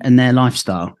 And their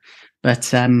lifestyle. But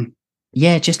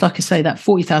just like I say, that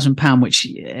 £40,000, which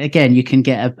again, you can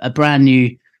get a brand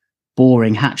new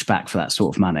boring hatchback for that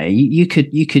sort of money. You could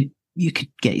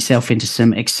get yourself into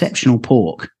some exceptional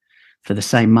pork for the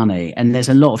same money. And there's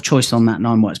a lot of choice on that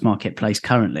Nineworks marketplace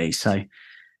currently. So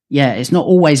yeah, it's not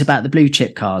always about the blue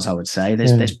chip cars, I would say.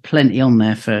 There's plenty on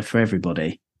there for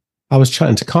everybody. I was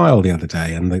chatting to Kyle the other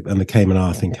day, and the Cayman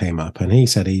R thing came up, and he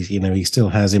said he still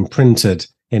has imprinted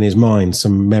in his mind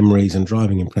some memories and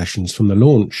driving impressions from the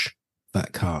launch of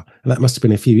that car, and that must have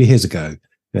been a few years ago.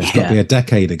 It's got to be a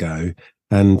decade ago,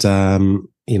 and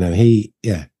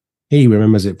he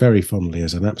remembers it very fondly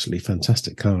as an absolutely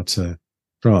fantastic car to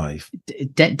drive.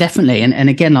 Definitely. And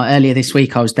again, like earlier this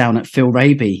week, I was down at Phil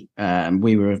Raby.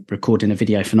 We were recording a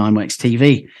video for Nineworks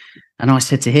TV, and I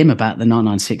said to him about the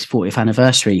 996 40th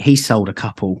anniversary. He sold a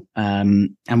couple,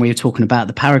 and we were talking about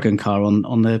the Paragon car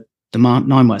on the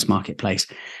Nineworks marketplace.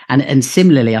 And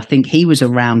similarly, I think he was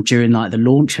around during like the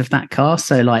launch of that car.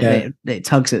 So it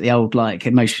tugs at the old like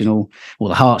emotional, or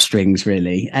the heartstrings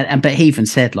really. But he even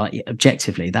said, like,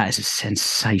 objectively, that is a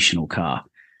sensational car.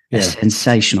 A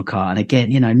sensational car. And again,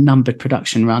 numbered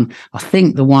production run. I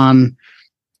think the one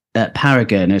at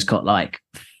Paragon has got like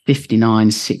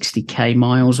 60k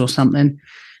miles or something.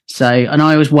 So, and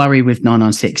I always worry with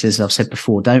 996, as I've said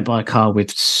before, don't buy a car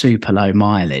with super low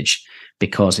mileage,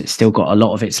 because it's still got a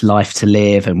lot of its life to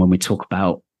live. And when we talk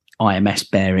about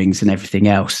IMS bearings and everything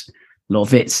else, a lot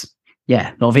of its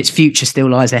future still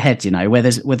lies ahead, where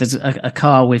there's a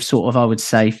car with sort of, I would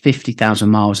say, 50,000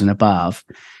 miles and above.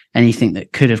 Anything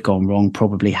that could have gone wrong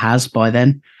probably has by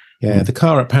then. Yeah, the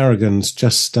car at Paragon's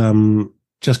just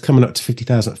coming up to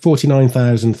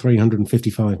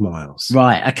 49,355 miles.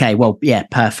 Right. Okay. Well, yeah,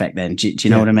 perfect then. Do you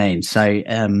know what I mean? So,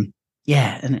 and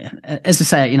as I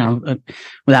say,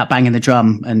 without banging the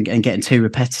drum and getting too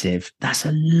repetitive, that's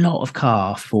a lot of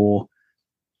car for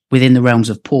within the realms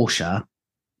of Porsche.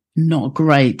 Not a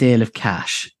great deal of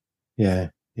cash. Yeah.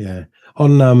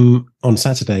 On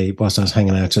Saturday, whilst I was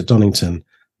hanging out at Donington,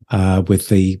 with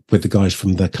the guys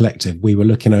from the collective, we were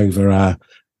looking over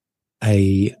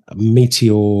a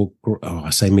Meteor. I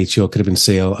say Meteor, could have been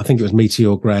Seal. I think it was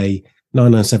Meteor Grey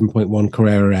 997.1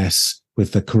 Carrera S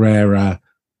with the Carrera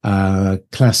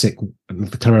Classic,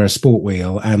 the Carrera Sport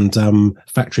Wheel, and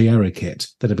factory aero kit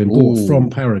that had been bought from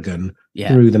Paragon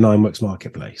through the Nineworks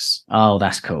marketplace. Oh,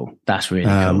 that's cool. That's really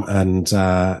cool. And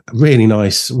really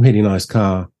nice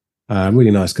car.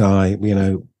 Really nice guy.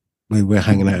 We were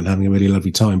hanging out and having a really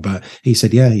lovely time. But he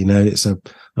said,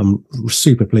 I'm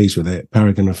super pleased with it.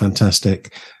 Paragon are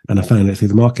fantastic, and I found it through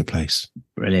the marketplace.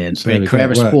 Brilliant. So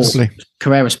Carrera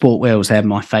Sport wheels, they're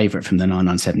my favourite from the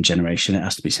 997 generation, it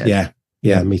has to be said.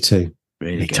 Yeah, me too.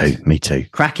 Really Me too.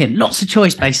 Cracking. Lots of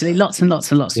choice, basically. Lots and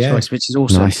lots of choice, which is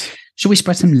awesome. Nice. Should we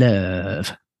spread some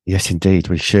love? Yes, indeed,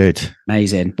 we should.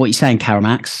 Amazing. What are you saying,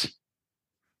 Caramax?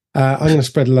 I'm going to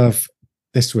spread love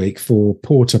this week for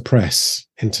Porter Press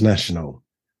International.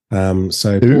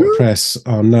 So Porter Press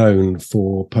are known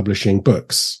for publishing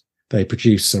books. They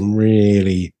produce some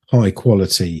really high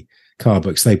quality car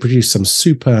books. They produce some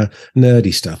super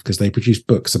nerdy stuff because they produce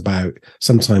books about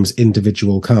sometimes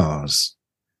individual cars,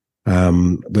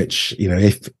 which,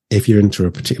 if you're into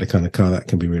a particular kind of car, that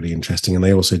can be really interesting. And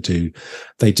they also do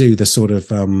the sort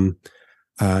of,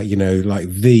 like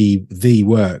the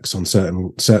works on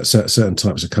certain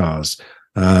types of cars.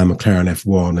 McLaren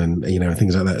F1 and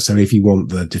things like that. So if you want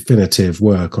the definitive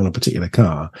work on a particular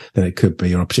car, then it could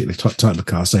be, or a particular type of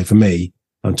car. So for me,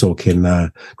 I'm talking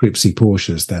Group C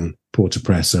Porsches. Then Porter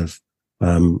Press of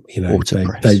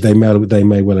they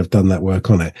may well have done that work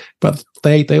on it, but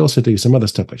they also do some other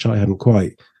stuff which I hadn't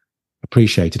quite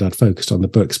appreciated. I'd focused on the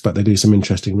books, but they do some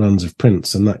interesting runs of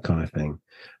prints and that kind of thing.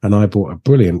 And I bought a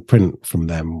brilliant print from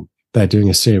them. They're doing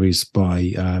a series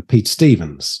by Pete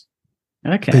Stevens.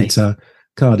 Okay, Peter,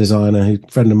 car designer, who's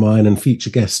a friend of mine and future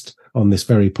guest on this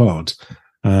very pod.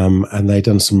 And they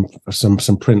done some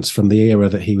prints from the era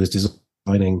that he was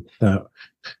designing the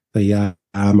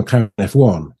McLaren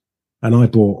F1. And I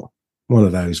bought one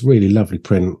of those, really lovely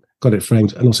print, got it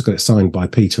framed and also got it signed by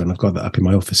Peter. And I've got that up in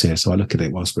my office here. So I look at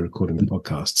it whilst we're recording the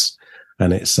podcasts.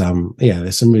 And it's,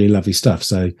 there's some really lovely stuff.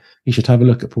 So you should have a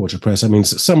look at Porter Press. I mean,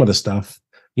 some of the stuff,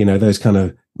 those kind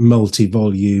of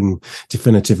multi-volume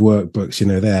definitive workbooks,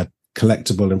 they're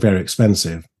collectible and very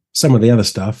expensive. Some of the other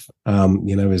stuff,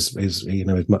 is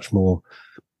much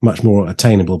more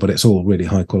attainable, but it's all really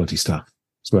high quality stuff.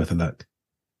 It's worth a look.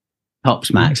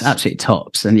 Tops, Max, absolutely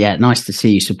tops. And yeah, nice to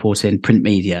see you supporting print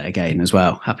media again as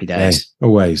well. Happy days. Yeah,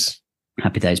 always.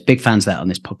 Happy days. Big fans of that on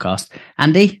this podcast.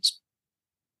 Andy?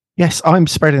 Yes, I'm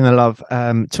spreading the love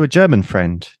to a German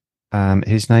friend.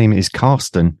 His name is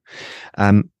Carsten.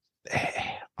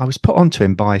 I was put onto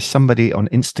him by somebody on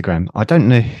Instagram. I don't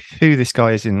know who this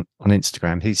guy is on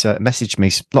Instagram. He's messaged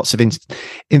me lots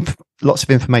of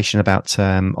information about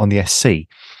on the SC,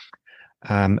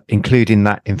 including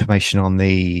that information on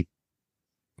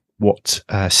what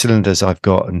cylinders I've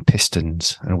got and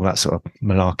pistons and all that sort of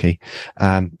malarkey.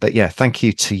 But yeah, thank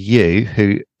you to you,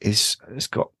 who he's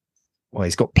got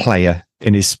player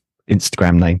in his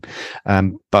Instagram name,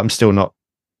 but I'm still not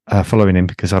following him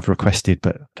because I've requested,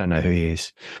 but I don't know who he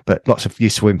is. But lots of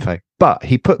useful info. But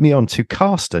he put me on to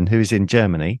Carsten, who is in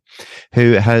Germany,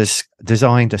 who has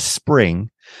designed a spring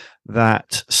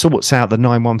that sorts out the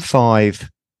 915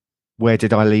 "where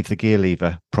did I leave the gear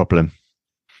lever" problem.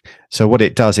 So what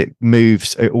it does, it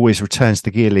always returns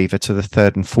the gear lever to the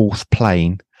third and fourth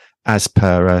plane as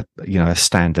per a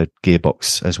standard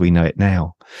gearbox as we know it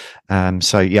now.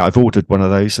 So yeah, I've ordered one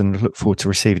of those and look forward to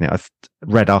receiving it. I've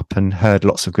read up and heard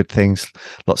lots of good things.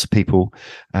 Lots of people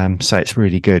say it's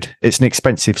really good. It's an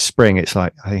expensive spring. It's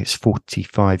like, I think it's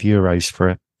 €45 for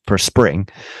a spring,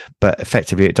 but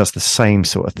effectively it does the same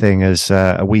sort of thing as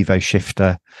a Wevo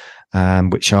shifter,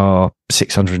 which are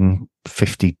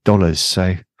 $650.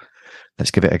 So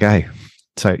let's give it a go.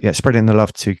 So yeah, spreading the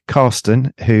love to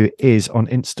Carsten, who is on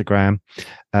Instagram,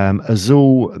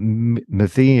 Azul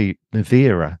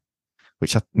Mivira,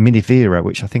 which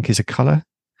I think is a colour.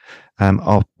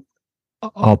 I'll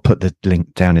put the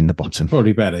link down in the bottom.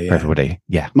 Probably better, yeah. For everybody.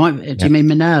 Yeah. Do you mean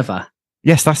Minerva?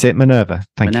 Yes, that's it, Minerva.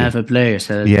 Thank you. Minerva blue. It's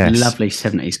a lovely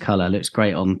 70s colour. Looks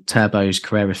great on turbos,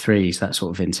 Carrera 3s, that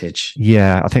sort of vintage.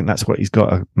 Yeah, I think that's what he's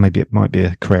got. Maybe it might be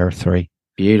a Carrera 3.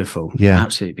 Beautiful. Yeah.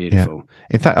 Absolutely beautiful. Yeah.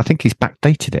 In fact, I think he's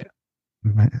backdated it.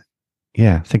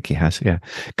 Yeah, I think he has. Yeah.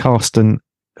 Carsten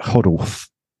Hodorf.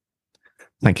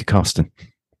 Thank you, Carsten.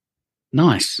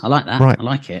 Nice. I like that. Right. I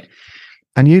like it.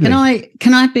 And you,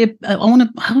 can I be, I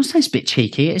want to say it's a bit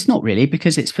cheeky. It's not really,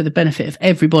 because it's for the benefit of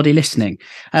everybody listening.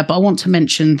 But I want to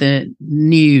mention the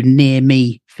new Near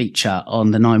Me feature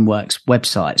on the Nineworks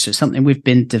website. So it's something we've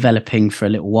been developing for a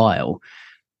little while.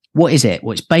 What is it?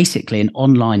 Well, it's basically an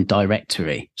online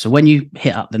directory. So when you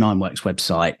hit up the Nineworks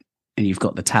website and you've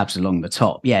got the tabs along the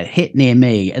top, hit Near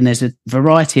Me, and there's a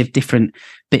variety of different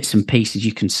bits and pieces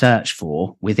you can search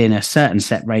for within a certain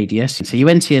set radius. So you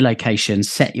enter your location,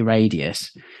 set your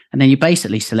radius, and then you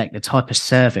basically select the type of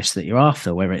service that you're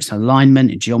after, whether it's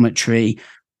alignment, geometry,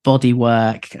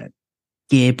 bodywork,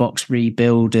 gearbox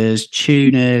rebuilders,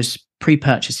 tuners,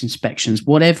 pre-purchase inspections,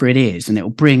 whatever it is, and it will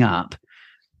bring up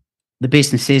the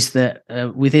businesses that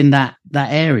within that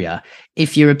area.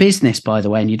 If you're a business, by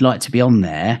the way, and you'd like to be on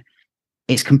there,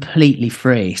 it's completely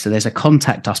free. So there's a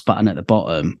contact us button at the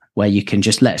bottom where you can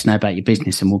just let us know about your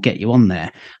business and we'll get you on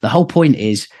there. The whole point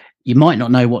is, you might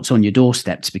not know what's on your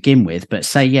doorstep to begin with, but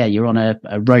say, you're on a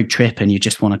road trip and you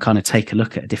just want to kind of take a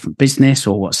look at a different business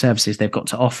or what services they've got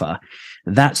to offer.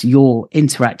 That's your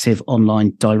interactive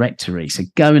online directory. So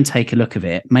go and take a look of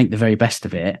it, make the very best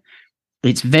of it.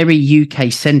 It's very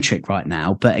UK centric right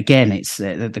now, but again, it's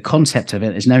the concept of it.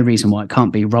 There's no reason why it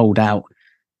can't be rolled out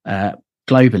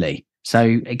globally.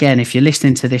 So again, if you're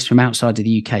listening to this from outside of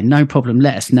the UK, no problem.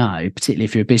 Let us know, particularly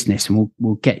if you're a business, and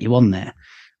we'll get you on there.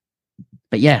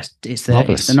 But yes, it's the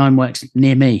Nineworks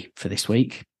Near Me for this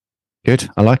week. Good.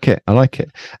 I like it.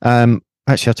 Actually,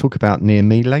 I'll talk about Near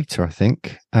Me later, I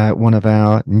think. One of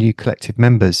our new collective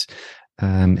members,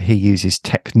 he uses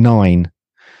Tech 9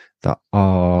 that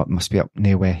must be up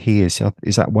near where he is.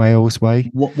 Is that Wales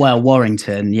way? Well,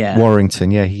 Warrington, yeah.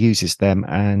 Warrington, yeah. He uses them,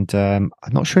 and I'm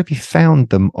not sure if he found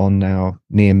them on our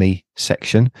Near Me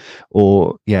section,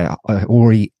 or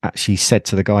he actually said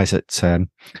to the guys at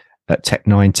Tech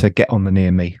 9 to get on the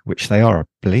Near Me, which they are, I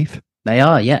believe. They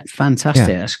are, yeah. Fantastic.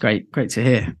 Yeah. That's great to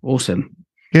hear. Awesome.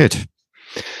 Good.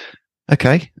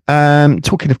 Okay.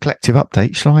 Talking of collective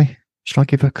update, shall I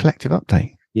give a collective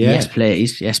update? Yeah.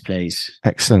 Yes, please.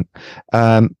 Excellent.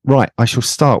 Right, I shall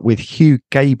start with Hugh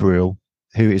Gabriel,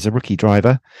 who is a rookie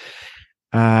driver.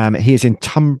 He is in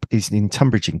Tunbridge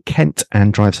in Kent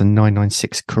and drives a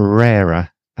 996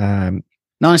 Carrera.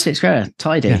 996 Carrera,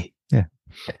 tidy.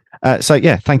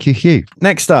 Yeah. Thank you, Hugh.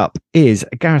 Next up is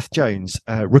Gareth Jones,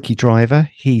 rookie driver.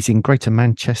 He's in Greater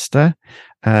Manchester.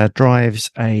 Drives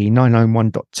a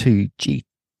 991.2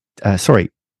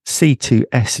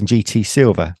 C2S and GT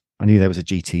Silver. I knew there was a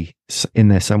GT in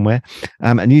there somewhere,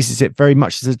 and uses it very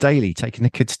much as a daily, taking the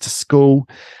kids to school.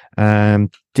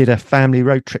 Did a family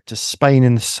road trip to Spain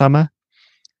in the summer,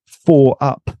 4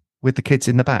 up with the kids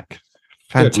in the back.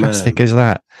 Fantastic is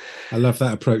that? I love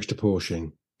that approach to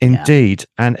Porsching. Indeed.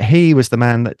 Yeah. And he was the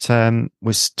man that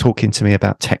was talking to me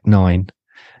about Tech 9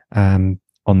 on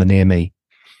the Near Me.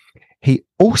 He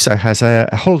also has a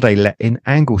holiday let in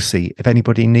Anglesey if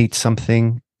anybody needs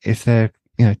something, if they're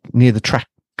near the track,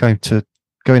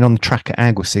 going on the track at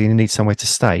Anglesey and need somewhere to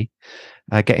stay,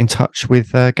 get in touch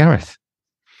with Gareth.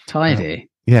 Tidy.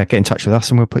 Get in touch with us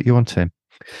and we'll put you on to him.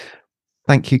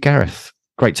 Thank you, Gareth.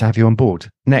 Great to have you on board.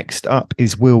 Next up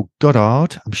is Will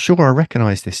Goddard. I'm sure I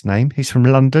recognise this name. He's from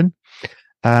London.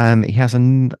 He has a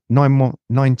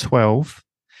 912,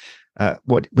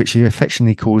 which he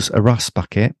affectionately calls a rust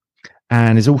bucket,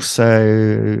 and has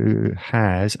also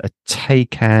has a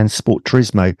Taycan Sport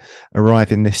Turismo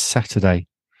arriving this Saturday.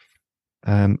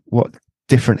 What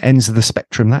different ends of the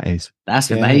spectrum that is. That's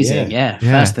amazing. Yeah.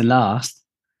 First and last.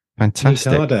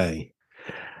 Fantastic.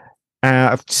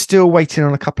 I'm still waiting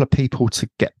on a couple of people to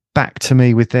get back to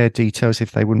me with their details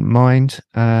if they wouldn't mind.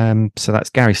 So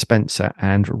that's Gary Spencer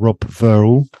and Rob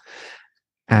Verrill.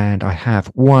 And I have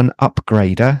one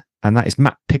upgrader, and that is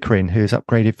Matt Pickering, who has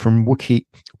upgraded from Wookie.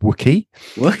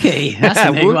 That's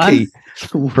a new one.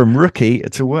 From Rookie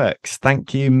to Works.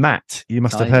 Thank you, Matt. You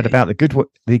must have heard about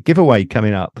the giveaway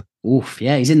coming up. Oof,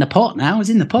 yeah, he's in the pot now.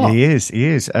 He's in the pot. He is.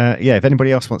 If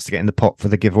anybody else wants to get in the pot for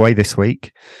the giveaway this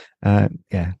week,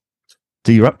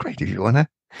 do your upgrade if you want to.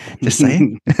 Just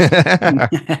saying.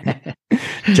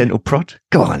 Gentle prod.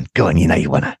 Go on. You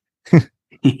want to.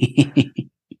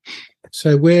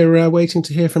 So we're waiting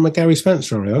to hear from a Gary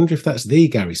Spencer. I wonder if that's the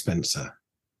Gary Spencer.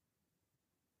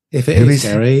 If it is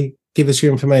Gary, give us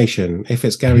your information. If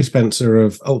it's Gary Spencer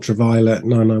of Ultraviolet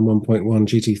 991.1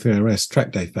 GT3 RS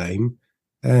track day fame,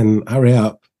 then hurry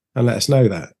up and let us know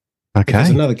that. Okay. If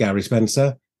there's another Gary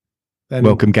Spencer, then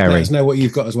welcome, Gary. Let us know what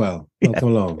you've got as well. Welcome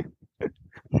along.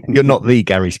 You're not the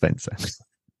Gary Spencer.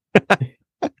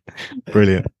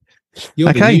 Brilliant.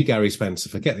 You're the new Gary Spencer.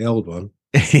 Forget the old one.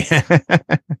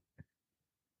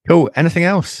 Cool. Anything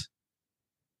else?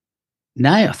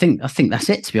 No, I think that's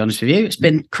it, to be honest with you. It's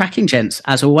been cracking, gents,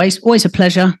 as always. Always a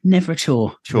pleasure. Never a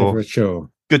chore. Never a chore.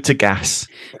 Good to gas.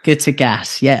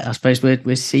 Yeah, I suppose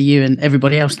we'll see you and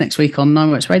everybody else next week on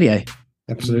Nineworks Radio.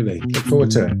 Absolutely. Look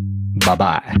forward to it.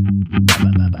 Bye-bye.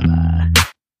 Bye-bye.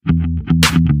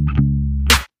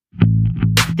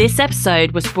 This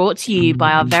episode was brought to you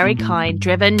by our very kind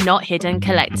Driven Not Hidden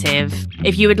collective.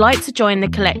 If you would like to join the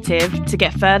collective to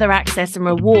get further access and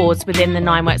rewards within the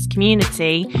Nineworks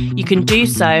community, you can do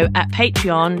so at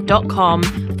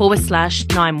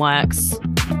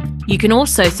patreon.com/Nineworks. You can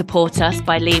also support us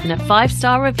by leaving a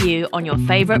 5-star review on your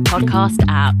favourite podcast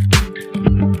app.